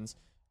happens.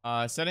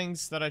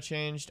 Settings that I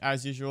changed,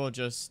 as usual,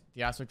 just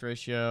the aspect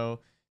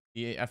ratio,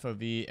 the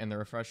FOV, and the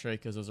refresh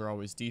rate, because those are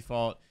always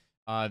default.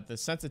 The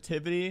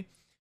sensitivity,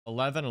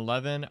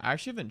 1111. I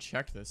actually haven't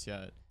checked this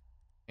yet.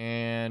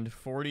 And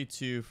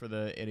 42 for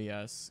the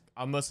ADS.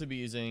 I'll mostly be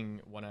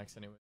using 1x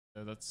anyway,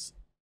 so that's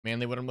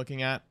mainly what I'm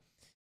looking at.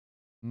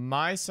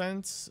 My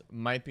sense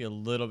might be a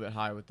little bit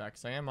high with that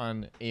because I am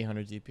on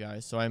 800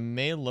 DPI, so I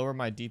may lower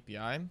my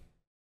DPI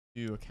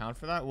to account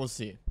for that. We'll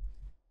see,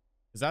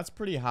 because that's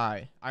pretty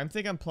high. I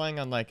think I'm playing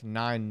on like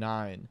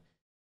 9.9,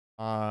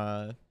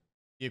 the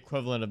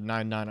equivalent of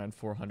 9.9 on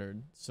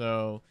 400.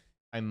 So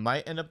I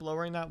might end up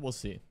lowering that. We'll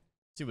see.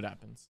 See what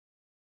happens.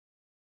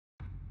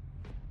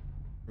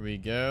 Here we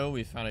go.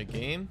 We found a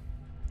game.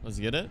 Let's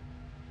get it.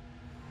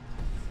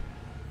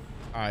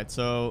 All right.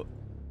 So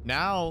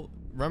now,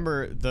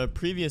 remember the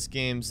previous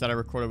games that I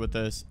recorded with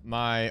this,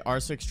 my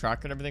R6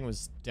 tracker and everything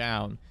was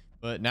down,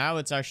 but now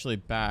it's actually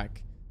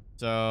back.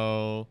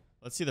 So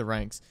let's see the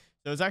ranks.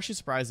 So it's actually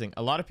surprising.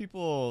 A lot of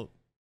people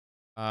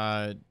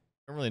don't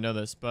really know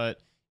this,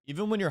 but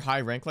even when you're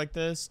high rank like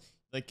this,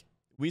 like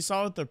we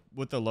saw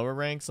with the lower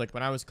ranks, like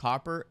when I was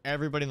copper,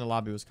 everybody in the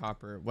lobby was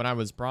copper. When I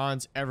was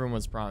bronze, everyone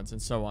was bronze, and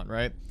so on,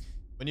 right?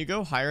 When you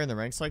go higher in the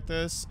ranks like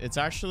this, it's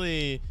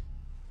actually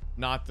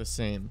not the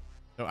same.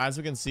 So as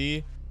we can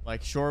see,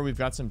 like, sure, we've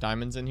got some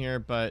diamonds in here,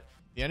 but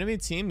the enemy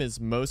team is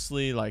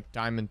mostly like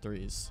diamond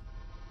 3s.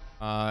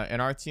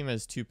 And our team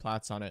has 2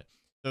 plats on it.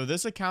 So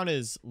this account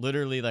is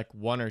literally like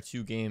 1 or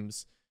 2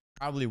 games,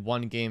 probably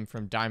 1 game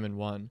from diamond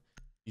 1,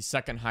 the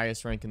second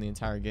highest rank in the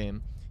entire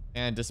game.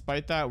 And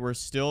despite that, we're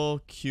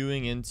still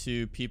queuing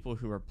into people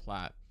who are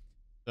plat.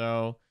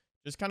 So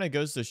just kind of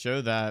goes to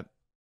show that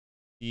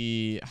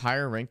the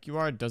higher rank you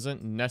are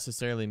doesn't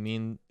necessarily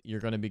mean you're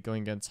going to be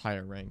going against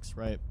higher ranks,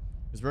 right?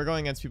 Because we're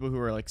going against people who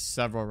are like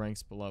several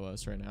ranks below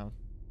us right now.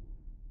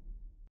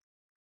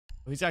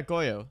 Oh, he's got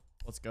Goyo.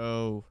 Let's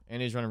go.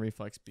 And he's running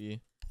Reflex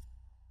B.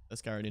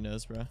 This guy already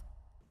knows, bro.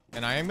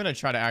 And I am going to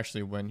try to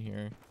actually win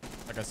here.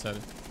 Like I said,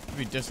 it would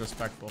be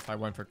disrespectful if I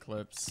went for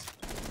clips.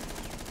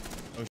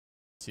 Oh,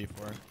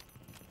 C4.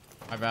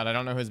 My bad. I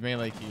don't know his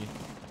melee key.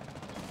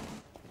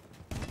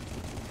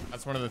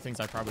 That's one of the things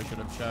I probably should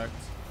have checked.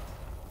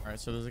 All right,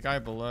 so there's a guy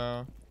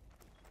below.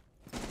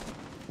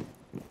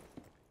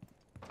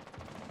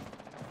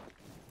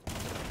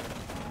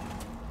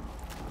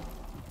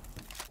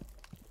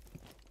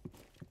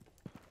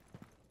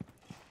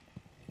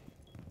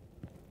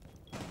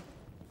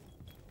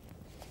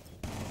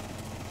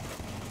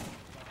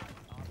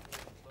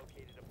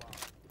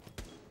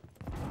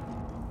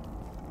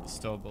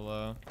 Still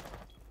below.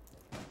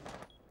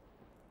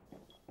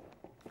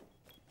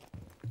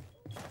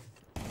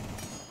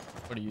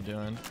 What are you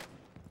doing?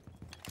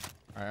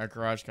 All right, our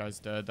garage guy's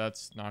dead.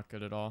 That's not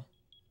good at all.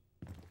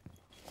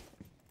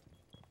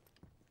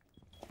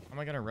 How am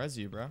I gonna res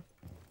you, bro?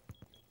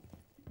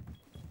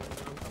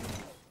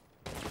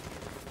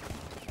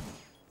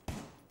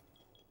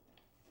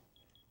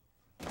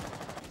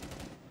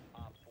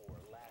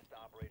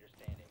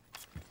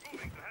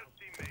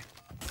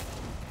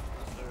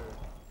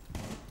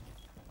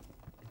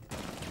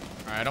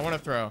 I don't want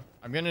to throw.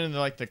 I'm getting into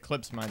like the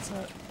clips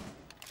mindset.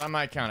 It's on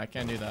my account. I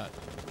can't do that.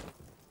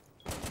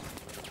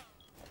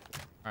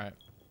 All right.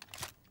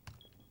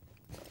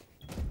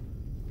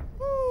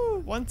 Woo!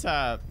 1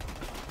 tap.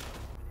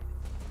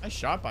 Nice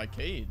shot by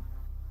Cade.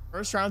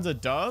 First round's a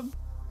dub.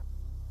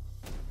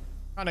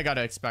 Kind of got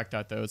to expect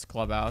that though. It's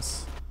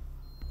Clubhouse.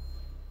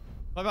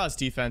 Clubhouse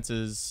defense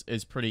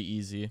is pretty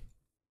easy,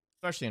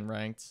 especially in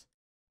ranked.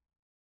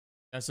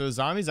 Yeah, so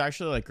zombies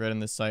actually like great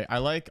on this site.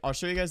 I'll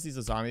show you guys these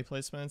zombie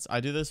placements.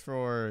 I do this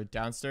for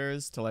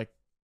downstairs to like,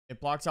 it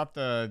blocks out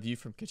the view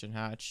from kitchen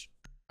hatch.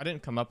 I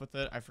didn't come up with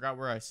it. I forgot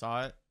where I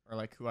saw it or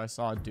like who I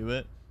saw do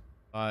it.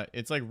 But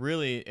it's like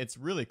it's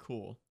really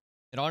cool.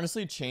 It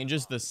honestly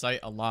changes the site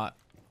a lot.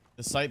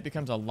 The site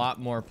becomes a lot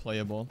more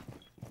playable.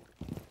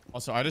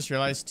 Also, I just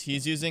realized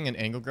he's using an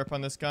angle grip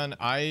on this gun.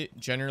 I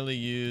generally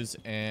use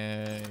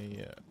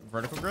a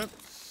vertical grip.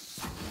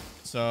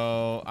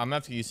 So I'm gonna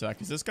have to get used to that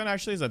because this gun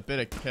actually has a bit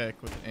of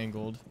kick with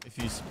angled if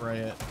you spray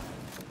it.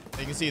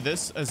 You can see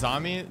this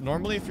Azami.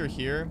 Normally, if you're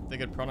here, they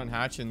get prone on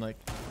hatch and like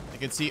they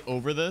can see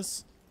over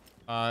this,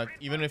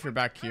 even if you're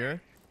back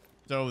here.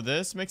 So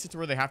this makes it to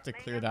where they have to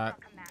clear that.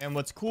 And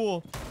what's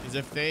cool is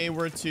if they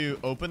were to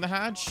open the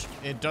hatch,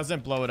 it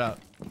doesn't blow it up.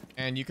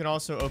 And you can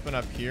also open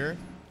up here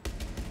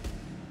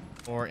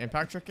for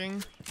impact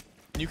tricking.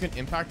 You can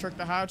impact trick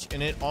the hatch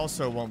and it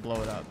also won't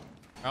blow it up.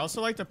 I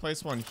also like to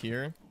place one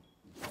here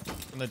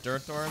in the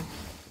dirt door.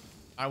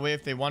 That way,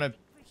 if they want to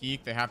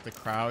peek, they have to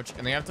crouch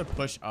and they have to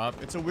push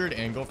up. It's a weird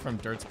angle from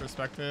dirt's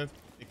perspective.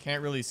 They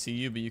can't really see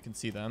you, but you can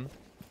see them.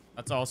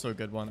 That's also a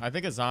good one. I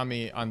think a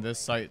zombie on this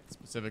site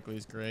specifically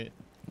is great.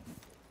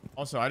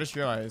 Also, I just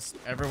realized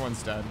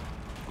everyone's dead.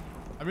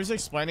 I'm just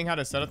explaining how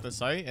to set up the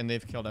site and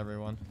they've killed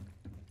everyone.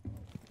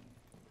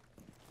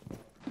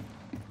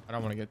 I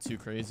don't want to get too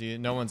crazy.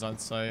 No one's on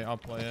site. I'll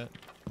play it.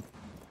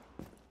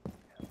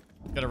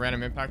 Get a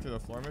random impact through the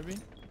floor, maybe?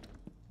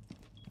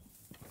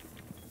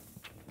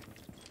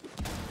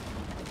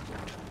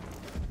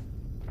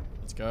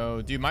 Let's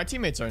go. Dude, my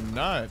teammates are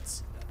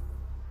nuts.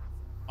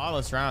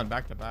 Flawless round,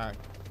 back to back.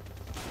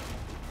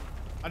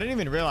 I didn't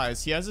even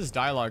realize he has his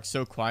dialogue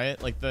so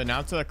quiet. Like, the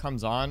announcer that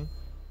comes on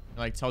and,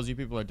 like, tells you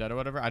people are dead or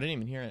whatever. I didn't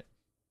even hear it.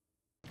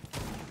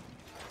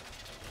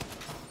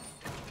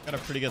 Got a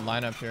pretty good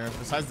lineup here.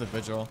 Besides the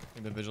Vigil. I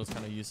think the Vigil's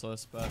kind of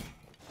useless, but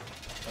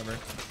whatever.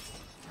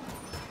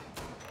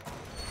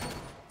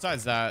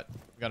 Besides that,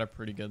 we got a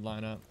pretty good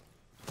lineup.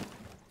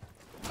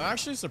 I'm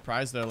actually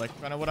surprised, though. Like,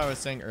 kind of what I was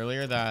saying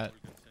earlier, that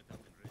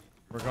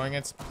we're going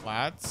against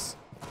Plats.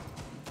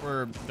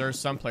 Where there's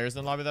some players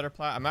in the lobby that are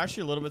plat. I'm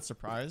actually a little bit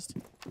surprised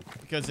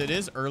because it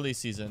is early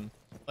season.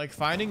 Like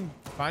finding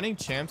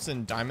champs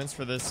and diamonds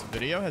for this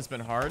video has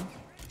been hard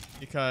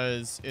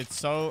because it's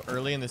so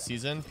early in the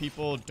season.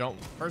 People don't,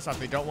 first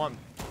off, they don't want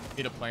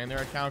me to play in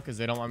their account because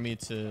they don't want me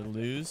to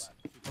lose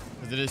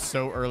because it is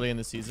so early in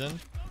the season.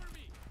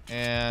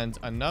 And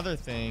another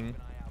thing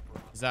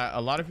is that a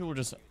lot of people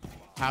just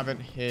haven't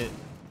hit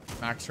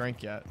max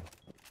rank yet.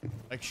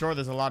 Like, sure,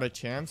 there's a lot of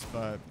champs,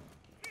 but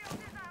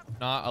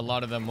not a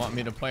lot of them want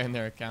me to play in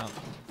their account.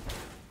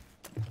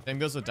 Same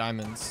goes with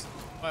diamonds.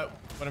 But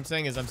what I'm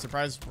saying is I'm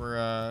surprised we're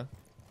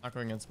not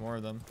going against more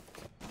of them.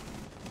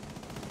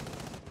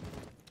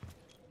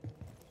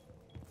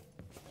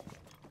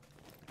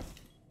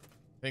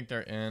 I think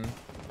they're in.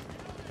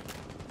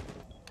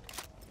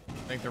 I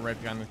think they're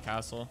right behind the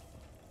castle.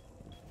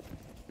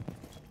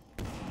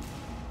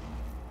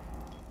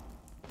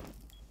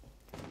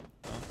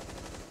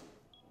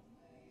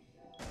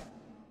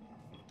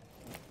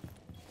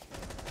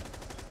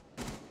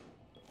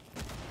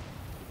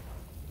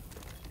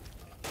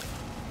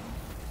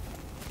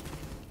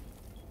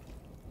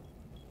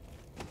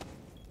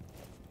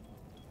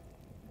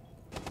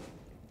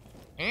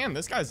 Damn,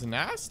 this guy's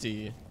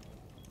nasty.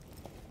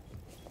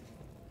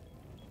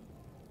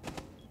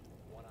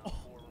 Oh,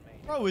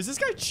 bro, is this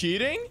guy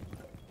cheating?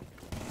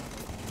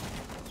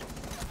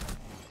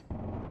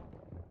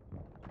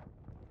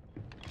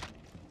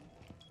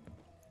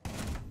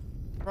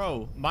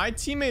 Bro, my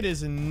teammate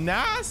is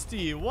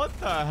nasty. What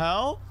the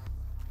hell?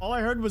 All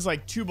I heard was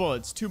like 2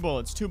 bullets, 2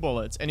 bullets, 2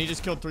 bullets, and he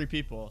just killed 3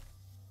 people.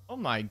 Oh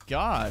my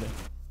god.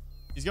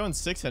 He's going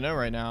 6-0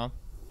 right now.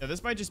 Yeah,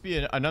 this might just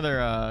be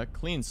another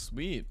clean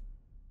sweep.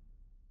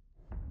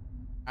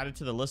 Added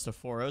to the list of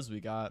 4-0s we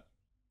got.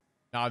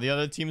 Nah, the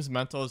other team's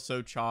mental is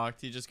so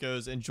chalked. He just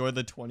goes, enjoy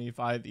the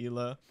 25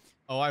 ELO.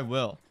 Oh, I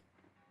will.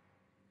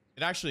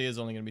 It actually is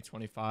only going to be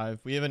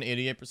 25. We have an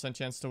 88%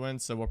 chance to win,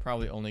 so we'll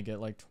probably only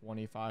get like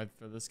 25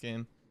 for this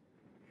game.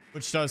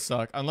 Which does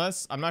suck.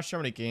 Unless, I'm not sure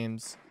how many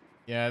games.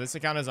 Yeah, this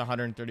account has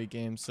 130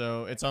 games,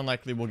 so it's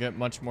unlikely we'll get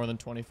much more than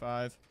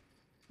 25.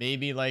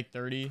 Maybe like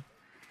 30,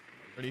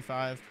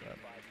 35, but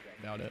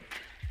I doubt it.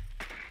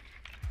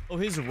 Oh,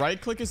 his right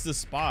click is the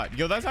spot.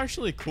 Yo, that's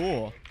actually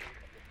cool.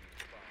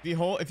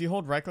 If you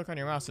hold right click on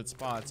your mouse, it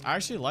spots. I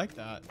actually like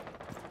that.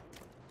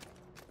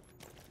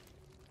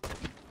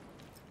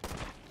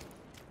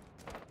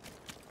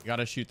 You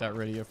gotta shoot that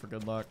radio for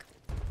good luck.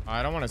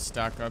 I don't want to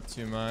stack up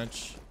too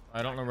much.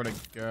 I don't know where to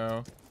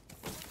go.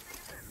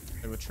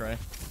 Play with Trey.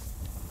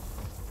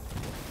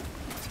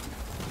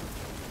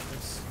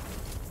 Let's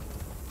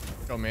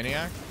go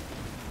Maniac.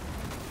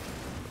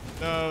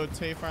 No,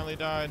 Tay finally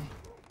died.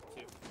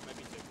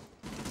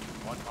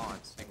 One con,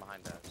 staying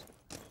behind that.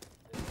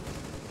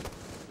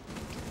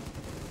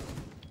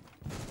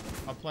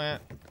 I'll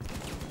plant.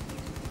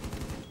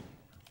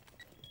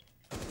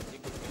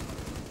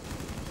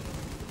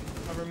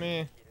 Cover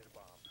me.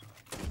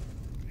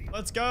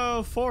 Let's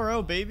go.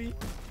 4-0, baby.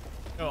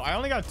 No, I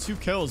only got 2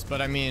 kills,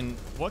 but I mean,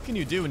 what can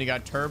you do when you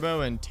got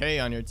Turbo and Tay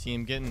on your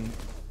team getting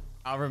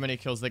however many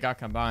kills they got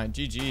combined?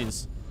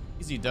 GG's.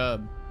 Easy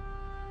dub.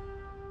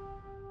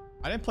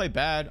 I didn't play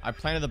bad. I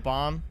planted the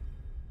bomb.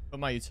 Put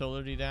my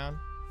utility down.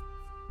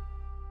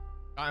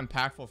 Got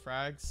impactful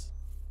frags.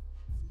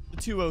 The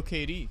 2-0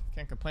 KD.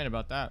 Can't complain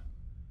about that.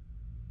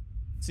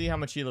 See how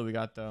much elo we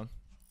got, though.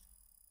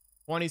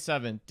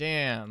 27.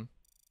 Damn.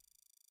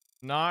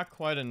 Not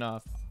quite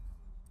enough.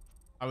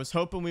 I was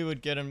hoping we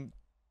would get him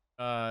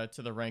to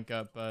the rank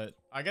up, but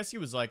I guess he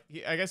was like...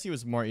 I guess he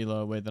was more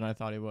elo away than I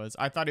thought he was.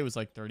 I thought he was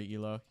like 30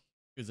 elo.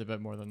 He was a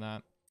bit more than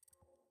that.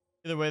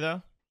 Either way,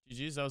 though.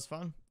 GG's. That was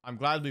fun. I'm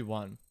glad we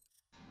won.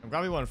 I'm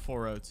glad we won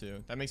 4-0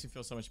 too. That makes me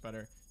feel so much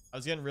better. I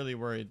was getting really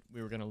worried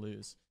we were gonna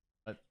lose,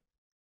 but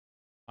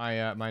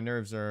my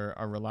nerves are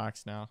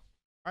relaxed now.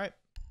 All right,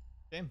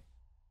 game.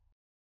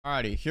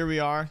 Alrighty, here we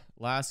are.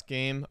 Last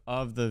game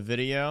of the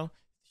video.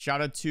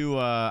 Shout out to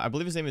I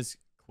believe his name is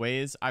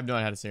Quaze. I have no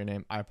idea how to say your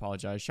name. I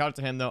apologize. Shout out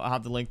to him though. I'll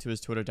have the link to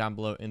his Twitter down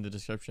below in the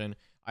description.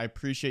 I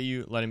appreciate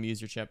you letting me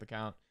use your champ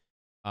account.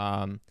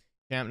 Champ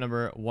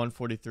number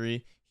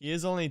 143. He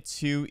is only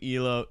 2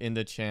 elo in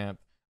the champ.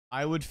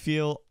 I would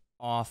feel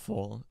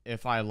awful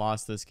if I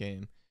lost this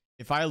game.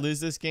 If I lose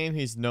this game,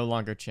 he's no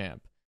longer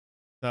champ.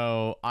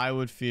 So I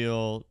would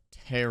feel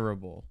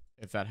terrible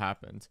if that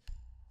happened.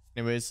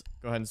 Anyways,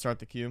 go ahead and start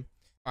the queue.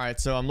 All right,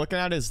 so I'm looking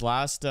at his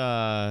last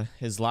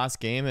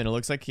game, and it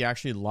looks like he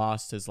actually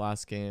lost his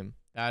last game.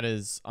 That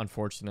is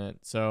unfortunate.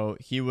 So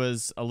he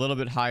was a little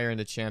bit higher in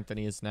the champ than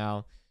he is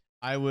now.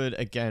 I would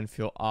again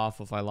feel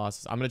awful if I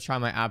lost this. I'm gonna try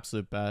my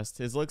absolute best.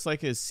 His looks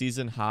like his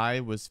season high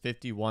was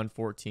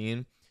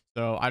 51-14.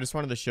 So I just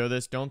wanted to show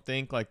this. Don't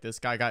think like this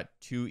guy got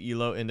 2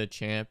 elo in the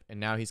champ and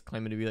now he's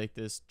claiming to be like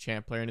this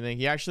champ player or anything.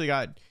 He actually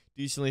got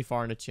decently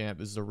far in the champ.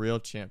 This is a real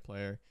champ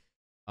player.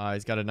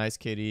 He's got a nice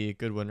KD,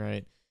 good win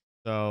rate.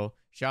 So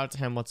shout out to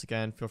him once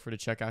again. Feel free to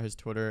check out his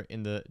Twitter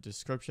in the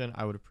description.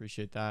 I would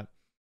appreciate that.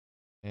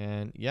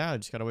 And yeah, I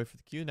just gotta wait for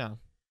the queue now.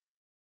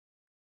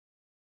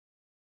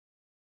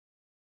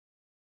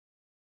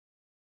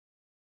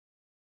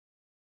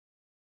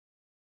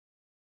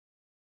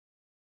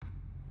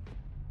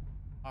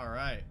 All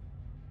right,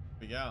 here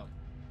we go.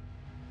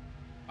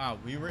 Wow,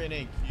 we were in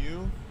a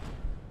queue.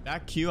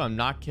 That queue, I'm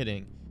not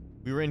kidding.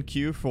 We were in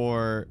queue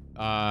for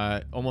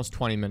almost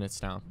 20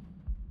 minutes now.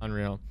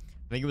 Unreal.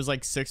 I think it was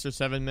like 6 or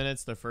 7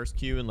 minutes the first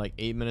queue and like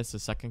 8 minutes the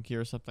second queue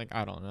or something.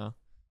 I don't know.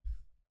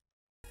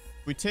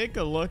 If we take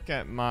a look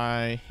at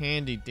my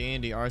handy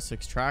dandy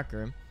R6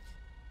 tracker,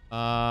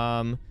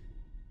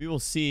 we will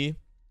see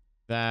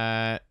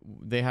that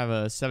they have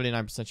a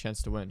 79%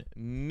 chance to win.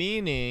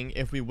 Meaning,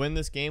 if we win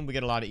this game, we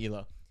get a lot of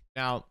elo.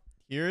 Now,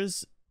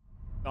 here's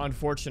the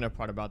unfortunate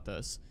part about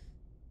this.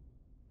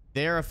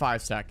 They're a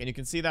 5-stack, and you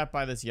can see that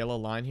by this yellow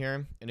line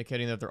here,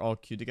 indicating that they're all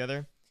queued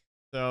together.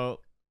 So,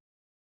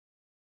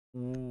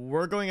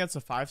 we're going against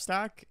a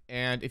 5-stack,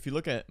 and if you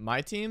look at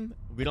my team,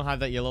 we don't have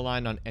that yellow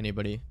line on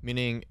anybody.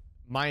 Meaning,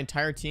 my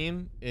entire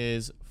team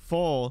is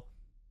full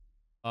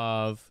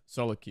of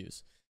solo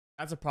queues.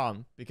 That's a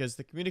problem because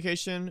the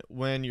communication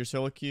when your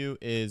solo queue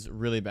is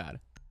really bad.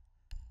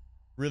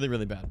 Really,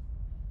 really bad.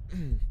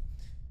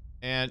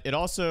 And it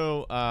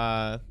also,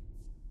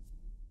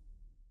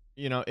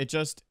 you know,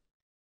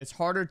 it's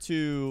harder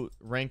to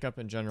rank up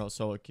in general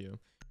solo queue.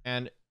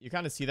 And you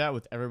kind of see that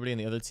with everybody in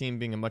the other team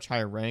being a much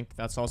higher rank.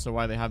 That's also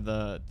why they have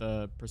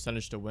the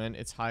percentage to win.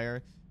 It's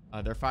higher.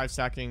 They're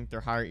 5-stacking.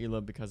 They're higher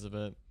elo because of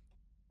it.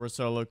 We're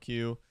solo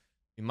queue.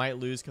 We might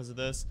lose because of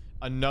this.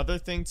 Another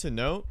thing to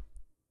note,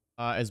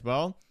 as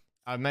well,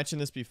 I've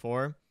mentioned this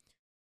before,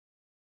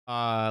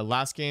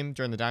 last game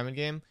during the diamond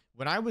game,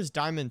 when I was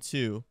diamond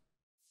 2,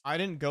 I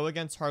didn't go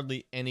against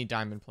hardly any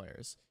diamond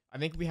players. I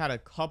think we had a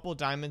couple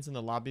diamonds in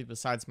the lobby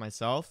besides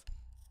myself.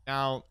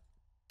 Now,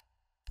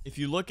 if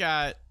you look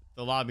at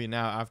the lobby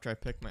now after I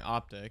pick my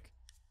optic,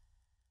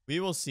 we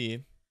will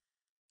see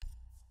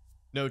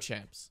no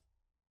champs.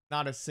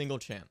 Not a single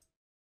champ.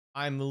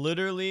 I'm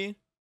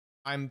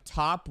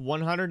top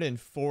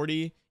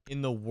 140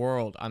 in the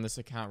world on this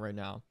account right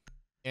now.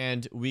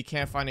 And we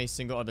can't find a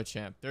single other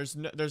champ.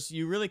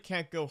 You really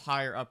can't go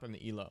higher up in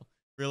the elo,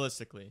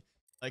 realistically.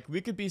 Like,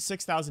 we could be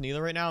 6,000 elo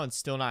right now and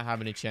still not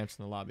have any champs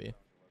in the lobby.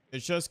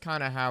 It's just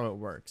kind of how it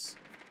works.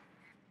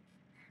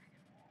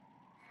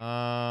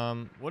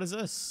 What is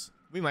this?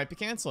 We might be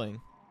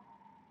canceling.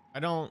 I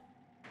don't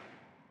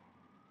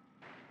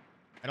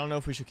know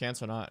if we should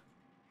cancel or not.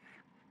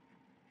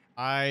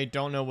 I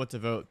don't know what to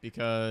vote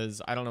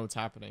because I don't know what's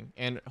happening.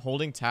 And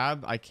holding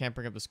tab, I can't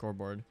bring up the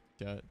scoreboard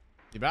yet. Is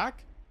he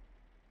back?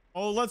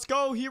 Oh, let's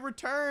go. He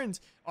returned.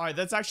 All right,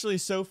 that's actually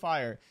so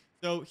fire.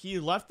 So he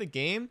left the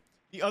game.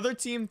 The other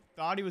team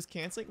thought he was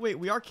canceling. Wait,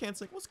 we are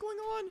canceling. What's going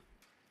on?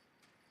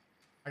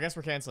 I guess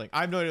we're canceling.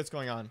 I have no idea what's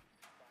going on.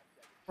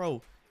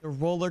 Bro, the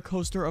roller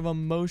coaster of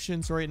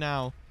emotions right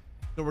now.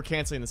 So we're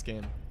canceling this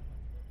game.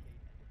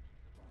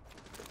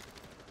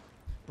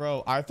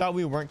 Bro, I thought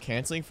we weren't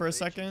canceling for a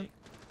second.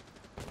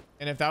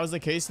 And if that was the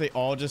case, they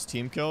all just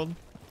team killed.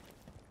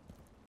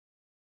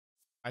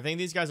 I think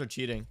these guys are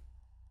cheating.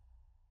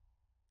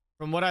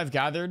 From what I've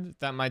gathered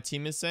that my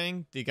team is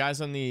saying, the guys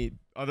on the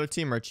other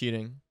team are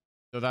cheating.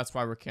 So that's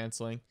why we're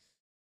canceling.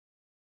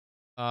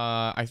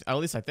 At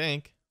least I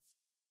think.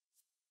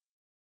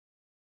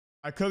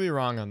 I could be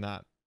wrong on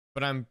that.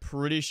 But I'm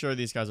pretty sure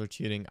these guys are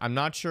cheating. I'm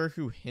not sure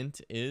who Hint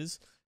is.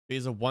 But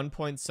he's a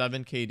 1.7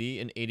 KD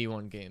in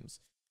 81 games.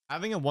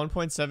 Having a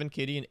 1.7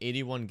 KD in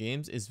 81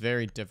 games is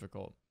very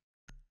difficult.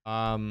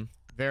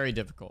 Very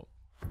difficult.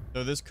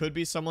 So this could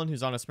be someone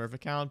who's on a Smurf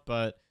account,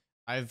 but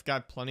I've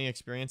got plenty of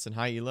experience in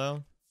high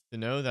elo to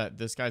know that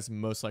this guy's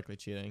most likely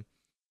cheating.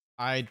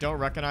 I don't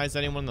recognize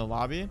anyone in the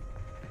lobby,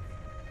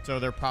 so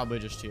they're probably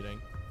just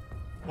cheating.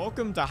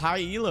 Welcome to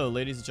high elo,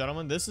 ladies and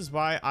gentlemen. This is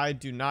why I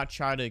do not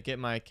try to get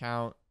my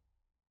account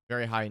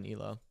very high in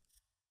elo.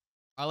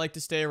 I like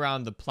to stay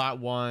around the plat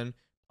 1,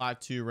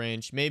 plat 2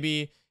 range,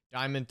 maybe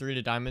diamond 3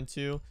 to diamond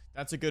 2.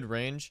 That's a good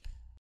range.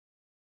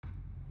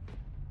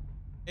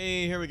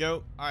 Hey, here we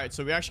go. All right,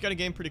 so we actually got a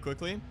game pretty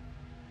quickly.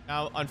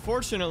 Now,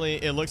 unfortunately,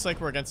 it looks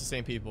like we're against the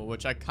same people,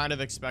 which I kind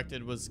of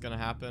expected was going to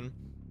happen.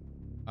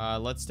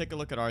 Let's take a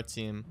look at our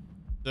team.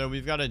 So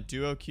we've got a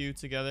duo queue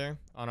together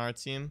on our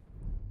team.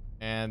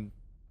 And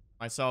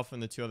myself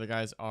and the 2 other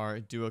guys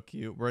are duo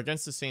queue. We're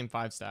against the same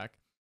 5-stack.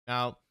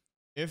 Now,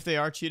 if they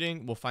are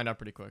cheating, we'll find out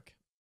pretty quick.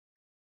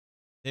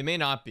 They may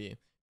not be,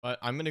 but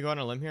I'm going to go on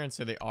a limb here and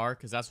say they are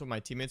because that's what my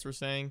teammates were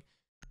saying.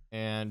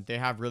 and they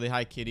have really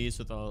high KDs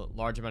with a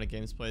large amount of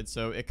games played,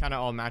 so it kind of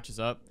all matches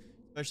up,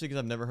 especially because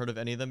I've never heard of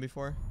any of them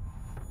before.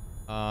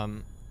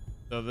 So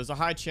there's a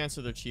high chance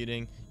that they're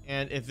cheating,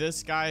 and if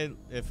this guy,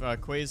 if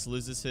Quaze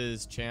loses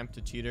his champ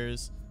to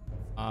cheaters,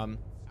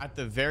 at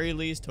the very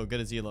least he'll get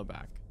his elo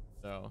back,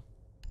 so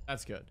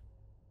that's good.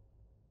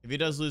 If he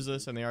does lose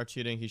this and they are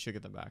cheating, he should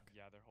get them back.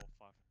 Yeah, their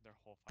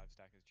whole five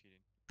stack is cheating.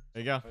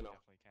 There you go.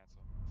 Definitely cancel.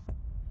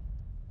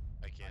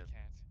 I can't.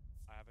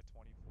 I have a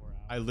 24-hour.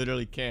 I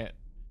literally can't.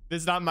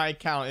 This is not my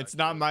account. It's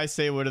not my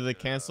say whether to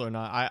cancel or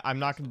not. I'm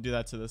not going to do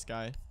that to this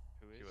guy.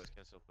 Who is? QS,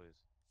 cancel, please.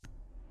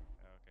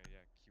 Okay, yeah.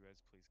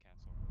 QS, please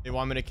cancel. They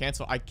want me to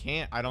cancel. I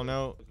can't. I don't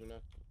know.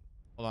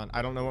 Hold on.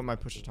 I don't know what my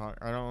push to talk.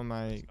 I don't know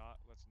my.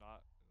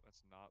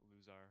 Let's not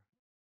lose our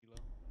elo.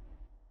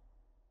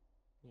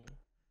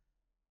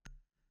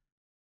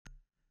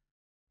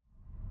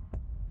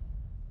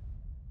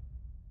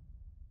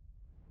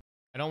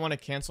 I don't want to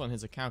cancel on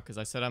his account because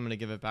I said I'm going to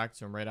give it back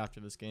to him right after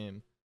this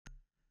game.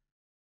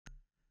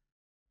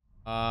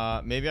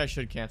 Maybe I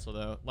should cancel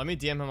though. Let me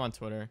DM him on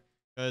Twitter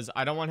because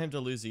I don't want him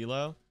to lose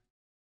elo.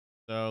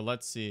 So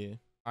let's see.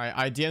 All right,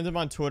 I DM'd him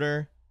on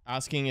Twitter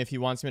asking if he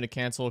wants me to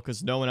cancel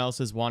because no one else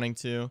is wanting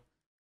to.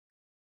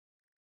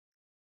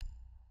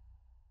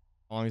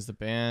 How long is the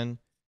ban?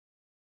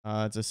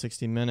 It's a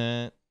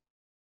 60-minute.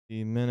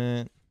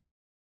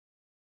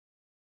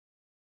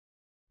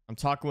 I'm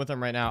talking with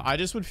him right now. I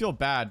just would feel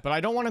bad, but I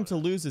don't want him to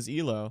lose his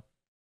elo.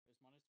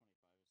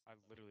 I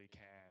literally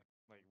can't.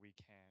 Like, we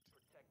can't.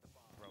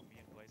 Bro, me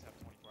and Blaze have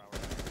 24 hours.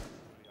 It's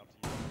literally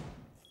up to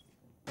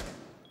you.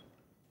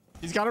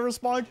 He's got to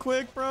respond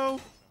quick, bro.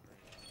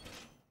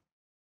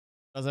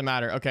 Doesn't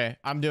matter. Okay,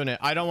 I'm doing it.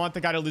 I don't want the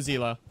guy to lose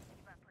elo.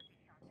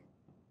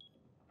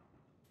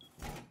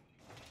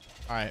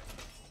 All right.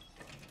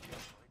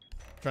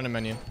 Turn the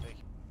menu.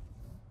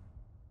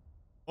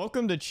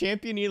 Welcome to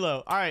Champion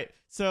Elo. All right,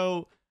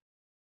 so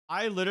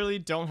I literally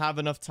don't have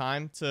enough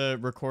time to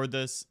record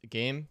this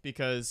game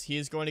because he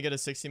is going to get a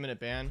 60-minute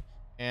ban,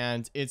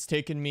 and it's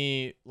taken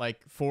me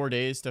like 4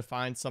 days to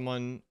find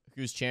someone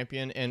who's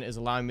champion and is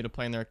allowing me to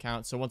play in their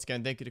account. So once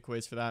again, thank you to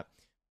Quiz for that.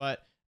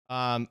 But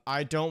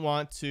I don't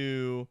want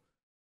to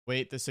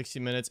wait the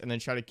 60 minutes and then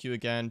try to queue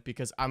again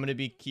because I'm going to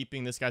be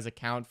keeping this guy's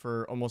account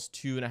for almost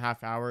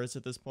 2.5 hours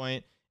at this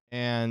point,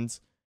 and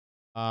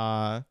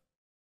I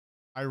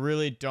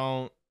really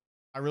don't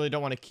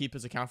want to keep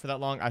his account for that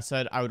long. I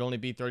said I would only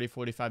be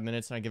 30-45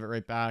 minutes and I give it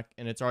right back,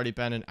 and it's already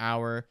been an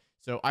hour,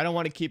 so I don't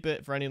want to keep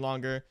it for any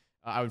longer.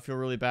 I would feel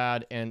really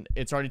bad, and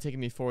it's already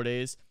taken me 4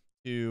 days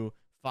to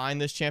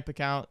find this champ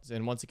account,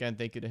 and once again,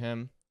 thank you to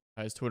him.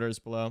 His Twitter is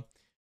below.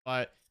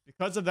 But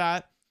because of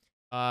that,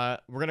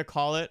 we're gonna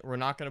call it. We're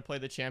not gonna play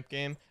the champ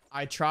game.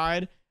 I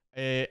tried.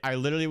 I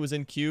literally was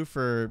in queue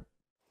for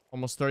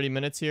almost 30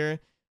 minutes here.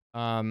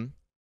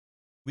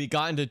 We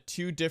got into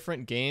 2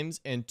 different games,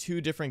 and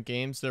 2 different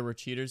games there were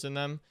cheaters in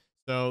them,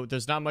 so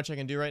there's not much I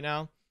can do right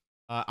now.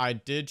 I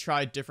did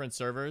try different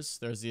servers.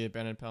 There's the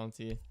abandoned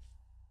penalty.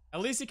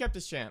 At least he kept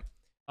his champ.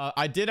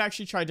 I did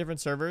actually try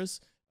different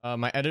servers.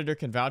 My editor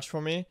can vouch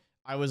for me.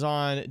 I was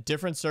on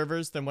different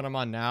servers than what I'm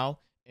on now,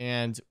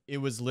 and it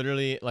was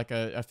literally like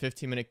a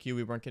 15-minute queue.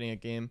 We weren't getting a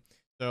game,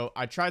 so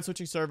I tried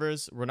switching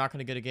servers. We're not going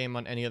to get a game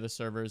on any other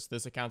servers.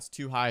 This account's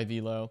too high of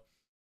elo.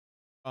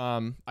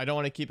 I don't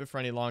want to keep it for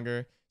any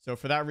longer. So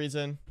for that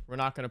reason, we're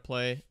not going to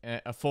play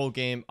a full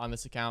game on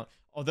this account.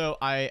 Although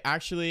I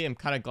actually am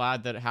kind of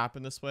glad that it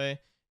happened this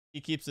way.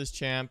 He keeps his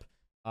champ.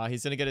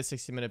 He's going to get a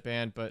 60-minute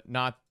ban, but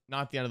not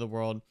the end of the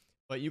world.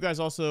 But you guys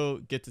also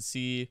get to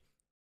see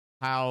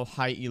how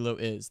high elo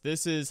is.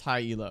 This is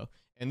high elo.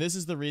 And this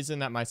is the reason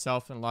that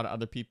myself and a lot of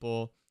other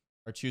people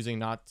are choosing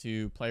not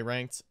to play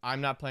ranked. I'm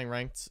not playing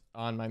ranked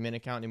on my main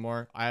account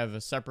anymore. I have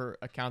a separate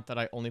account that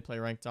I only play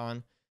ranked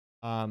on.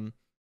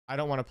 I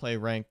don't want to play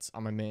ranked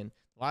on my main.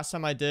 Last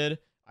time I did,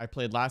 I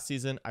played last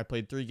season. I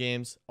played 3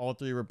 games. All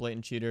 3 were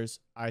blatant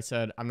cheaters. I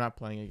said, I'm not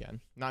playing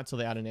again. Not until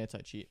they add an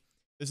anti-cheat.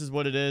 This is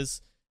what it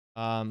is.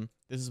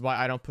 This is why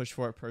I don't push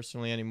for it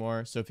personally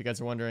anymore. So if you guys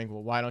are wondering,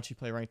 well, why don't you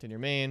play ranked in your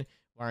main?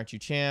 Why aren't you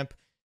champ?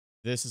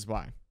 This is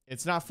why.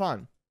 It's not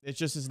fun. It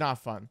just is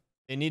not fun.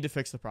 They need to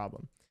fix the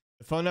problem.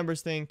 The phone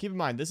numbers thing, keep in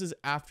mind, this is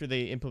after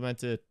they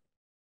implemented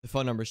the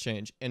phone numbers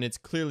change, and it's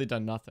clearly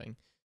done nothing.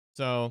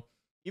 So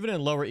even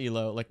in lower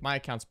elo, like my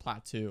account's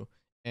Plat 2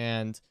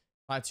 and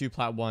Plat 2,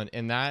 Plat 1,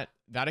 and that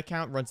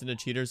account runs into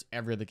cheaters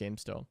every other game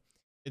still.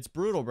 It's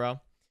brutal, bro.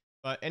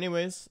 But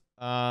anyways,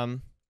 that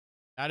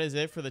is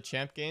it for the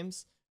champ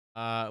games.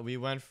 We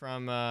went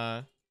from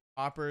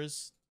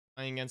Hoppers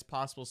playing against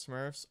possible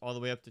Smurfs all the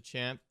way up to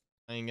champ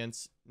playing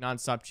against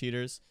non-stop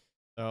cheaters.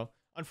 So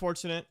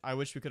unfortunate. I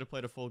wish we could have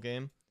played a full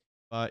game,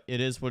 but it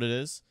is what it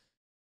is.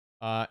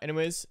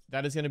 Anyways,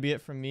 that is going to be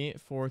it from me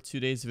for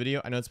today's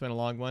video. I know it's been a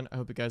long one. I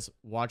hope you guys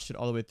watched it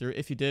all the way through.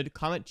 If you did,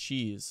 comment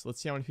cheese.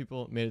 Let's see how many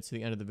people made it to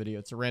the end of the video.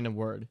 It's a random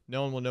word.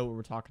 No one will know what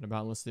we're talking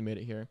about unless they made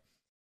it here.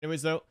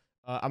 Anyways, though,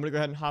 I'm going to go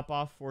ahead and hop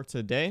off for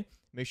today.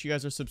 Make sure you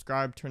guys are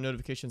subscribed, turn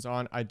notifications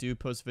on. I do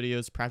post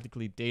videos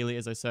practically daily,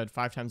 as I said,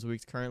 5 times a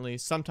week currently,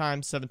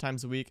 sometimes 7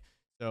 times a week.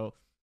 So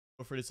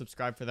Feel free to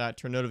subscribe for that.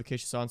 Turn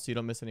notifications on so you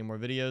don't miss any more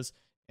videos.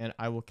 And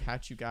I will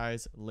catch you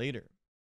guys later.